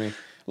funny to me.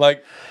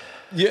 Like,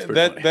 yeah,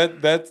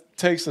 that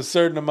takes a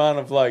certain amount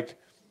of like.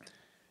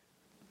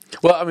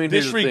 Well, I mean,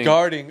 here's the thing.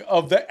 Disregarding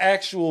of the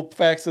actual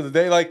facts of the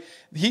day, like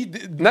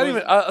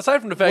Even aside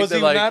from the fact was that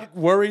he like not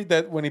worried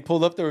that when he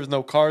pulled up there was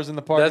no cars in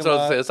the parking lot. that's what I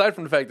was saying. Aside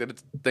from the fact that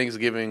it's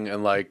Thanksgiving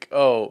and like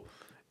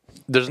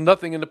there's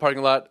nothing in the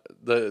parking lot.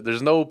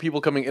 There's no people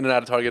coming in and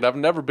out of Target. I've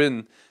never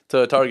been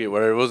to a Target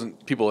where it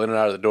wasn't people in and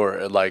out of the door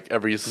at like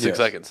every 6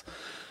 seconds.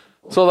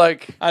 So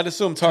like I'd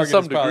assume Target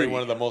is probably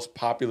one of the most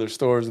popular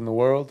stores in the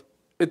world.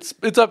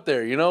 It's up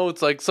there, you know.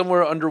 It's like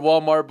somewhere under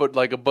Walmart, but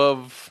like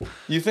above.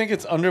 You think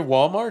it's under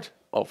Walmart?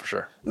 Oh, for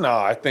sure. No,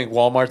 I think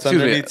Walmart's Excuse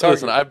me. underneath Target.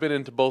 Listen, I've been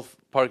into both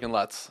parking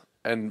lots,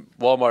 and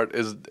Walmart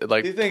is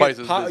like twice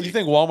as busy. You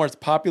think Walmart's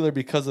popular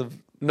because of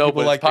no,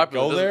 people but like it's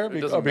popular. to go there It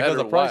doesn't or because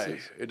matter of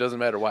prices? why. It doesn't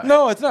matter why.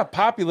 No, it's not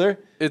popular.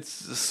 It's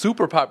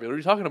super popular. What are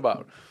you talking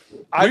about?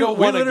 I don't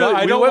want to go.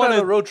 I We don't went want on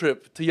a to. road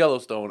trip to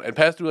Yellowstone and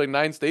passed through like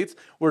 9 states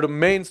where the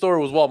main store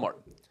was Walmart.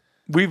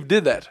 We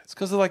did that. It's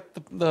because of like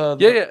the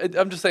Yeah.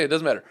 I'm just saying it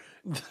doesn't matter.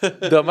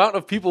 The amount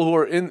of people who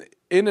are in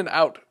and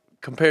out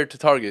compared to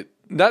Target.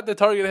 Not that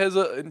Target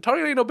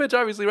Target ain't no bitch,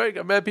 obviously, right?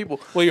 Got mad people.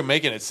 Well, you're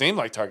making it seem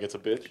like Target's a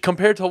bitch.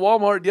 Compared to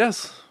Walmart,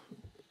 yes.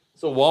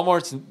 So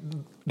Walmart's.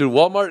 Dude,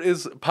 Walmart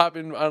is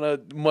popping on a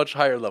much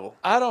higher level.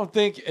 I don't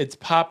think it's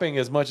popping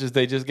as much as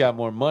they just got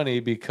more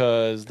money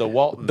because the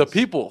Waltons. The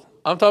people.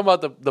 I'm talking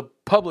about the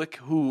public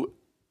who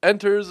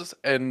enters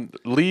and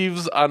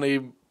leaves on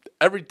a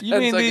every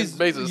 10 seconds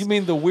basis. You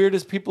mean the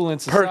weirdest people in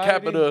society? Per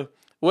capita,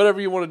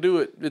 whatever you want to do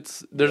it.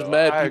 There's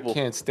mad people. I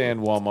can't stand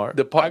Walmart.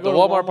 The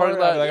Walmart parking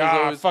lot. Like, is I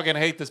always, fucking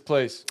hate this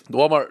place. the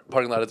Walmart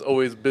parking lot is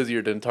always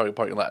busier than Target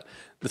parking lot.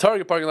 The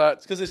Target parking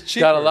lot 'cause it's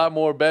got a cheaper. lot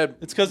more bad.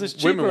 It's 'cause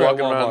it's women cheaper at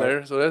walking around Walmart.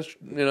 there. So that's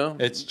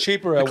It's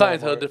cheaper the at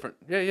clientele Walmart. different.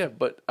 Yeah.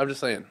 But I'm just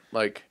saying,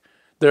 like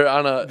they're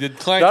on a The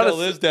clientele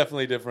is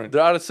definitely different.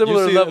 they're on a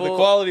similar You see level. The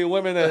quality of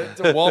women at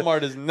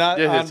Walmart is not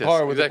on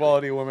par with the exactly.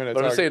 quality of women at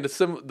But I'm Target.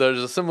 saying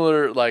there's a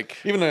similar like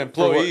Even the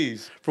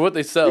employees. for what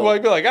they sell. People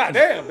might be like, God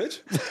damn,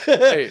 bitch.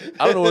 Hey,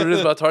 I don't know what it is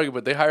about Target,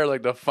 but they hire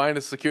like the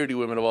finest security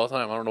women of all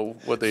time. I don't know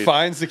what they.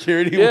 Fine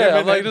security Yeah, women.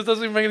 I'm like, this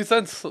doesn't even make any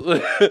sense.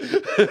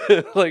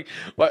 Like,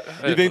 what?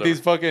 You think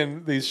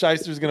these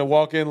shysters gonna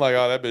walk in like,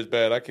 oh, that bitch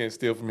bad. I can't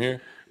steal from here.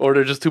 or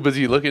they're just too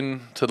busy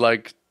looking to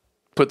like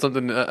put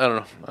something. I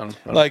don't know.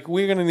 Like,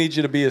 we're gonna need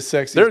you to be as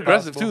sexy. They're as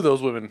aggressive possible. too.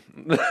 Those women,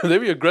 they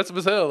be aggressive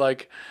as hell.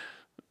 Like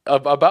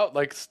about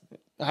like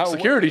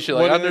security shit.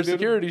 Like what on did their they do-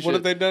 security shit. What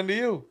have they done to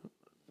you?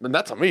 And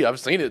that's on me. I've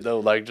seen it though.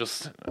 Like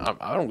just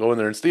I don't go in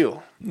there and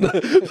steal.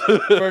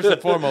 First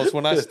and foremost,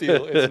 when I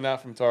steal, it's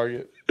not from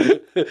Target.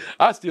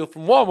 I steal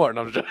from Walmart.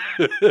 No, I'm just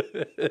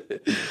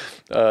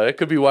it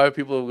could be why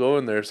people go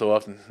in there so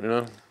often. You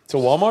know. To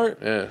Walmart?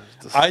 Yeah.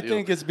 I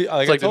think it's like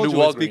like I the told new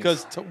you, it's Walgreens.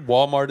 because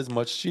Walmart is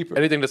much cheaper.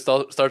 anything that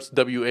starts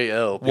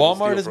WAL. people Walmart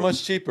steal is from.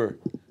 much cheaper.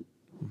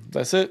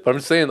 That's it. But I'm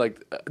just saying,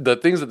 like the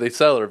things that they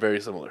sell are very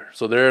similar.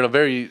 So they're in a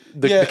very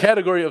the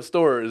category of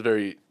store is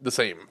very the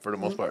same for the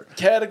most part.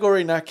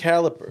 Category, not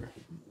caliber.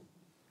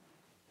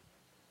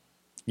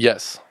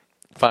 Yes,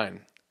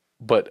 fine,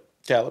 but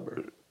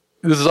Caliber.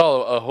 this is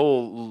all a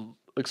whole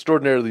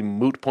extraordinarily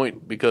moot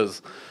point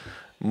because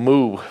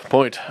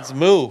It's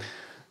moo.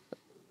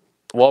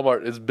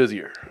 Walmart is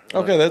busier.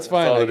 Okay, that's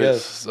fine, all I it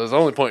guess. is. That's the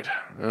only point.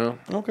 You know?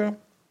 Okay.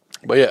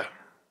 But yeah.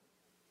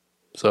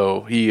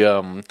 So he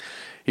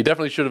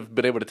definitely should have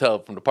been able to tell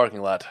from the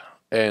parking lot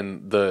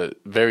and the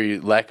very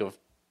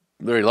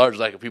large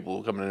lack of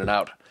people coming in and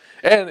out.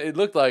 And it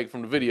looked like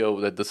from the video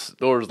that the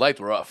store's lights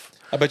were off.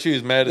 I bet you he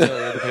was mad as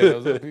hell. He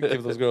had to pay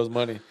give those girls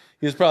money.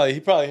 He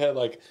probably had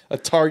like a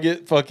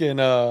Target fucking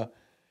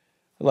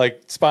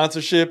like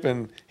sponsorship,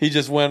 and he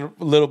just went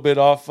a little bit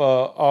off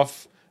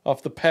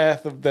off the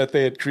path that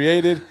they had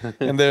created,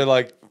 and they're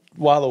like,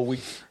 Wallow, we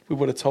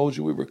would have told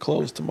you we were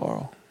closed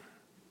tomorrow.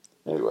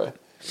 Anyway.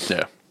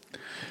 Yeah.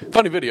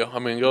 Funny video. I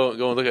mean, go and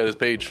look at his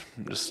page.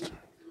 Just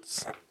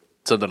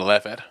something to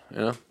laugh at, you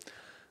know?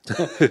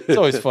 It's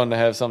always fun to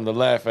have something to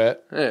laugh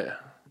at. Yeah.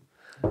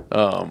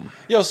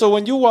 Yo, so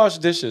when you wash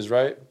dishes,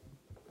 right?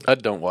 I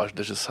don't wash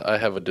dishes. I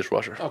have a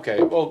dishwasher.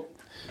 Okay, well,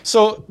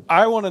 so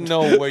I want to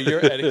know where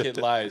your etiquette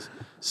lies.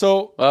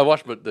 So I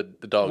wash the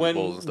dog when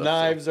bowls and stuff.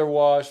 knives are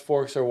washed,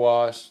 forks are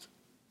washed,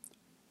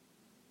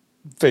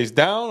 face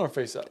down or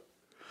face up?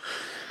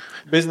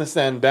 Business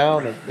end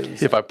down or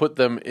business If I put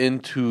them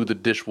into the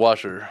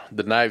dishwasher,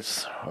 the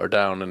knives are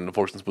down and the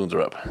forks and spoons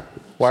are up.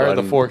 Why So are I the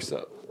didn't- forks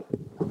up?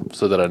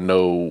 So that I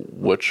know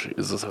which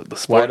is the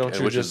Why fork don't and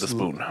you which just is the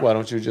spoon. Why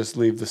don't you just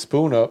leave the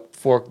spoon up,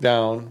 fork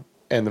down,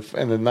 and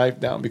the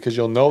knife down? Because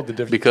you'll know the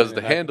difference. Because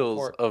the between a knife and handles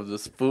fork. of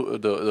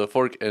the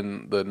fork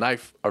and the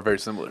knife are very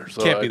similar.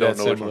 So Can't I be don't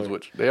that know which similar. one's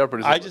which. They are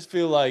pretty similar. I just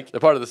feel like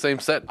They're part of the same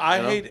set. I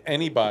you know? hate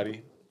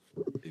anybody,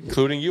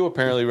 including you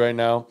apparently right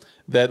now,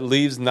 that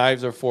leaves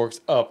knives or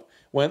forks up.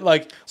 When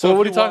like So if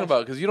what are you talking wash-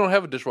 about? Because you don't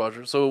have a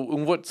dishwasher. So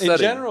in what In setting?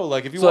 general,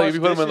 like if you so wash if you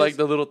put them in like dishes,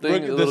 the little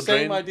thing, the the little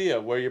same drain. idea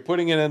where you're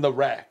putting it in the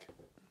rack.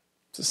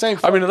 It's the same.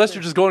 I mean, unless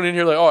you're just going in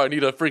here like, oh, I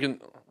need a freaking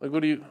like,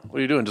 what are you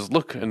doing? Just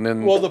look and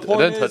then Well, the and point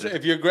then is, touch it.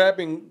 if you're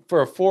grabbing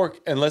for a fork,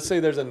 and let's say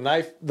there's a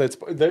knife that's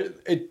there,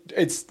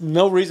 it's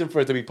no reason for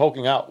it to be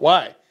poking out.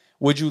 Why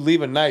would you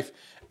leave a knife?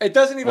 It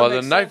doesn't even. Well,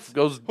 make the knife sense.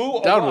 goes How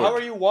downward.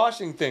 are you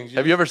washing things?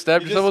 Have you ever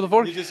stabbed yourself with a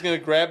fork? You're just gonna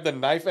grab the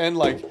knife end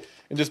like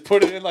and just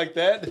put it in like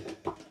that.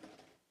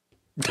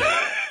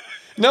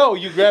 No,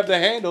 you grab the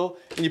handle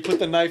and you put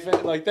the knife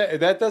in like that.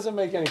 That doesn't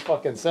make any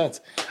fucking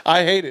sense.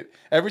 I hate it.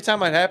 Every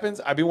time it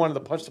happens, I be wanting to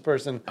punch the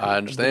person. I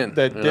understand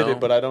that you did know? it,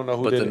 but I don't know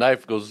who But did the it.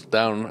 knife goes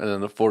down, and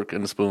then the fork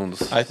and the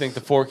spoons. I think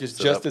the fork is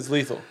just as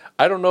lethal.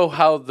 I don't know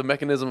how the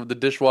mechanism of the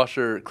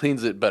dishwasher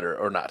cleans it better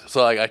or not.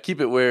 So like I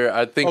keep it where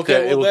I think Okay,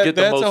 that it well, will get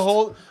the that's most. a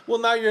whole. Well,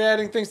 now you're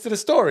adding things to the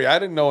story. I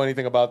didn't know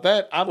anything about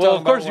that. I'm Well,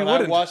 talking of course about you when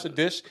wouldn't. I wash a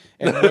dish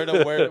and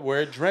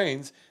where it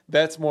drains.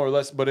 That's more or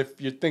less. But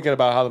if you're thinking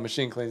about how the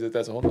machine cleans it,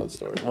 that's a whole other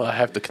story. Well, I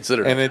have to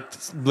consider And it.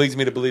 it leads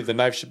me to believe the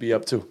knife should be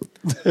up too.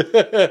 That's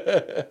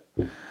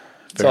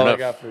Fair all I enough.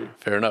 got for you.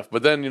 Fair enough.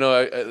 But then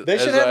They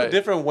should have a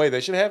different way. They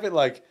should have it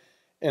like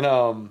in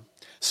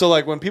so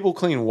like when people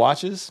clean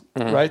watches,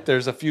 Mm-hmm. right?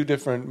 There's a few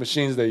different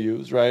machines they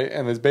use, right?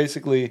 And it's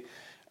basically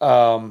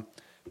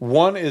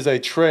one is a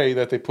tray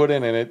that they put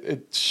in and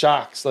it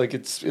shocks, like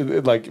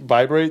it like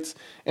vibrates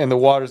and the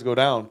waters go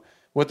down.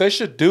 What they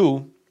should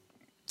do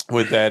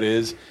with that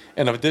is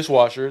in a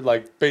dishwasher,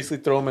 like basically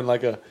throw them in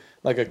like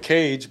a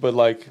cage, but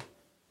like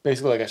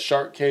basically like a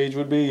shark cage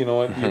would be, you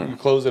know, you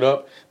close it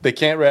up, they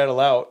can't rattle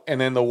out, and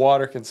then the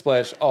water can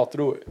splash all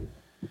through it.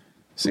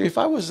 See, if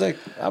I was like,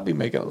 I'd be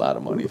making a lot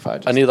of money if I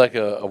just. I need like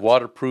a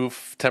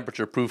waterproof,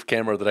 temperature-proof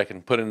camera that I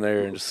can put in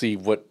there and just see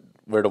where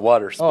the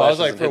water splashes. Oh, I was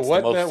like, and for hits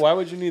what? the most Why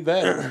would you need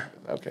that?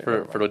 Okay.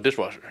 for the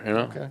dishwasher, you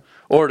know? Okay.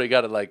 Or they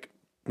got to like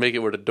make it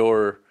where the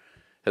door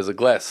has a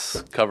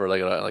glass cover,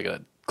 like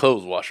a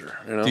clothes washer,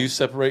 you know? Do you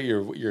separate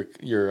your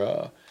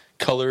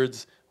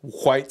coloreds,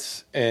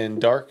 whites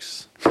and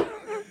darks?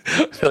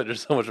 I feel like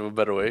there's so much of a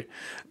better way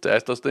to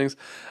ask those things.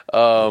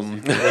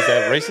 Was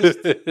that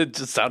racist? It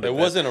just sounded. It bad.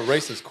 wasn't a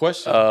racist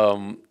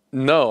question.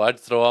 No, I'd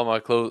throw all my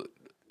clothes.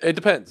 It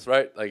depends,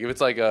 right? Like if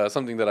it's like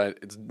something that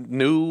it's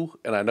new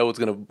and I know it's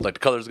gonna like the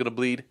color's gonna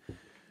bleed,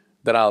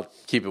 then I'll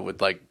keep it with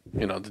like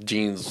the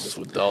jeans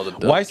with all the.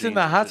 Whites jeans in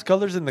the and hot shit.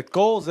 colors and the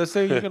colds. That's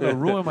saying you're gonna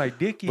ruin my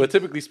dicky. But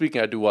typically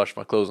speaking, I do wash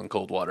my clothes in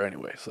cold water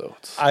anyway. So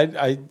it's,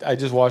 I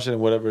just wash it in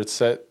whatever it's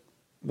set,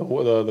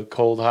 the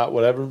cold, hot,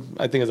 whatever.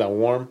 I think it's on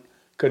warm.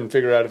 Couldn't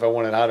figure out if I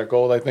wanted hot or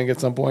cold. I think at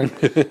some point,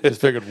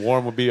 just figured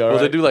warm would be all right.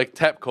 well, they do like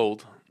tap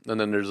cold, and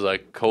then there's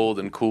like cold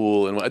and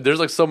cool, and there's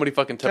like so many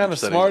fucking What kind temperature of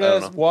settings. smart I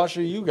don't ass know.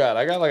 washer you got?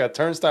 I got like a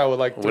turnstile with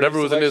like three Whatever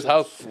was in his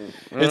selections.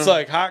 house. It's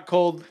like hot,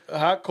 cold, or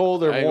I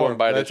ain't warm. gonna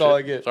buy that That's all I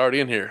shit. get. It's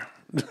already in here.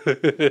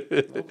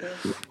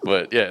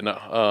 But yeah,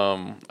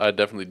 no. I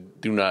definitely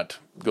do not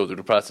go through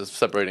the process of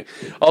separating.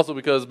 Also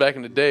because back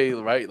in the day,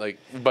 right, like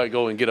you might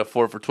go and get a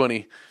 4 for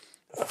 $20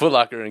 Foot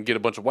Locker and get a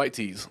bunch of white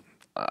tees.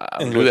 I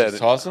don't And do would that. you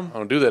toss 'em? I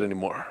don't do that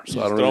anymore. So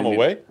I Just don't throw them really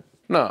away.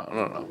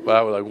 No. But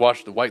I would like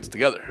wash the whites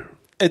together.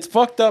 It's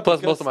fucked up. Plus,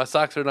 because most of my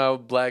socks are now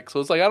black, so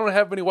it's like I don't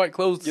have many white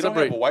clothes to you don't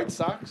separate. have white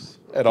socks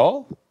at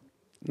all.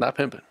 Not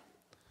pimping.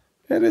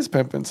 It is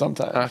pimping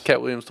sometimes.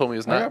 Cat Williams told me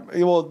it's not,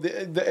 Well,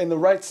 in the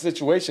right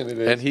situation, it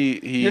is. and he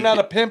you're not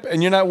a pimp,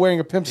 and you're not wearing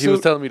a pimp he suit. was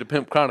telling me to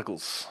pimp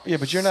Chronicles. Yeah,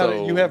 but you're not.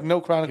 So You have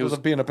no chronicles he was-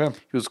 of being a pimp.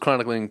 He was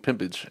chronicling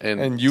pimpage,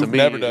 and And to you've me,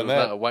 never it done was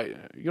that. Not a white.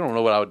 You don't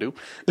know what I would do.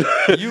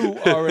 You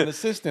are an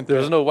assistant.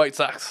 There's pimp. no white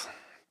socks.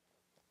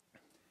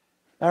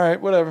 All right,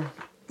 whatever.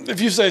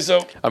 If you say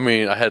so. I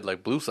mean, I had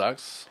like blue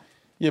socks,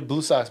 Yeah,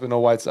 blue socks, but no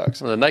white socks.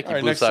 the Nike All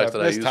right, blue next socks up,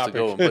 that I next used to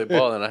go and topic. play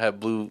ball, and I had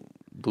blue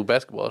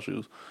basketball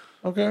shoes.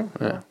 Okay.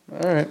 All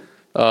right.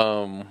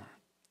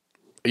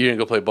 You didn't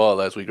go play ball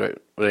last week, right?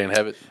 But they didn't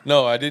have it.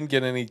 No, I didn't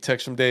get any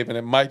text from Dave, and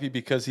it might be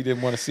because he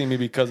didn't want to see me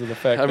because of the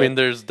fact I mean,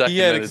 there's he had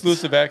documented-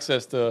 exclusive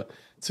access to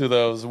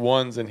those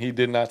ones, and he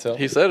did not tell.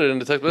 He said it in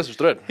the text message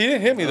thread. He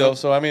didn't hit me though,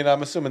 so I mean,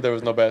 I'm assuming there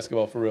was no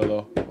basketball for real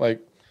though. Like,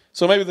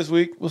 so maybe this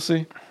week we'll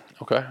see.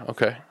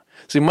 Okay.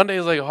 See, Monday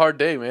is like a hard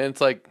day, man. It's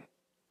like,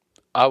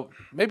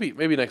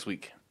 maybe next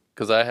week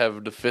because I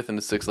have the 5th and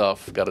the 6th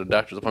off. Got a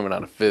doctor's appointment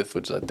on the 5th,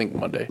 which is I think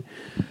Monday.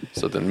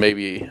 So then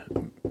maybe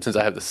since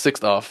I have the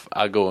 6th off,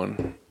 I go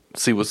and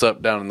see what's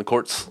up down in the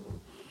courts.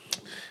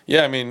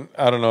 Yeah, I mean,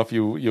 I don't know if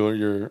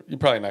you're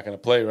probably not going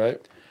to play, right?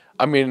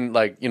 I mean,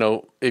 like, you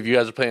know, if you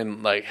guys are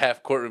playing like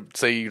half court,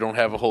 say you don't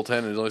have a whole 10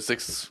 and there's only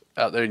 6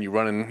 out there and you're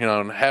running, you know,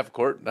 on half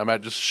court, I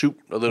might just shoot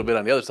a little bit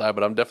on the other side,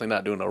 but I'm definitely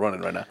not doing no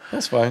running right now.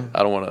 That's fine.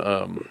 I don't want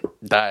to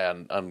die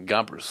on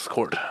Gomper's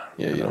court.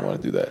 Yeah, you don't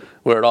want to do that.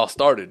 Where it all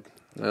started.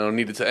 I don't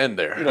need it to end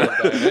there. You don't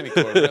want to die in any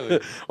court,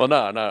 really. Well,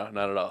 no, not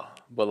at all.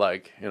 But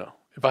like, you know,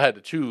 if I had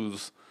to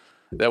choose,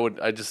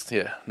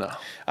 no.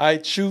 I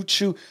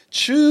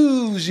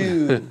choose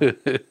you.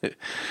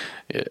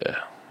 Yeah.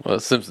 Well,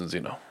 Simpsons, you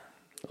know,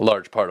 a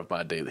large part of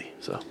my daily.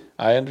 So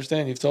I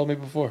understand. You've told me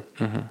before.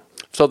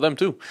 so them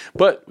too.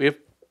 But we have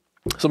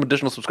some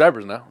additional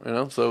subscribers now, you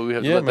know. So we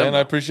have to Yeah, let them man. know.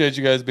 I appreciate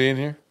you guys being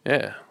here.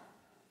 Yeah.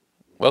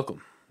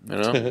 Welcome. You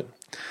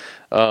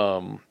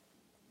know.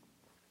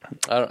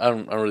 I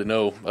don't really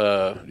know.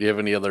 Do you have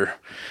any other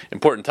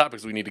important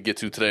topics we need to get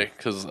to today?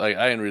 Because I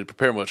didn't really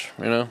prepare much.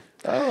 You know.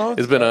 I don't know.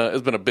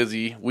 It's been a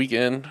busy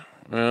weekend.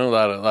 You know, a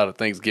lot of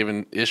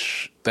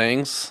Thanksgiving-ish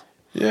things.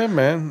 Yeah,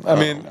 man. I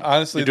mean,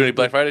 honestly, You do any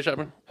Black Friday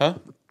shopping? Huh?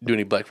 Do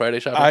any Black Friday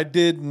shopping? I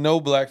did no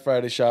Black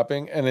Friday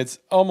shopping, and it's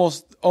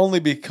almost only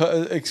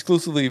because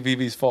exclusively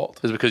Vivi's fault.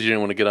 Is it because you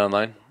didn't want to get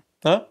online?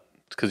 Huh?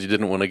 It's because you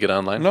didn't want to get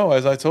online? No,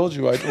 as I told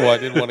you, I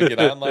didn't want to get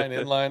online,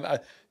 inline.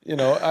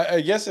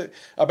 I guess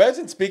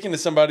imagine speaking to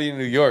somebody in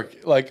New York,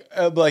 like,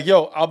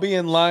 yo, I'll be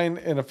in line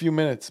in a few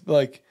minutes.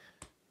 Like,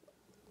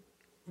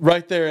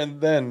 right there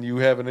and then you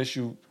have an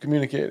issue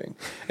communicating.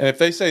 And if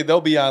they say they'll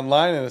be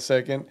online in a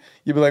second,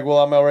 you'd be like, well,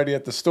 I'm already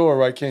at the store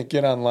where I can't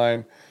get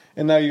online.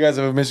 And now you guys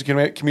have a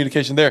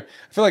miscommunication there.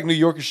 I feel like New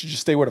Yorkers should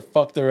just stay where the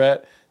fuck they're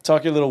at.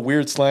 Talk your little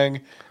weird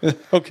slang.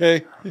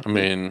 Okay? I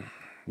mean,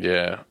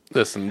 yeah.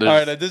 Listen, All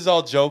right, this is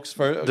all jokes.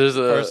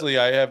 Personally,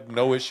 I have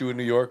no issue in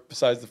New York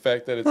besides the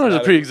fact that there's not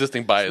a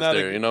pre-existing bias not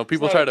there. a- You know, it's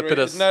people not try a to great- pit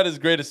us. It's not as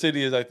great a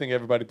city as I think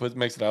everybody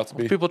makes it out to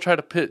be. People try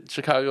to pit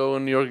Chicago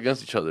and New York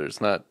against each other. It's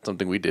not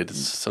something we did. It's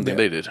something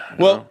they did. you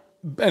Well,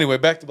 know? anyway,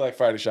 back to Black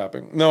Friday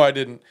shopping. No, I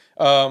didn't.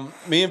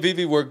 Me and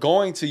Vivi were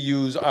going to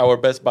use our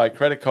Best Buy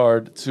credit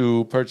card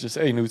to purchase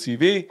a new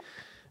TV,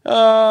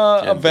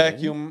 a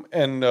vacuum,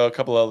 and a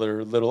couple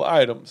other little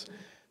items.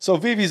 So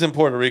Vivi's in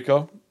Puerto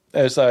Rico,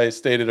 as I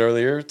stated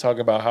earlier,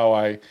 talking about how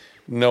I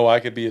know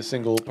I could be a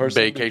single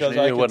person because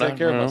I can take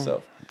care of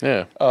myself.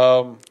 Yeah.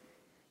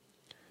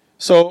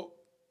 So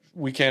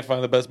we can't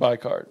find the Best Buy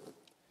card.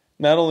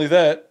 Not only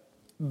that,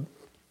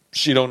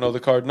 she don't know the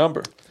card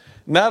number.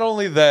 Not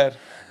only that,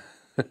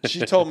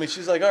 she told me,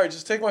 she's like, all right,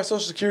 just take my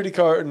social security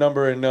card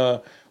number,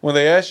 and when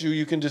they ask you,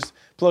 you can just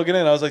plug it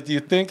in. I was like, do you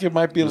think it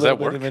might be a Does little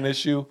that bit work? of an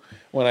issue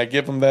when I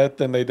give them that,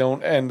 then they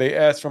don't, and they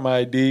ask for my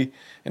ID,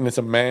 and it's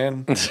a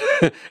man?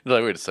 They're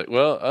like, wait a sec.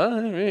 Well,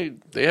 I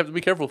mean, they have to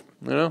be careful.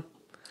 You know,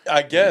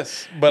 I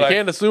guess, but you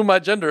can't assume my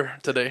gender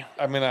today.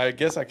 I mean, I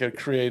guess I could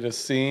create a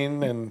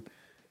scene and,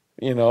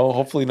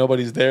 hopefully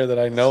nobody's there that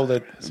I know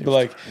that be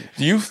like,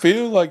 do you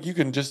feel like you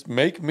can just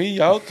make me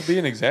out to be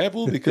an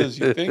example because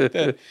you think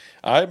that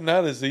I'm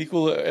not as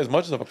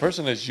much of a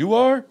person as you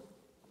are?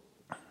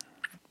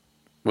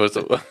 Well,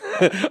 so,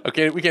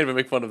 okay, we can't even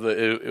make fun of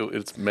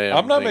it's man.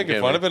 I'm not thing, making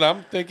can fun we? of it.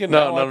 I'm thinking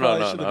No, I no, probably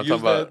no, should no. have I'm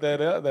used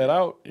talking that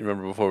out. You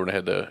remember before when I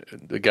had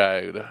the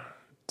guy, the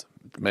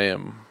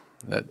ma'am,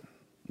 that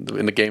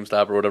in the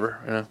GameStop or whatever.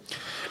 You know?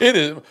 It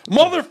is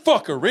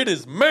motherfucker. It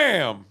is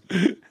ma'am.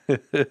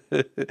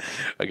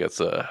 I guess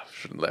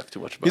shouldn't laugh too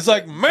much about. He's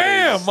like,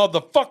 ma'am, Today's-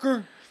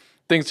 motoffucker.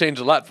 Things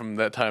changed a lot from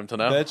that time to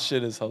now. That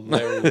shit is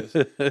hilarious.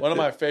 One of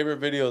my favorite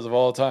videos of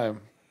all time.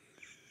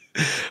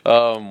 You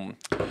want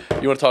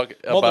to talk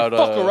about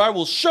Motherfucker, I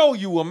will show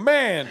you a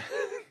man.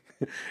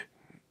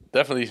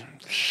 definitely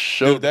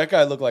showed. Dude, that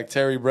guy looked like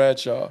Terry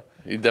Bradshaw.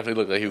 He definitely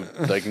looked like he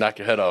would like knock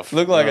your head off.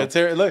 Looked like a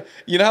Terry. Look,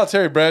 you know how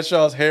Terry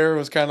Bradshaw's hair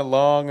was kind of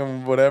long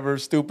and whatever,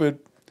 stupid.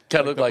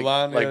 kind of the looked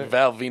blonde, like yeah.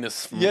 Val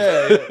Venus. From,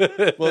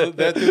 Yeah. Well,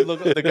 that dude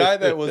looked. The guy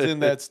that was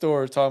in that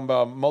store talking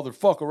about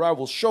motherfucker, I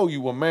will show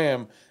you a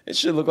man. It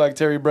should look like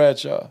Terry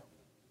Bradshaw,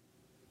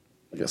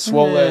 like a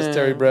swole ass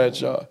Terry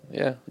Bradshaw.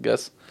 Yeah, I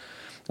guess.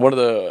 One of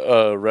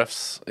the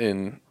refs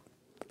in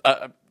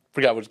I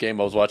forgot which game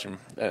I was watching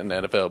in the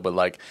NFL, but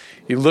like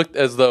he looked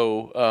as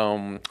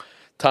though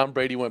Tom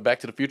Brady went Back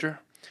to the Future.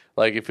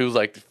 Like if it was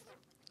like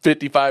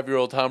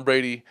 55-year-old Tom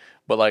Brady,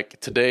 but like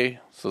today,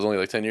 so it's only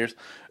like 10 years,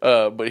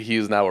 but he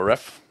is now a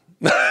ref.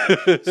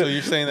 So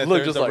you're saying that Look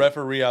there's just a like-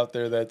 referee out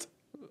there that's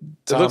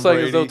It looks like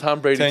as though Tom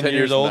Brady 10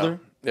 years from now. older?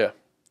 Yeah.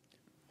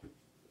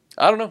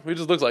 I don't know. He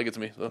just looks like it to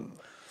me. So.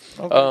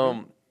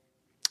 Okay.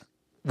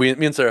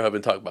 Me and Sarah have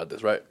been talking about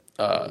this, right?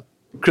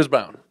 Chris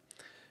Brown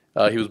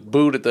He was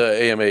booed at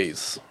the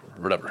AMAs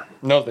or whatever.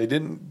 No, they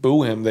didn't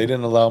boo him. They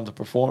didn't allow him to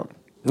perform.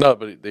 No,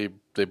 but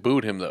they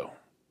booed him though.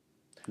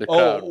 The Oh,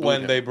 crowd booed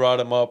when him. they brought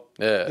him up.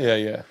 Yeah.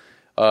 Yeah.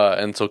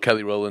 And so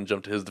Kelly Rowland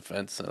jumped to his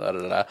defense. And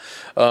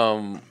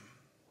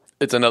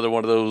it's another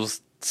one of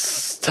those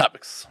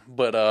topics.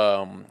 But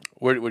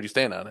where do you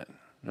stand on it?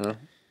 You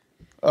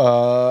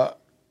know?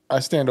 I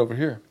stand over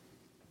here.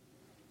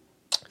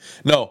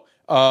 No,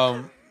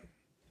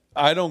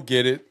 I don't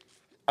get it.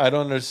 I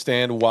don't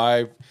understand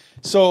why.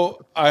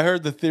 So I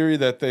heard the theory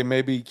that they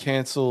maybe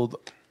canceled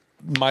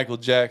Michael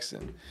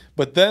Jackson,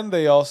 but then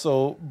they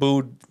also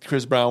booed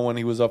Chris Brown when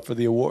he was up for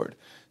the award.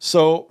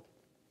 So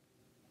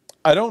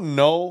I don't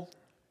know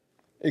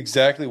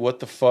exactly what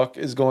the fuck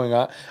is going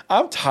on.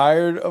 I'm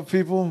tired of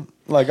people.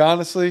 Like,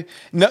 honestly,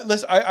 no,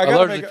 listen, I gotta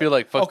largely feel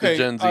like fuck the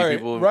Gen Z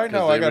people Right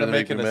now, because I they gotta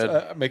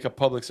really make a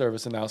public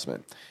service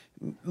announcement.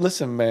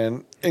 Listen,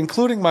 man,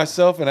 including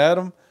myself and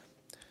Adam,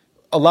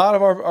 a lot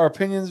of our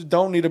opinions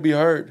don't need to be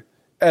heard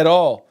at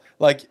all.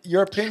 Like,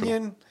 your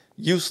opinion,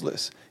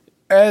 useless.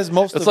 As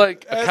most It's of,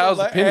 like a as cow's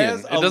opinion. as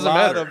It a doesn't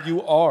lot matter. of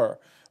you are,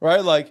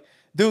 right? Like,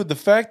 dude, the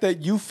fact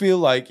that you feel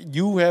like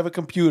you have a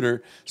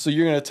computer, so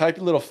you're gonna type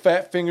your little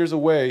fat fingers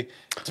away,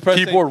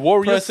 Keyboard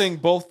warriors? pressing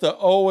both the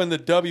O and the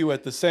W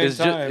at the same It's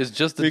time.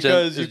 just the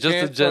because Gen, you it's just the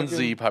can't Gen fucking-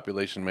 Z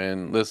population,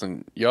 man.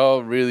 Listen,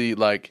 y'all really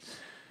like.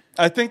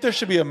 I think there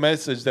should be a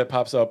message that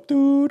pops up.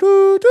 Doo,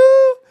 doo,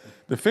 doo.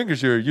 The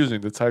fingers you're using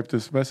to type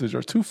this message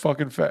are too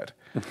fucking fat.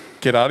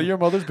 Get out of your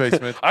mother's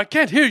basement. I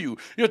can't hear you.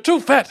 You're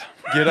too fat.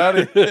 Get out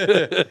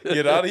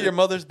of your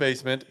mother's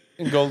basement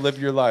and go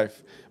live your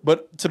life.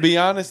 But to be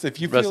honest,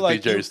 if you Rest feel in like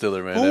peace, Jerry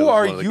Stiller, man. That who was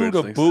are one of the you greatest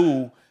to things.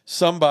 boo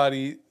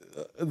somebody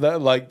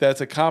that's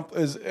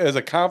as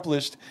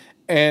accomplished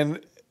and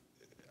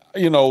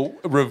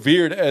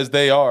revered as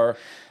they are,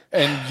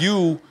 and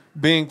you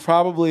being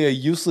probably a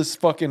useless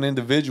fucking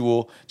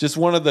individual, just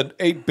one of the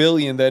 8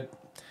 billion that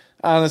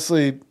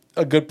honestly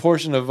a good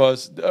portion of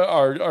us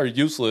are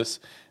useless.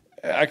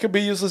 I could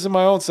be useless in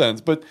my own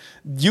sense, but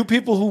you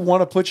people who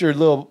want to put your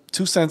little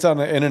 2 cents on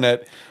the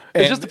internet,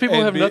 It's just the people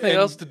who have nothing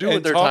else to do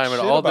with their time,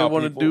 and all they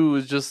want to do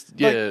is just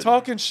like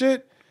talking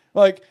shit.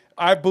 Like,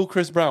 I boo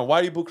Chris Brown.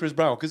 Why do you boo Chris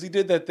Brown? Because he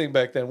did that thing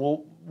back then.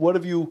 Well, what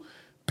have you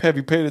paid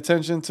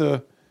attention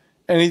to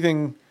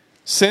anything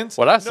since?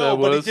 What I said no,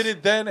 but was- he did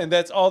it then, and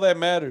that's all that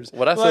matters.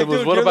 What I Like, said was,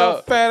 dude, what your little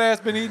about- fat ass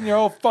been eating your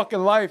whole fucking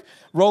life,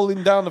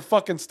 rolling down the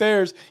fucking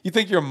stairs? You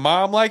think your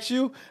mom likes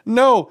you?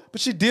 No,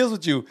 but she deals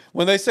with you.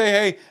 When they say,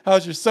 "Hey,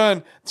 how's your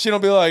son?" she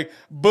don't be like,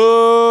 "Boo."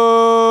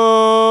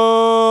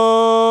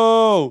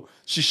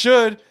 She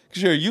should,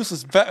 because you're a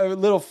useless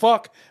little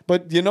fuck.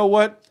 But you know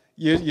what?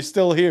 You're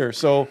still here.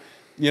 So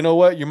you know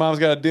what? Your mom's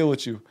got to deal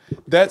with you.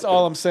 That's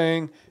all I'm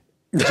saying.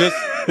 Just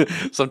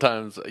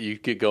Sometimes you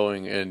get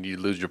going and you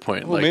lose your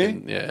point. who, like,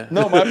 me? yeah.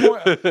 No, my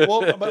point.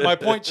 Well, but my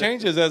point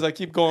changes as I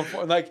keep going.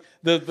 Like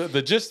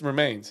the gist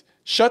remains.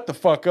 Shut the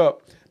fuck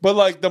up. But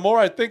like, the more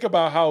I think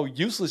about how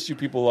useless you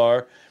people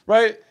are,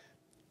 right?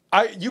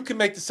 You can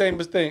make the same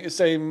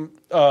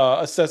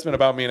assessment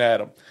about me and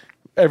Adam.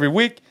 Every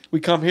week we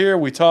come here,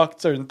 we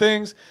talk certain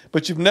things,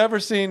 but you've never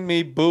seen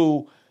me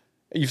boo.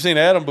 You've seen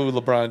Adam boo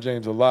LeBron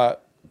James a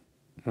lot.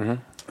 Mm-hmm. Now I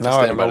don't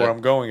stand know by where that. I'm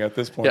going at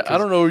this point. Yeah, I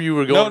don't know where you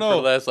were going No. for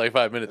the last like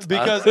 5 minutes.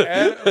 Because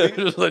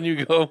just letting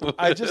you go.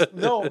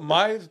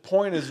 my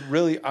point is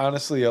really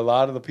honestly a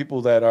lot of the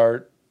people that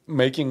are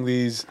making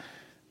these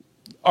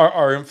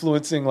are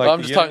influencing like I'm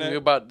the just talking internet.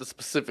 about the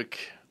specific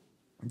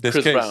This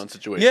Chris case. Brown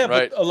situation, Yeah,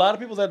 right? but a lot of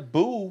people that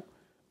boo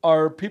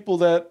are people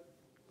that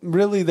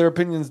really their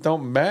opinions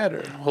don't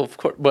matter. Well, of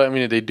course, but I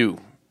mean they do.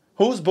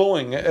 Who's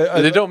booing?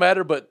 They don't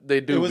matter, but they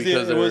do It was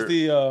because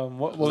the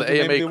what was the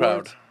name AMA of the crowd.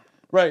 awards?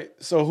 Right.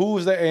 So who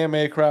was the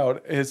AMA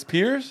crowd? His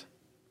peers?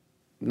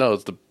 No,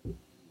 it's the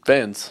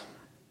fans.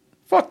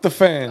 Fuck the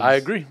fans. I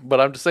agree, but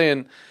I'm just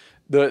saying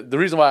the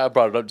reason why I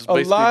brought it up just A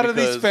basically lot of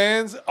because these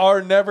fans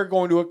are never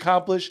going to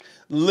accomplish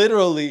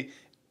literally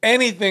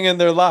anything in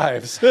their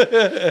lives.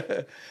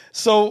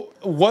 So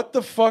what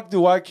the fuck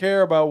do I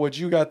care about what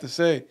you got to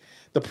say?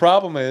 The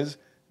problem is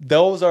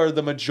those are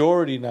the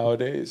majority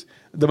nowadays.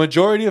 The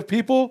majority of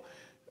people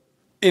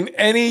in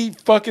any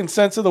fucking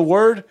sense of the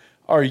word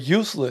are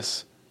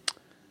useless.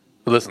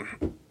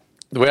 Listen,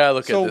 the way I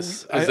look So, at this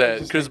is I that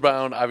just Chris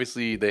Brown,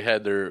 obviously, they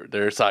had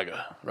their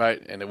saga,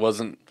 right? And it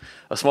wasn't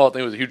a small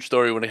thing; it was a huge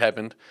story when it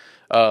happened.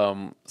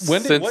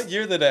 What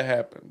year did that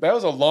happen? That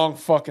was a long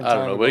fucking time I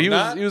don't know, ago.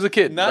 but he was a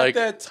kid. Not Like,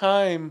 that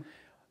time.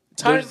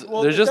 there's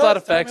just a lot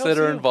of facts that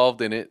are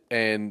involved in it,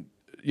 and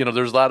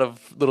there's a lot of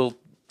little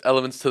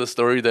elements to the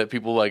story that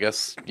people, I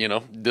guess,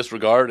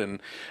 disregard.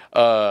 And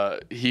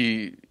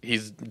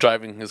he's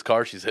driving his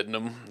car, she's hitting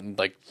him,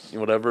 like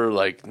whatever.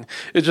 Like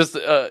it's just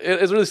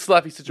it's a really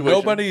sloppy situation.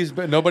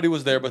 Nobody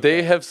was there, but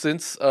They have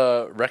since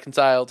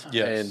reconciled,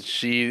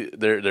 Yes. and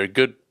they're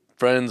good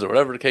friends or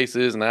whatever the case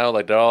is now.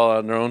 Like they're all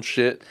on their own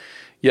shit.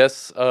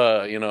 Yes,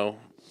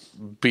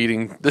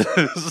 beating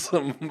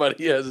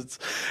somebody as it's,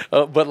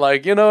 but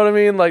like you know what I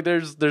mean. Like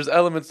there's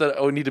elements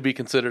that need to be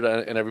considered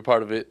in every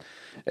part of it,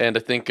 and I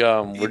think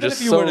we're Even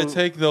just if you were to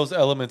take those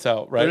elements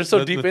out, right? they're just so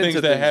the deep things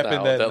into that things happened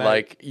now that that night.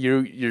 like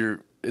you're.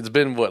 It's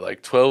been what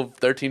like 12,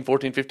 13,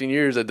 14, 15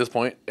 years at this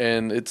point,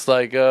 and it's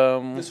like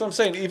That's what I'm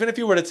saying. Even if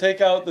you were to take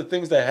out the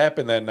things that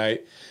happened that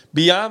night,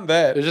 beyond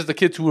that, it's just the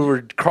kids who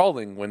were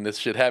crawling when this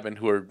shit happened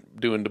who are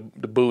doing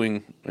the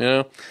booing, you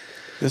know.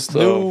 this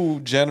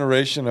new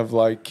generation of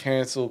like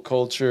cancel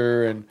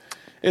culture, and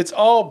it's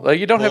all Like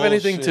you don't have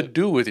anything to bullshit.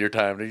 do with your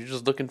time. You're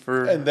just looking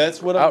for And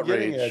that's what I'm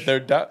outrage. getting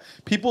at. They're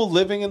people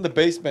living in the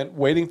basement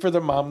waiting for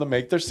their mom to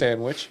make their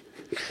sandwich,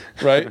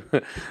 right?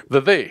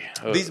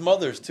 These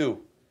mothers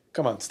too.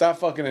 Come on, stop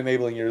fucking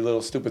enabling your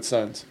little stupid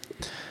sons.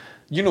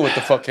 You know what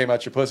the fuck came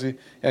out your pussy,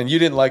 and you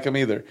didn't like him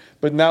either.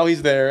 But now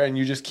he's there, and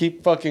you just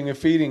keep fucking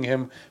feeding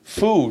him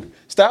food.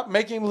 Stop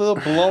making little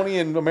bologna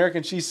and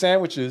American cheese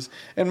sandwiches,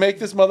 and make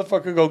this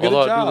motherfucker go get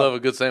Although a job. I do love a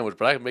good sandwich,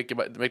 but I can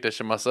make that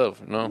shit myself.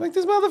 You know. Make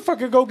this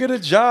motherfucker go get a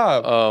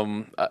job.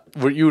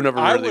 You never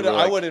I really. would, were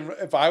I like- would,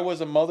 if I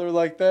was a mother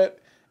like that,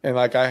 and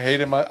like I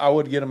hated I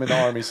would get him in the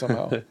army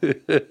somehow.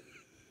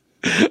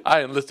 I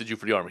enlisted you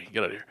for the army.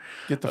 Get out of here.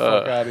 Get the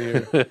fuck out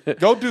of here.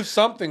 Go do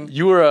something.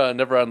 You were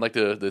never on like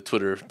the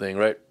Twitter thing,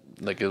 right?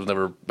 Like it was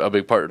never a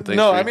big part of things.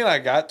 No, for you. I mean I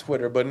got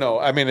Twitter, but no,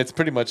 I mean it's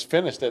pretty much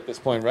finished at this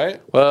point,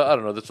 right? Well, I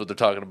don't know. That's what they're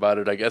talking about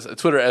it. I guess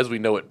Twitter as we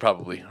know it,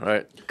 probably,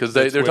 right? Because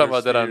they're Twitter talking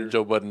about that sphere. on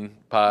Joe Budden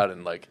pod,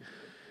 and like,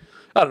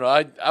 I don't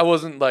know. I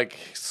wasn't like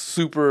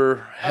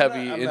super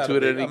heavy into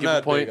it at any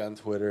given point. Big on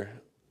Twitter.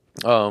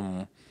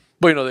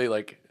 But you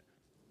know,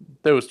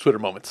 there was Twitter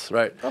moments,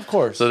 right? Of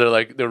course. So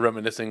they're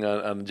reminiscing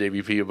on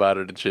JVP about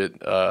it and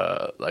shit.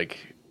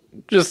 Like,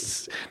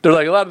 just they're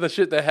like a lot of the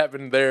shit that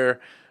happened there.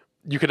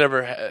 You could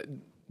never.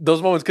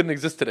 Those moments couldn't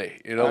exist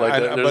today. You know,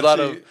 like there's a lot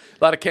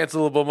of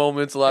cancelable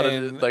moments, a lot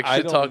of like I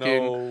shit don't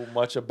talking. know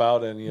much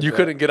about any of You that.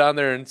 couldn't get on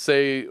there and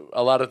say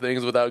a lot of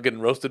things without getting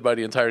roasted by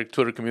the entire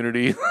Twitter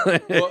community.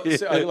 Well,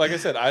 see, like I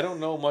said, I don't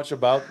know much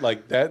about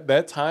like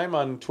that time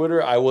on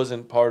Twitter. I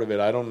wasn't part of it.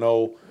 I don't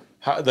know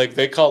how like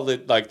they called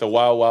it like the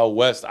Wild Wild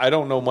West. I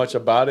don't know much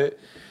about it.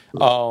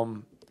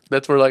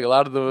 That's where like a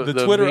lot of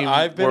the Twitter meme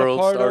I've been a world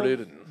part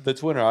started. of. The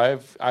Twitter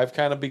I've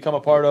kind of become a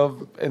part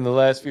of in the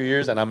last few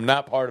years, and I'm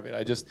not part of it.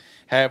 I just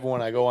have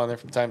one. I go on there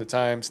from time to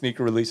time,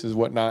 sneaker releases,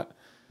 whatnot.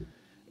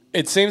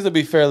 It seems to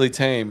be fairly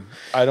tame.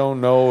 I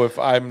don't know if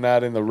I'm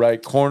not in the right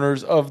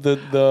corners of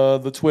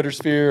the Twitter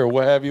sphere or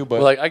what have you, but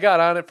Well, like I got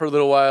on it for a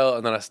little while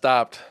and then I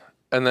stopped.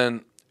 And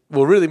then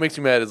what really makes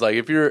me mad is like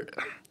if you're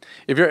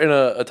in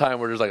a time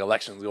where there's like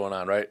elections going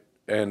on, right?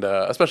 And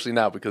especially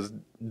now because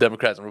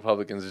Democrats and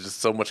Republicans, there's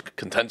just so much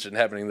contention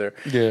happening there.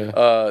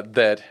 Yeah.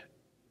 That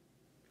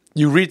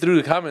you read through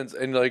the comments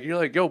and you're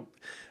like, yo,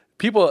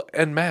 people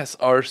en masse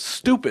are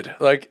stupid.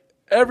 Like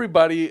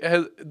everybody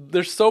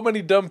there's so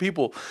many dumb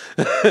people.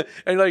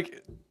 And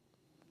like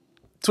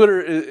Twitter,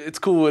 it's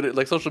cool with it.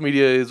 Like social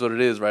media is what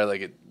it is, right?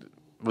 Like it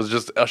was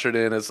just ushered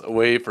in as a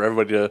way for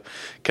everybody to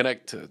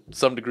connect to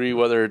some degree,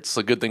 whether it's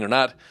a good thing or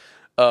not.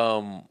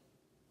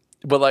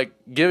 But like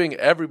giving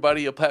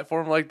everybody a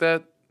platform like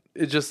that,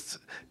 it just,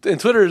 and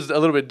Twitter is a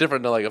little bit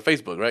different than like a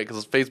Facebook, right?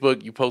 Because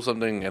Facebook, you post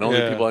something and only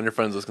Yeah. people on your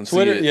friends list can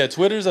Twitter, see it. yeah,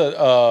 Twitter's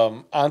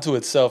onto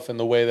itself in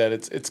the way that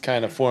it's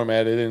kind of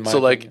formatted. In my So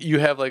like opinion. you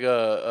have like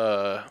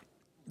a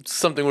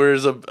something where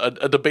there's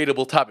a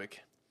debatable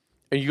topic,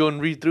 and you go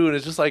and read through, and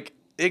it's just like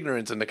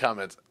ignorance in the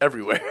comments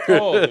everywhere.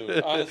 oh,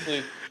 dude,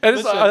 honestly, And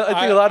it's, listen, I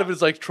think a lot of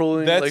it's like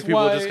trolling, that's like people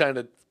why- just kind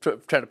of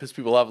trying to piss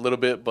people off a little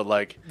bit, but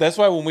like That's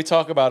why when we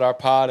talk about our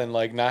pod and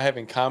like not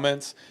having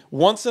comments,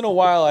 once in a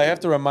while I have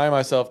to remind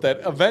myself that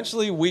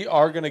eventually we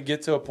are going to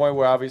get to a point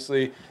where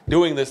obviously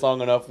doing this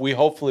long enough, we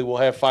hopefully will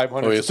have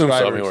 500 we assume so. I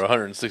subscribers. mean, we're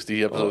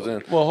 160 episodes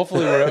in. Well,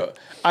 hopefully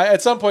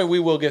at some point we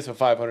will get to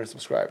 500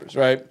 subscribers,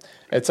 right?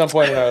 At some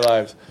point in our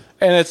lives.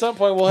 And at some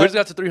point we'll We have just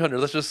got to 300.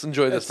 Let's just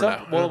enjoy this for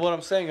now. Well, what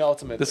I'm saying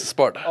ultimately. This is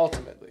Sparta.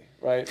 Ultimately,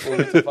 right? We'll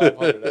get to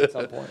 500 at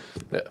some point.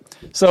 Yeah.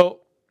 So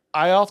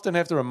I often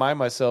have to remind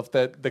myself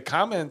that the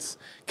comments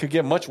could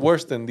get much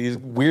worse than these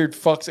weird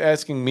fucks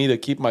asking me to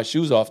keep my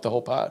shoes off the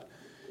whole pod.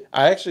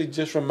 I actually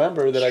just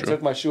remember that I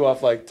took my shoe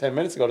off like 10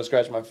 minutes ago to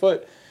scratch my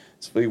foot.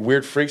 So the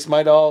weird freaks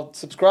might all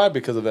subscribe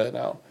because of that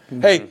now.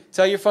 Mm-hmm. Hey,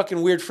 tell your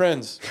fucking weird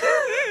friends.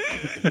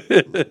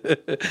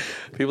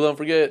 People don't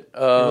forget.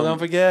 Don't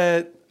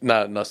forget.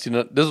 No. See,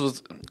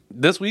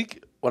 this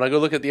week when I go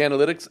look at the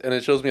analytics and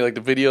it shows me like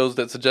the videos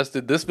that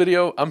suggested this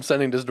video. I'm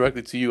sending this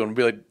directly to you and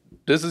be like,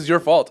 "This is your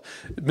fault,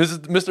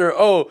 Mr.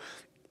 Oh."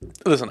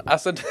 Listen, I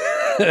sent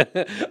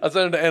I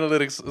sent the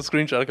analytics a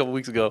screenshot a couple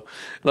weeks ago,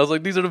 and I was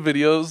like, "These are the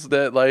videos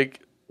that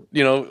like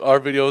our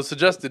videos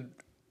suggested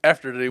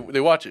after they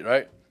watch it,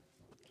 right?"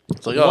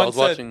 It's like, I was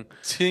watching.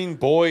 Teen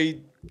boy.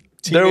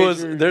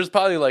 Teenager. There's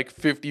probably like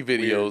 50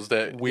 videos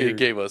that Weird. it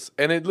gave us,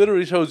 and it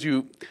literally shows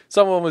you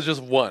some of them was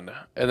just one,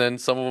 and then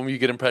some of them you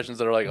get impressions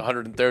that are like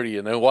 130,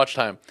 and then watch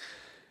time.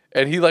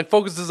 And he like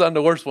focuses on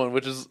the worst one,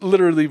 which is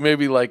literally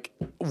maybe like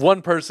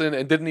one person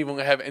and didn't even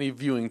have any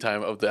viewing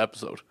time of the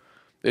episode.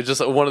 It's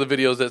just one of the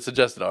videos that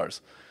suggested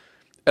ours.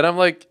 And I'm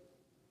like,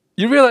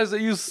 you realize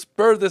that you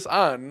spur this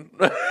on.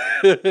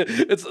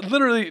 It's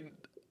literally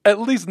at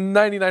least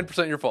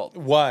 99% your fault.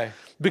 Why?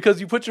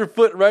 Because you put your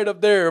foot right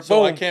up there. So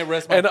boom, I can't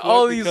rest my and foot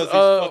all because these these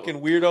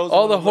fucking weirdos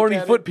all the wanna look horny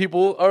at foot it?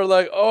 people are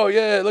like, oh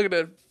yeah, look at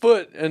that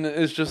foot, and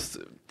it's just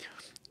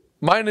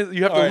mine is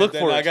you have All to right, look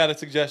then for I it. got a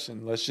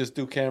suggestion. Let's just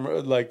do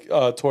camera, like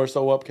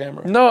torso up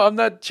camera. No, I'm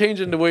not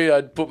changing the way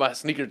I put my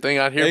sneaker thing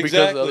out here because of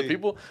other Exactly.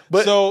 people.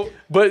 But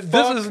Fuck-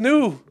 this is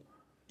new.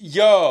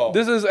 Yo.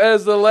 This is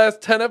as the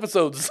last 10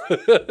 episodes.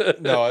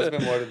 No, it's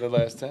been more than the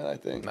last 10, I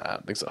think. Nah, I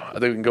don't think so. I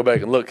think we can go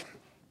back and look.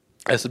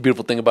 That's the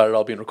beautiful thing about it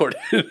all being recorded.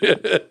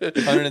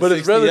 160 But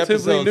it's relatively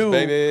episodes, new.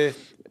 baby.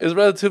 It's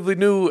relatively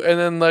new, and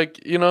then like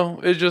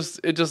it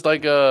just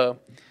like it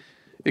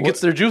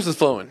gets their juices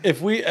flowing.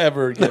 If we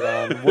ever get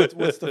on, what's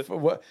the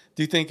what?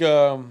 Do you think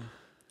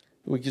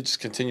we could just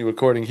continue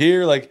recording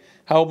here? Like,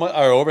 how much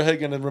our overhead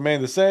going to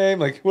remain the same?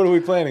 Like, what are we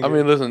planning? I here?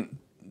 mean, listen,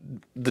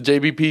 the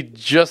JBP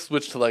just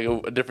switched to like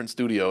a different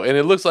studio, and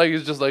it looks like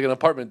it's just like an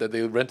apartment that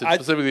they rented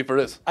specifically for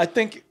this. I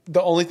think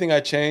the only thing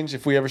I change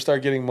if we ever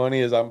start getting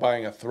money is I'm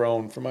buying a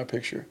throne for my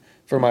picture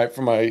for my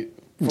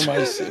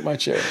my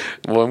chair.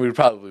 Well, we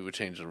probably would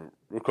change the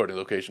recording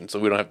location so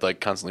we don't have to like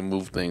constantly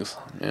move things.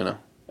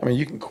 I mean,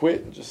 you can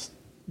quit and just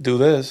do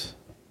this.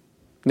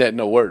 Yeah,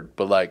 no word,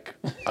 but like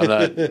I'm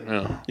not.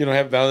 You don't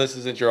have now. This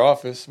isn't your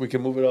office. We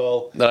can move it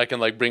all. That I can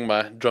like bring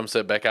my drum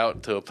set back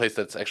out to a place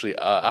that's actually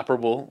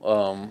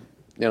operable.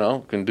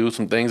 Can do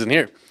some things in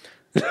here.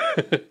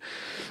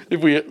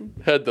 If we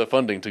had the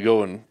funding to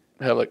go and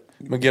have like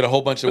We get a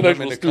whole bunch of An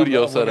women actual to come,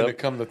 studio set up. to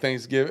come to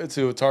Thanksgiving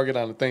to a Target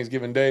on a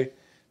Thanksgiving day.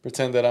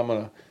 Pretend that I'm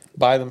gonna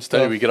buy them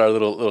stuff. maybe we get our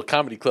little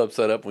comedy club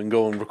set up. We can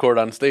go and record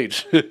on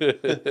stage.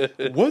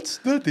 What's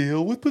the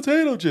deal with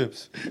potato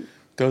chips?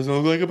 Doesn't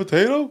look like a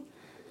potato.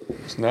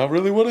 It's not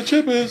really what a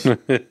chip is.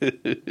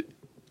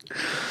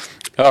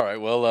 All right.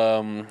 Well,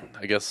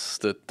 I guess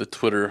the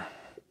Twitter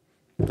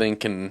thing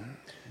can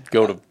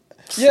go to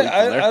sleep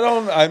Yeah, from there. I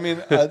don't. I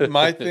mean,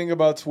 my thing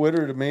about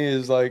Twitter to me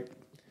is like,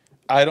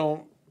 I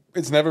don't.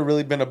 It's never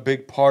really been a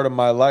big part of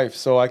my life,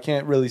 so I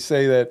can't really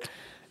say that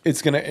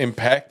it's going to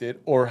impact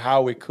it or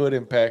how it could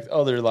impact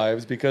other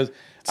lives because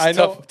I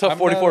know tough I'm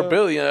 44 not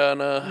billion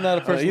on I'm not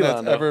a person Elon,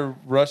 that's though. ever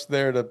rushed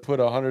there to put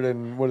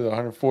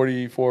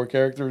 144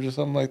 characters or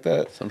something like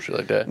that. Some shit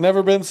like that.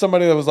 Never been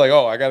somebody that was like,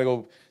 oh, I got to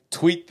go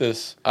tweet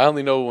this. I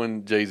only know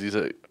when Jay-Z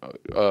said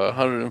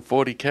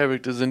 140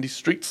 characters in these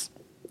streets.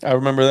 I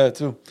remember that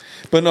too.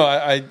 But no,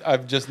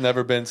 I've just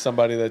never been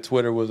somebody that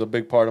Twitter was a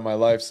big part of my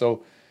life.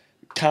 So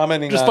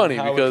commenting Just on funny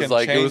how because can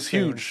like it change was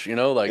things- huge,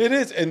 like It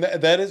is, and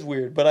that is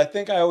weird. But I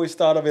think I always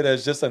thought of it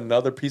as just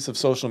another piece of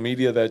social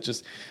media that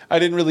just I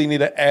didn't really need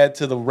to add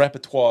to the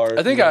repertoire.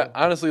 I think you I know?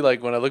 honestly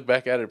like when I look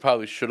back at it,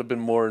 probably should have been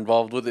more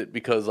involved with it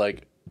because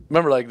like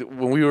remember like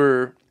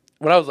when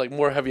I was like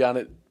more heavy on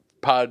it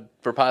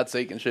for pod's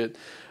sake and shit.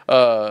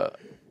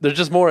 There's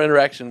just more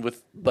interaction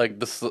with like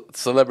the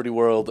celebrity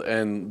world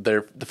and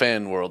the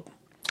fan world.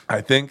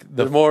 I think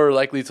They're more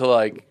likely to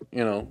like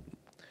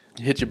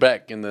hit you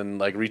back and then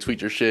like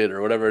retweet your shit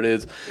or whatever it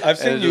is. I've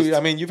seen And you. just-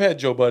 I mean, you've had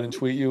Joe Budden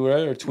tweet you,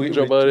 right? Or tweet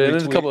Joe Budden, and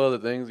there's a retweet. couple other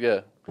things,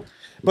 yeah.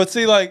 But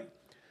see, like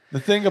the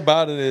thing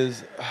about it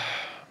is,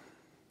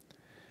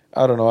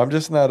 I don't know. I'm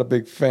just not a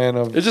big fan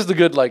of. It's just a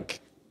good like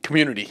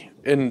community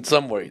in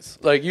some ways.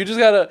 Like you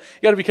gotta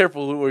be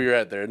careful where you're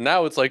at there.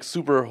 Now it's like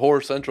super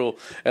horror central,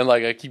 and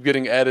like I keep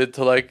getting added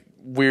to like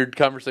weird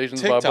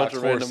conversations about a bunch TikTok's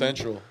of horror random.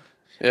 central.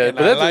 Yeah, And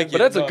but I that's like but it.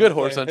 that's No, a good I'm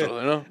horror saying-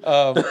 central,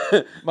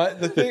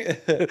 The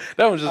thing.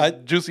 That was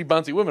just juicy,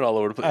 bouncy women all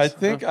over the place. I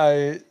think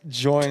I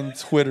joined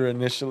Twitter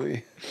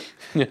initially,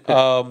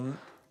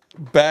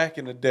 back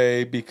in the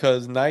day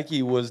because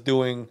Nike was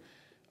doing,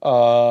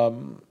 I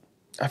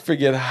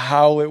forget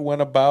how it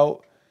went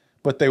about,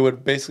 but they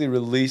would basically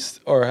release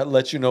or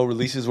let you know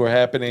releases were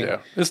happening. yeah,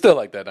 it's still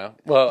like that now.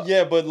 Well,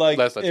 Yeah, but like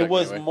Last I it checked,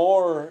 was anyway.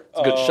 more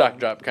a good shock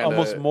drop kinda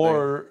almost thing.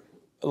 more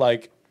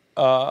like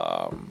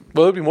well,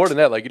 it'd be more than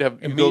that. Like you'd have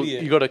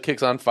Immediate. you go to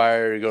Kicks on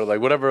Fire, you go to like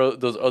whatever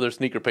those other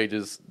sneaker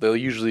pages. They'll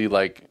usually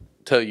like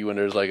tell you when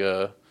there's like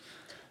a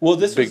well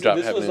this big was drop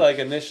this was happening. like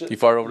initially You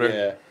fart over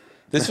there? Yeah,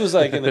 this was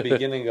like in the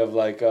beginning of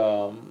like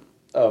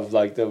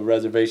the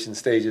reservation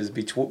stages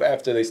between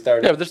after they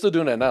started. yeah, but they're still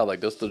doing that now. Like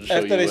they'll still show you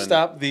After they when-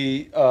 stopped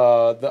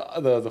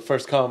the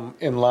first come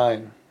in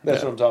line, that's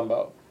Yeah. what I'm talking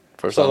about.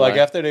 First So like online.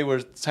 after they were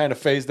trying to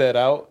phase that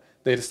out,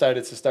 they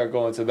decided to start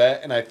going to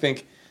that, and I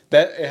think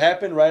that it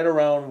happened right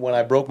around when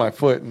I broke my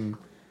foot in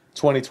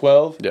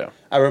 2012. Yeah.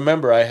 I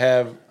remember I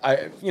how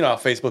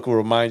Facebook will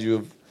remind you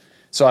of.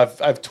 So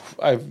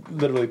I've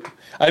literally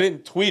I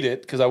didn't tweet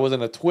it because I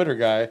wasn't a Twitter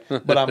guy,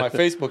 but on my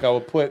Facebook I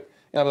would put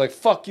and I'd be like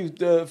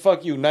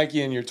fuck you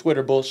Nike and your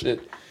Twitter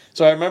bullshit.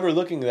 So I remember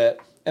looking at that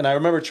and I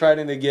remember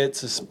trying to get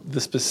to the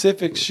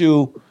specific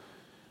shoe,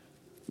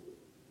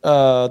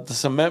 the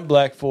cement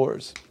black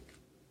fours.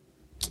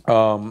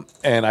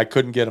 And I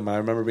couldn't get them. I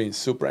remember being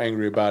super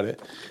angry about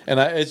it. And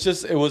I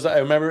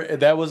remember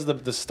that was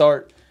the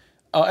start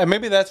And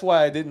maybe that's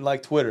why I didn't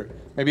like Twitter.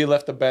 Maybe it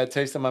left a bad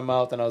taste in my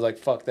mouth, and I was like,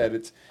 "Fuck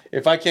that!"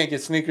 If I can't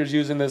get sneakers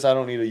using this, I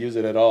don't need to use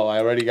it at all. I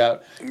already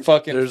got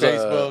fucking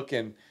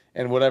Facebook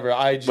and whatever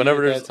IG.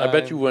 Whenever I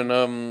bet you when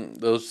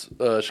those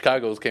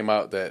Chicago's came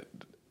out that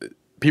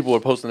people were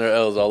posting their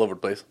L's all over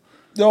the place.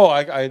 No,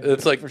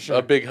 it's like for sure.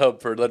 a big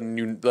hub for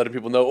letting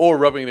people know or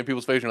rubbing it in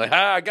people's face. You're like,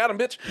 I got him,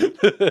 bitch.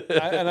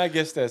 And I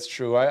guess that's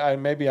true. I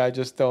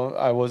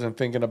wasn't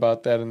thinking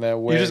about that in that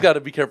way. You just got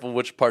to be careful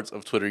which parts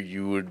of Twitter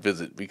you would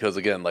visit because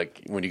again,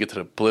 like when you get to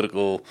the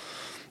political,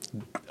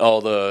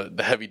 all the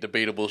heavy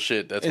debatable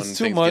shit, that's when it's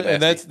too things much,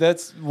 get nasty. and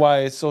that's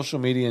why social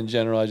media in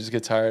general I just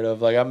get tired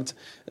of. Like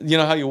you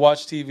know how you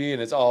watch TV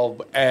and it's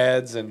all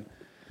ads and.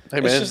 Hey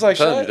man, it's just like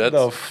shut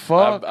the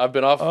fuck. I've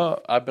been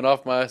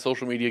off my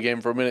social media game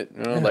for a minute.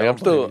 You know, like I'm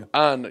still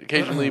on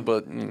occasionally,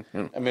 but you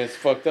know. I mean, it's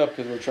fucked up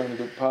because we're trying to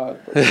do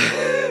pod. But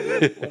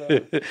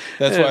whatever.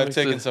 That's why I've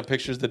taken some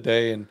pictures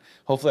today, and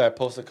hopefully I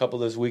post a couple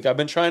this week. I've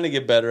been trying to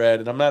get better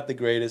at it. I'm not the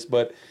greatest,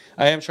 but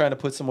I am trying to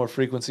put some more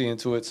frequency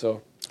into it.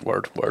 So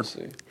word. We'll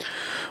see.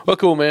 Well,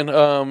 cool, man.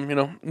 You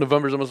know,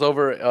 November's almost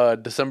over.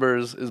 December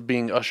is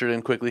being ushered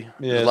in quickly.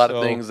 Yeah, there's a lot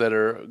of things that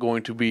are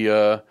going to be.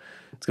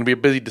 It's going to be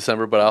a busy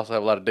December, but I also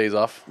have a lot of days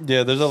off.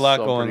 Yeah, there's a lot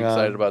so going on. I'm pretty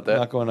excited about that. A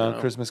lot going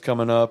on. Christmas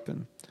coming up,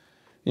 and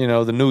you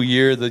know the new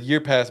year. The year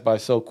passed by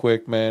so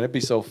quick, man. It'd be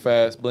so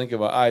fast, blink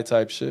of an eye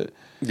type shit.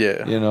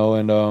 Yeah, you know,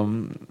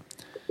 and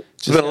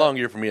it's been a long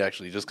year for me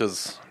actually, just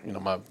because you know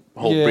my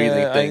whole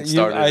breathing thing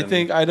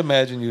started. I'd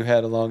imagine you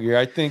had a long year.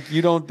 I think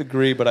you don't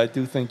agree, but I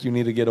do think you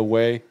need to get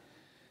away.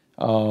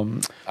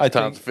 I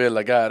feel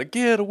like I gotta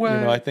get away.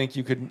 You know, I think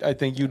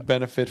you'd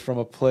benefit from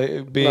a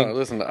being. No,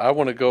 listen, I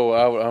want to go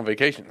out on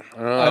vacation.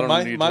 I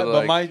don't need to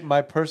like.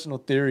 My personal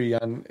theory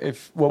on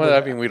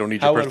I mean, we don't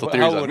need your personal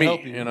theories on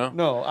me. You know.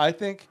 No, I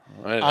think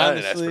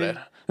honestly,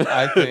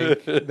 I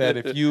think that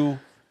if you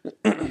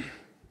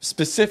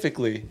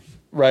specifically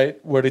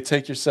were to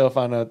take yourself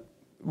on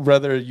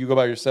whether you go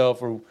by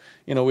yourself or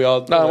you know we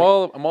all.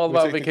 No, I'm all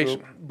about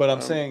vacation. But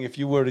I'm saying if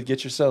you were to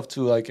get yourself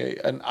to like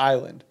an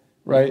island,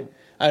 right? Mm-hmm.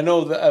 I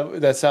know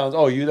that sounds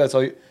that's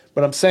all you,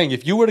 but I'm saying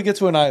if you were to get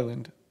to an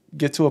island,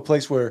 get to a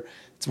place where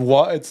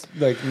it's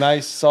like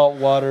nice salt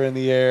water in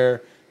the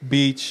air,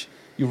 beach,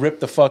 you rip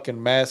the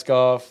fucking mask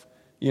off,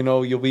 you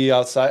know, you'll be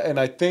outside, and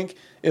I think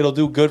it'll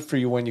do good for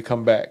you when you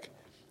come back.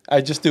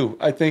 I just do.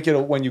 I think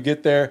when you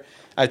get there,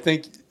 I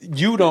think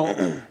you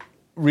don't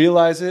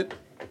realize it.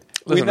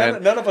 Listen,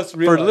 none of us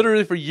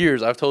realize. For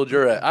years, I've told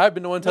you I've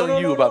been the one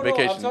telling you about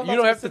vacation. You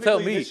don't have to tell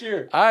me.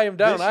 I am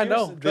down. I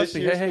know. Trust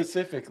me.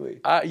 Specifically,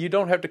 you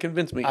don't have to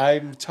convince me.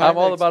 I'm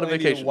all about a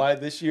vacation. Why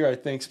this year? I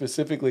think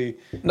specifically.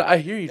 No, I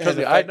hear you. Trust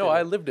me. I know.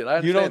 I lived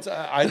it. You don't.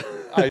 I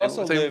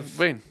also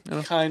live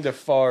kind of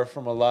far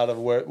from a lot of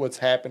what's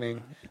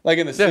happening, like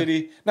in the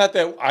city. Not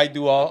that I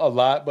do a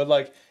lot, but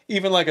like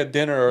even like a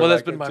dinner. Or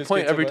that's been my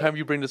point. Every time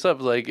you bring this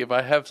up, like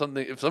if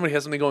somebody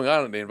has something going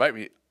on and they invite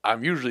me,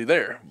 I'm usually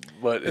there,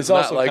 but it's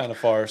also not kind of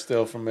far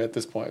still from at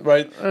this point,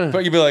 right?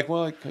 But you'd be like,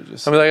 well, I could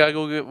just. I mean, like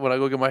when I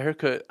go get my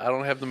haircut, I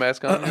don't have the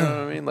mask on. You know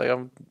what I mean? Like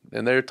I'm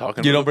in there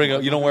talking. You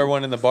don't wear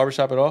one in the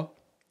barbershop at all?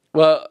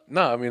 Well,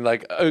 no. I mean,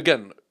 like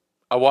again,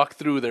 I walk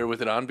through there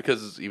with it on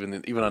because even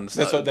on the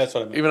side, that's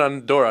what I mean. Even on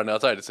the door on the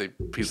outside, it say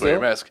 "Please wear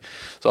your mask."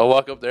 So I'll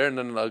walk up there and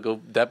then I'll go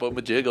dap up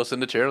my jig, go sit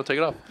in the chair, and I'll take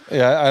it off.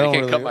 Yeah, I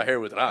can't cut my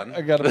hair with it on.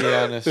 I gotta be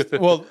honest.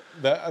 Well,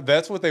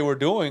 that's what they were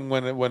doing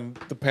when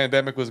the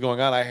pandemic was going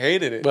on. I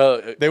hated it.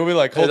 Well, they would be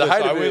like, "Hold this."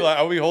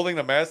 Are we holding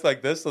the mask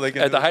like this so they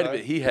can? At the height of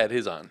it, he had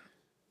his on,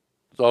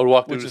 so I would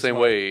walk through the same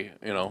way.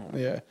 You know.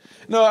 Yeah.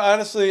 No,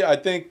 honestly, I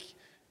think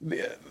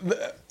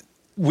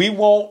we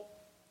won't,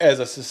 as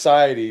a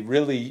society,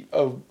 really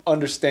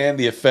understand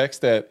the effects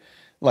that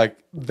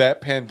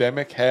that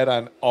pandemic had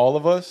on all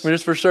of us. I mean,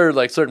 there's for sure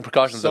like certain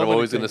precautions that are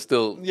always going to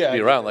still be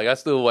around. Like I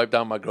still wipe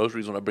down my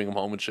groceries when I bring them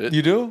home and shit.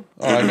 You do?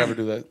 Oh, I never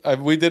do that.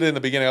 We did it in the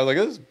beginning. I was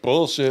like, this is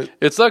bullshit.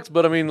 It sucks,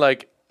 but I mean,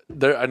 like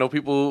I know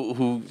people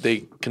who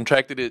they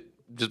contracted it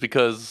just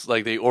because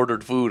like they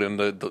ordered food and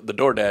the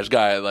DoorDash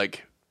guy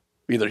like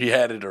either he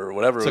had it or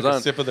whatever took was on.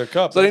 A sip of their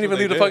cup. So they didn't even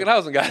leave the fucking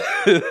house and got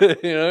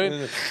it. You know what I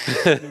mean?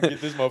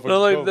 Get this motherfucker. No,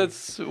 like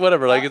that's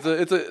whatever. Like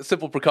it's a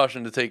simple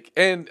precaution to take.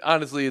 And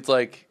honestly, it's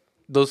like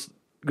those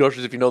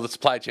groceries, if you know the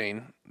supply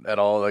chain at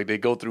all, like they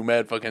go through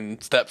mad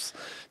fucking steps.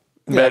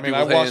 Yeah, I mean,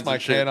 I wash my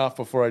can off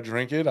before I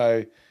drink it.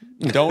 I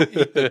don't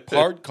eat the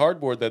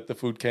cardboard that the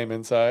food came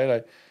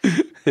inside.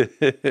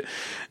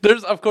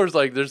 There's, of course,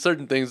 like there's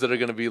certain things that are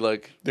going to be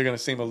like they're going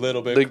to seem a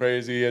little bit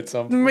crazy at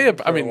some point. Yeah,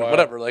 I mean,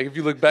 whatever. Like if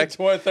you look back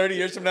 30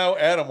 years from now,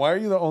 Adam, why are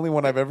you the only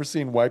one I've ever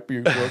seen wipe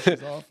your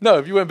groceries off? No,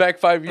 if you went back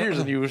 5 years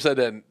and you said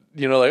that,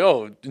 you know, like,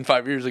 oh, in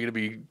 5 years they're going to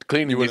be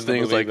cleaning these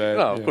things. Like, no,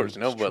 of course,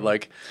 you know, but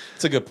like,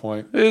 it's a good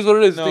point. It is what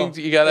it is. Things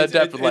you got to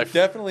adapt with life. It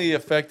definitely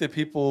affected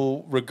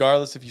people,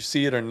 regardless if you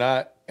see it or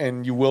not,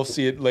 and you will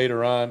see it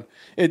later on.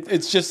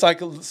 It's just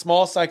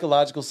small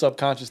psychological,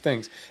 subconscious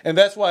things, and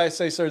that's why I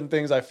say certain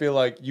things. I feel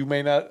like you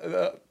may not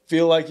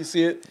feel like you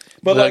see it,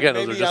 but like again,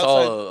 those are just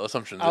all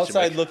assumptions.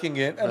 Outside looking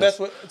in, and that's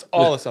what it's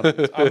all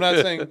assumptions. I'm not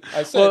saying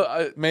I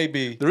said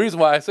maybe. The reason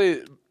why I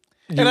say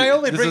And I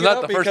only this bring is it not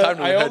up the because first time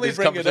that I we've had only these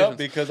bring it up conversations.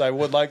 because I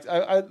would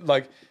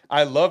like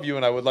I love you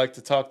and I would like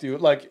to talk to you.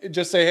 Like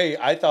just say, hey,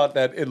 I thought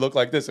that it looked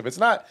like this. If it's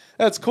not,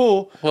 that's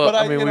cool. Well, but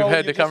I mean, you we've know,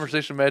 had you the just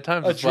conversation many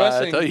times. That's why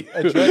I tell you.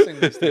 addressing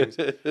these things.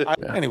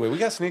 Anyway, we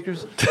got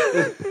sneakers.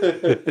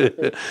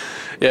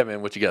 Yeah,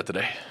 man. What you got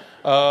today?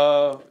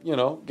 You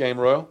know, Game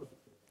Royal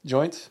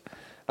joints.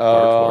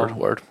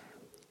 Word.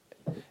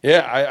 Yeah,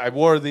 I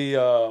wore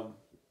the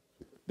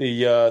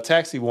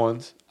taxi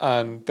ones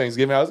on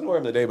Thanksgiving. I was gonna wear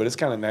them today, but it's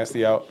kind of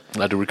nasty out.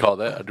 I do recall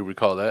that. Good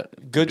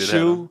You did have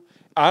shoe. them.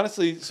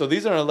 Honestly, so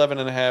these are an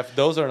 11.5.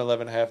 Those are an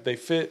 11.5. They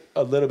fit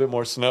a little bit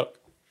more snug,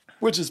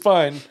 which is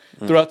fine.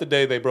 Throughout the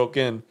day, they broke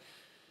in.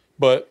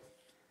 But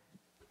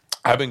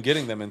I've been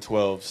getting them in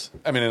 12s.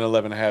 I mean, in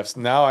 11.5s.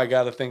 Now I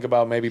got to think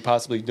about maybe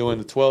possibly doing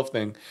the 12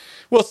 thing.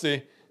 We'll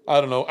see.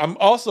 I don't know. I'm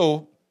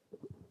also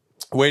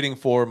waiting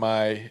for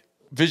my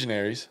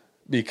Visionaries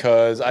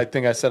because I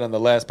think I said on the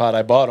last pod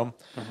I bought them.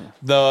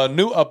 The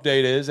new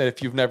update is, and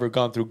if you've never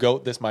gone through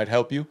GOAT, this might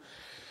help you.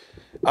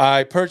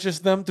 I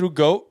purchased them through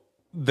GOAT.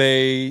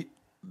 They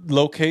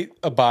locate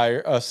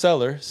a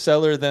seller.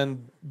 Seller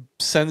then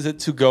sends it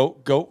to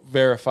GOAT. GOAT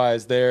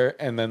verifies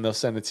there, and then they'll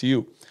send it to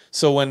you.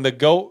 So when the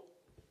GOAT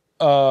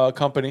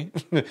company,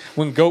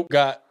 when GOAT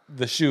got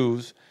the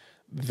shoes,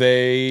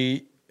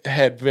 they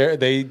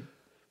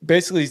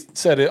basically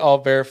said it all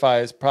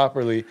verifies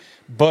properly,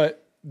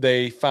 but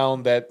they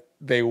found that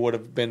they would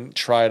have been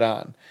tried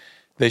on.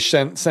 They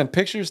sent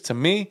pictures to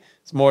me.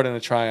 It's more than a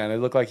try on. It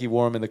looked like he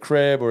wore them in the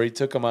crib or he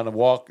took them on a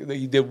walk.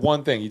 He did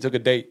one thing. He took a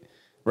date,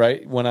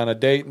 right? Went on a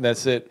date and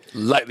that's it.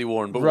 Lightly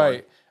worn, but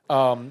Right.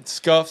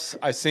 Scuffs,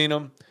 I seen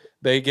them.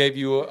 They gave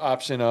you an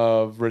option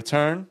of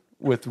return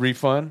with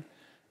refund.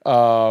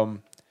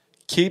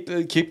 Keep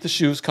the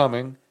shoes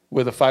coming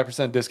with a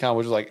 5% discount,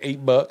 which is like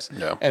 $8.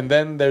 Yeah. And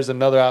then there's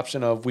another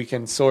option of we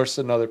can source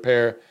another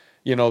pair,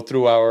 you know,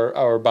 through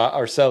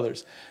our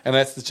sellers, and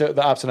that's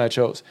the option I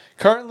chose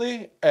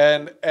currently.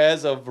 And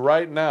as of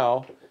right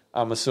now,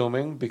 I'm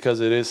assuming because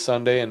it is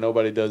Sunday and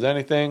nobody does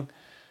anything.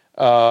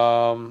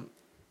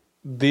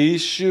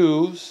 These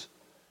shoes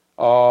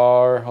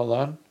are, hold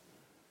on.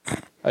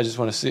 I just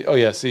want to see. Oh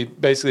yeah, see,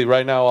 basically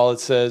right now all it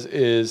says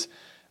is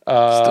the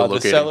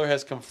locating. seller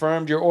has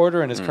confirmed your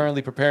order and is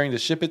currently preparing to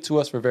ship it to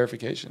us for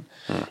verification.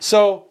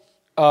 So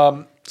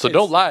don't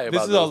lie this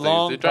about is a those things.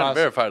 long They're trying process. to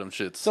verify them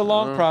shits. It's a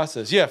long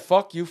process. Yeah,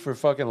 fuck you for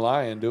fucking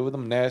lying, dude, with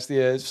them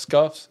nasty ass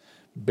scuffs,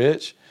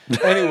 bitch.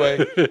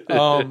 Anyway,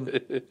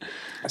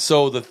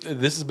 so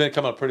this has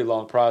become a pretty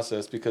long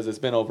process because it's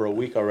been over a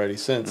week already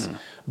since.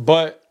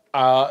 But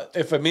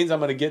if it means I'm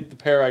going to get the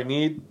pair I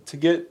need to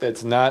get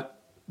that's not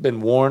been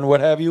worn,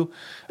 what have you,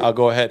 I'll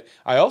go ahead.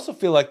 I also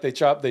feel like they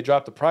dropped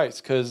the price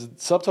because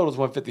subtotal is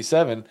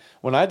 $157.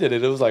 When I did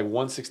it, it was like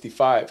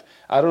 $165.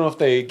 I don't know if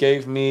they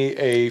gave me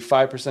a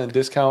 5%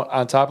 discount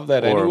on top of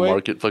that Or anyway.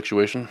 market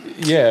fluctuation.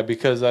 Yeah,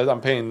 because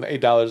I'm paying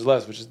 $8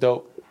 less, which is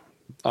dope.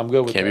 I'm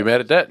good with Can't that. be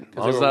mad at that. As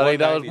long as They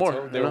it's were not $8 $190 more.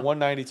 total. They you were know?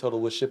 $190 total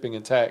with shipping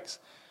and tax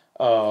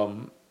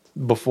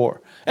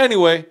before.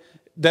 Anyway,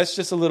 that's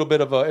just a little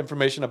bit of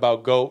information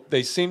about GOAT.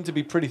 They seem to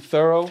be pretty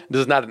thorough.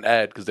 This is not an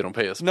ad because they don't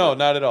pay us. No, but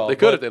not at all. They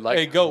could But, if they like.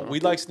 Hey, GOAT, we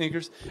like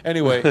sneakers.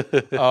 Anyway,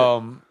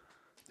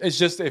 it's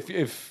just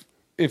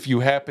if you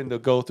happen to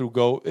go through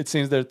GOAT, it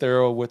seems they're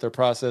thorough with their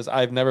process.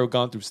 I've never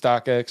gone through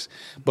StockX,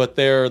 but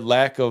their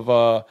lack of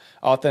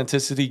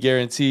authenticity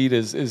guaranteed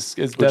is Which is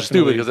definitely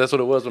stupid because that's what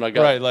it was when I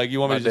got right. Like you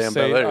want me my to just damn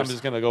say Bel I'm Airs.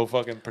 just gonna go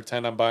fucking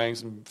pretend I'm buying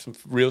some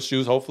real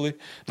shoes. Hopefully,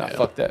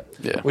 fuck that.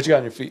 Yeah. What you got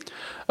on your feet?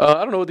 I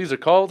don't know what these are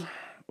called,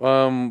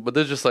 but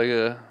they're just like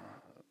a.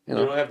 You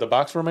don't have the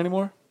box for them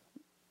anymore.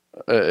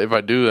 If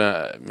I do,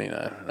 I mean,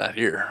 not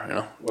here. You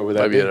know, Where would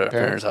that maybe be? at our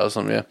Parents? parents' house.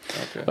 Something, yeah.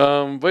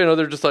 Okay. But you know,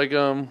 they're just like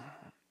a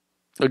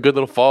good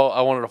little fall.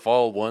 I wanted a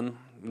fall one.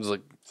 It was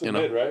like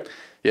right?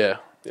 yeah.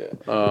 Yeah.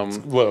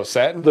 What,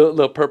 satin? The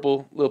little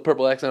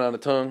purple accent on the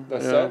tongue.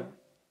 That's you know? satin.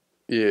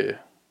 Yeah,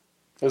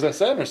 Is that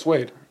satin or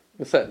suede?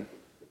 it's satin.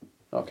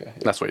 Okay.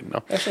 Not suede,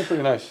 no. Actually,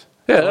 pretty nice.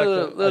 Yeah, I, like a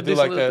that. little I do decent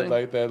like little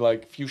that, thing.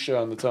 like fuchsia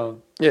on the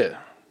tongue. Yeah,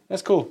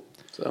 That's cool.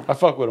 So I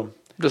fuck with them.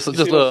 just You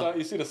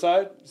little. see the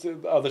side? You see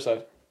the other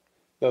side?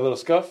 That little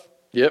scuff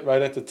Yep.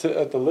 right at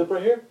the lip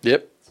right here.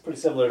 Yep. It's pretty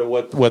similar to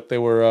what they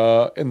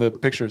were in the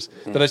pictures.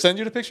 Did I send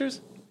you the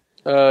pictures?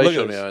 You Look at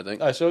showed me. this. I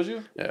think. I showed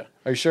you. Yeah.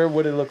 Are you sure?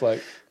 What did it look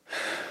like?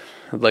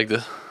 Like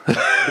this.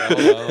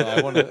 Hold on.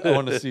 I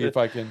want to see if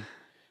I can,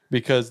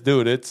 because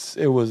dude,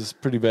 it was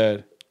pretty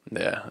bad.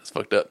 Yeah, it's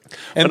fucked up.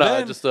 And But,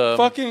 then just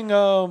fucking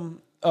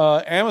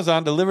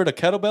Amazon delivered a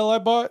kettlebell I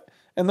bought,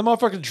 and the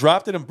motherfucker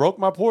dropped it and broke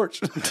my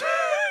porch.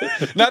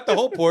 Not the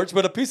whole porch,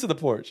 but a piece of the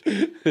porch.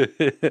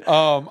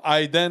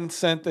 I then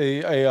sent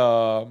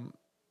a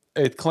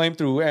claim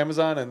through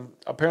Amazon, and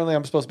apparently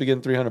I'm supposed to be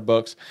getting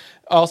 $300.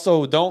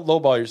 Also, don't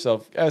lowball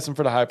yourself. Ask them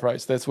for the high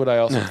price. That's what I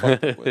also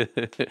fucked up with.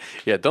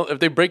 yeah. Don't if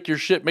they break your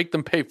shit, make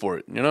them pay for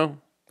it. You know,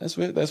 That's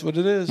what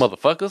it is.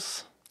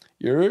 motherfuckers.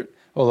 You're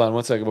hold on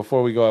one second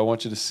before we go. I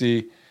want you to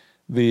see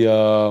the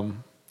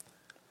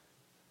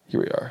here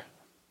we are.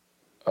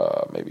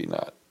 Maybe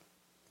not.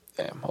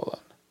 Damn, hold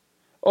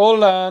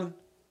on.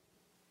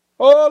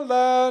 Hold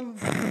on.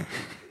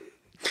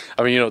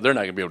 I mean, they're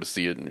not gonna be able to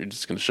see it, and you're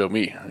just gonna show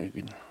me.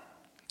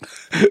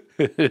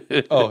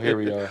 Oh, here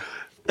we are.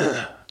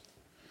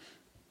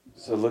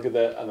 So look at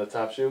that on the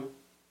top shoe.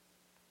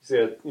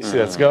 You see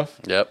that scuff?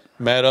 Yep.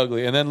 Mad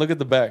ugly. And then look at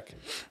the back.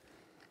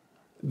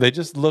 They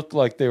just looked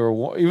like they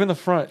were even the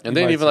front. And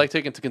they didn't even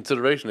take into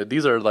consideration that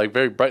these are like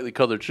very brightly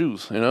colored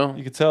shoes. You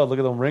can tell. Look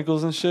at them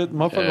wrinkles and shit.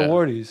 Motherfucker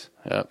wore these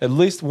at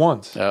least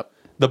once. Yep.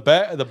 The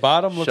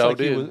bottom looks like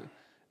he was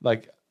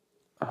like.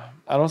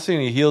 I don't see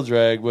any heel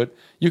drag, but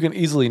you can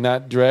easily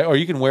not drag, or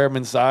you can wear them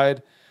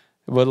inside.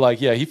 But like,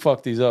 yeah, he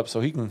fucked these up,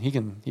 so he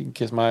can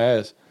kiss my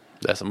ass.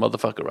 That's a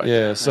motherfucker, right?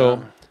 Yeah.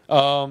 So,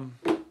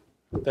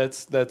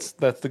 that's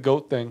the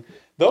GOAT thing.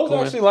 Those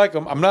cool, actually like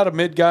them. I'm not a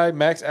mid guy.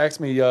 Max asked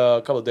me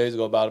a couple of days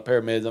ago about a pair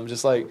of mids. I'm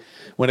just like,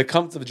 when it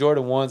comes to the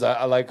Jordan 1s,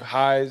 I like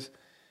highs.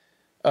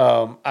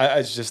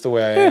 It's just the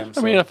way I am. So.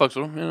 I mean, I fucks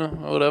with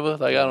them, whatever.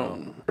 Like, I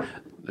don't.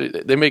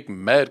 They make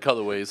mad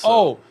colorways. So.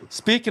 Oh,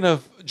 speaking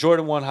of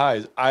Jordan 1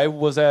 highs, I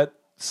was at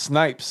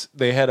Snipes.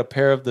 They had a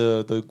pair of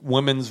the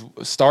women's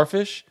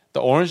Starfish,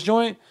 the orange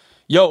joint.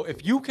 Yo,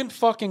 if you can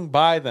fucking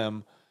buy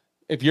them,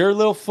 if your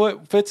little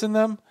foot fits in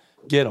them,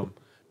 get them.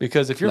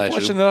 Because if you're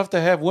fortunate enough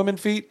to have women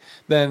feet,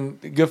 then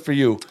good for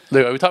you.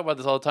 Look, we talk about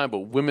this all the time, but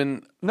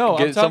women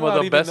get some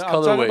of the best colorways.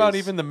 I'm talking about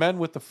even the men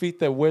with the feet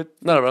that wear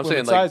but I'm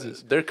saying sizes.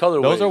 Like, their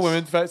colorways. Those are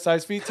women's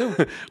size feet too.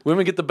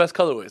 Women get the best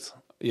colorways.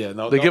 Yeah,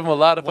 they give them a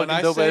lot of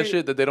fucking dope ass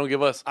shit that they don't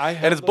give us,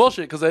 and it's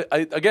bullshit. Because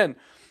again,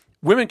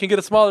 women can get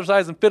a smaller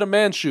size and fit a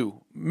man's shoe.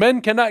 Men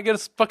cannot get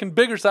a fucking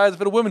bigger size and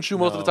fit a women's shoe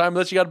most of the time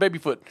unless you got a baby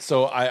foot.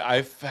 So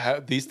I've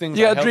had these things.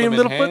 You got dream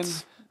little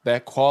foots.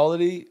 That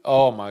quality,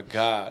 oh my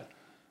god!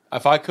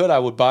 If I could, I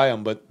would buy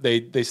them, but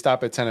they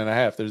stop at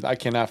 10.5. I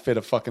cannot fit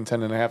a fucking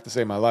 10.5 to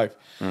save my life.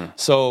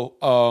 So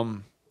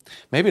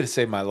maybe to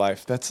save my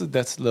life, that's a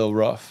little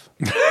rough.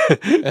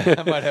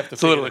 I might have to.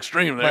 It's a little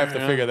extreme there. I have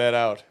to figure that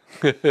out.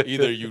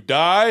 Either you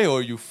die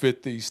or you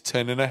fit these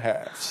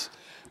 10.5s.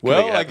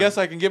 Well, I guess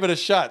I can give it a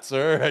shot,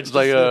 sir. It's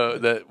like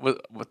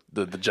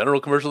the general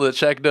commercial that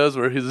Shaq does,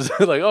 where he's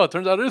like, "Oh, it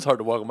turns out it is hard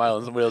to walk a mile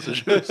in somebody else's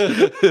shoes.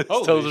 His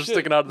toes are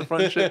sticking out of the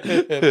front and shit.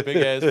 Big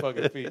ass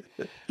fucking feet."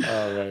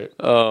 All right.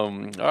 All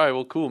right.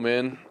 Well, cool,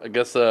 man. I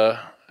guess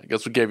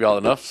we gave y'all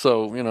enough.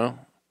 So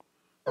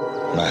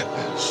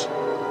Madness.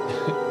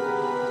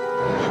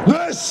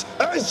 This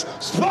is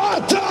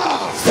Sparta.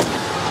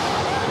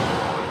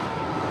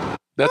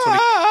 That's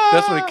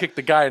when he kicked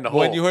the guy in the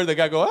hole. When you heard the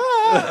guy go,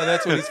 and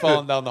that's when he's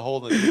falling down the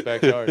hole in his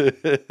backyard.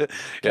 Yeah,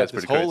 it's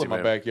pretty crazy, hole in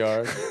my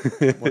backyard.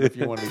 What if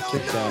you want to be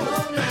kicked down?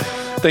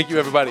 Thank you,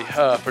 everybody,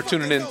 for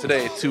tuning in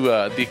today to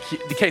the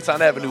Kason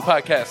Avenue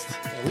podcast.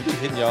 Yeah, we've been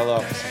hitting y'all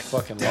off with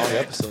some fucking long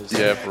episodes.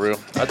 Yeah, for real.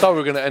 I thought we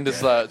were going to end this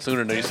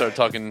sooner than you started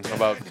talking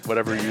about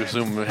whatever you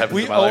assume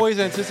happens in my life. We always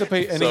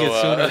anticipate ending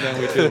it sooner than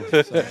we do.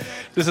 So.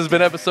 This has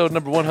been episode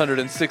number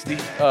 160.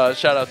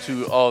 Shout out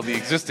to all the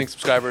existing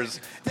subscribers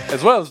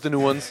as well as the new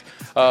ones.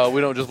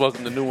 We don't just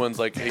welcome the new ones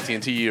like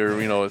AT&T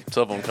or a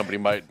cell phone company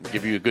might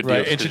give you a good deal.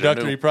 Right,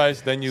 introductory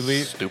price, then you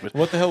leave. Stupid.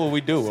 What the hell will we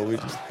do? Will we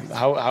just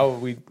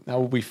how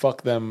will we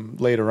fuck them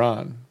later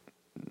on?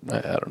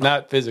 I don't know.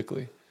 Not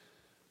physically,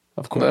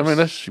 of course. I mean,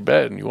 that's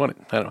bad, and you want it.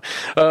 I don't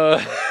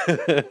know.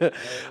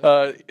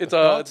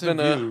 It's been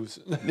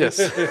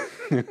yes.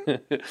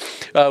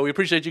 We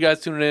appreciate you guys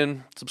tuning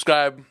in.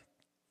 Subscribe.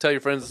 Tell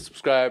your friends to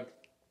subscribe.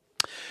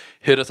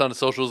 Hit us on the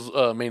socials,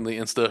 mainly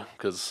Insta,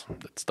 because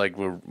that's like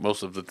where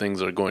most of the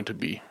things are going to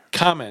be.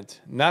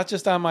 Comment, not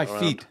just on my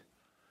feet.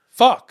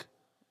 Fuck.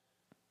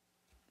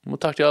 We'll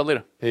talk to y'all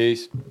later.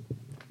 Peace.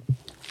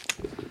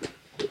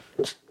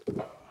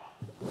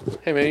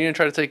 Hey, man, you didn't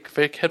try to take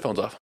fake headphones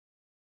off.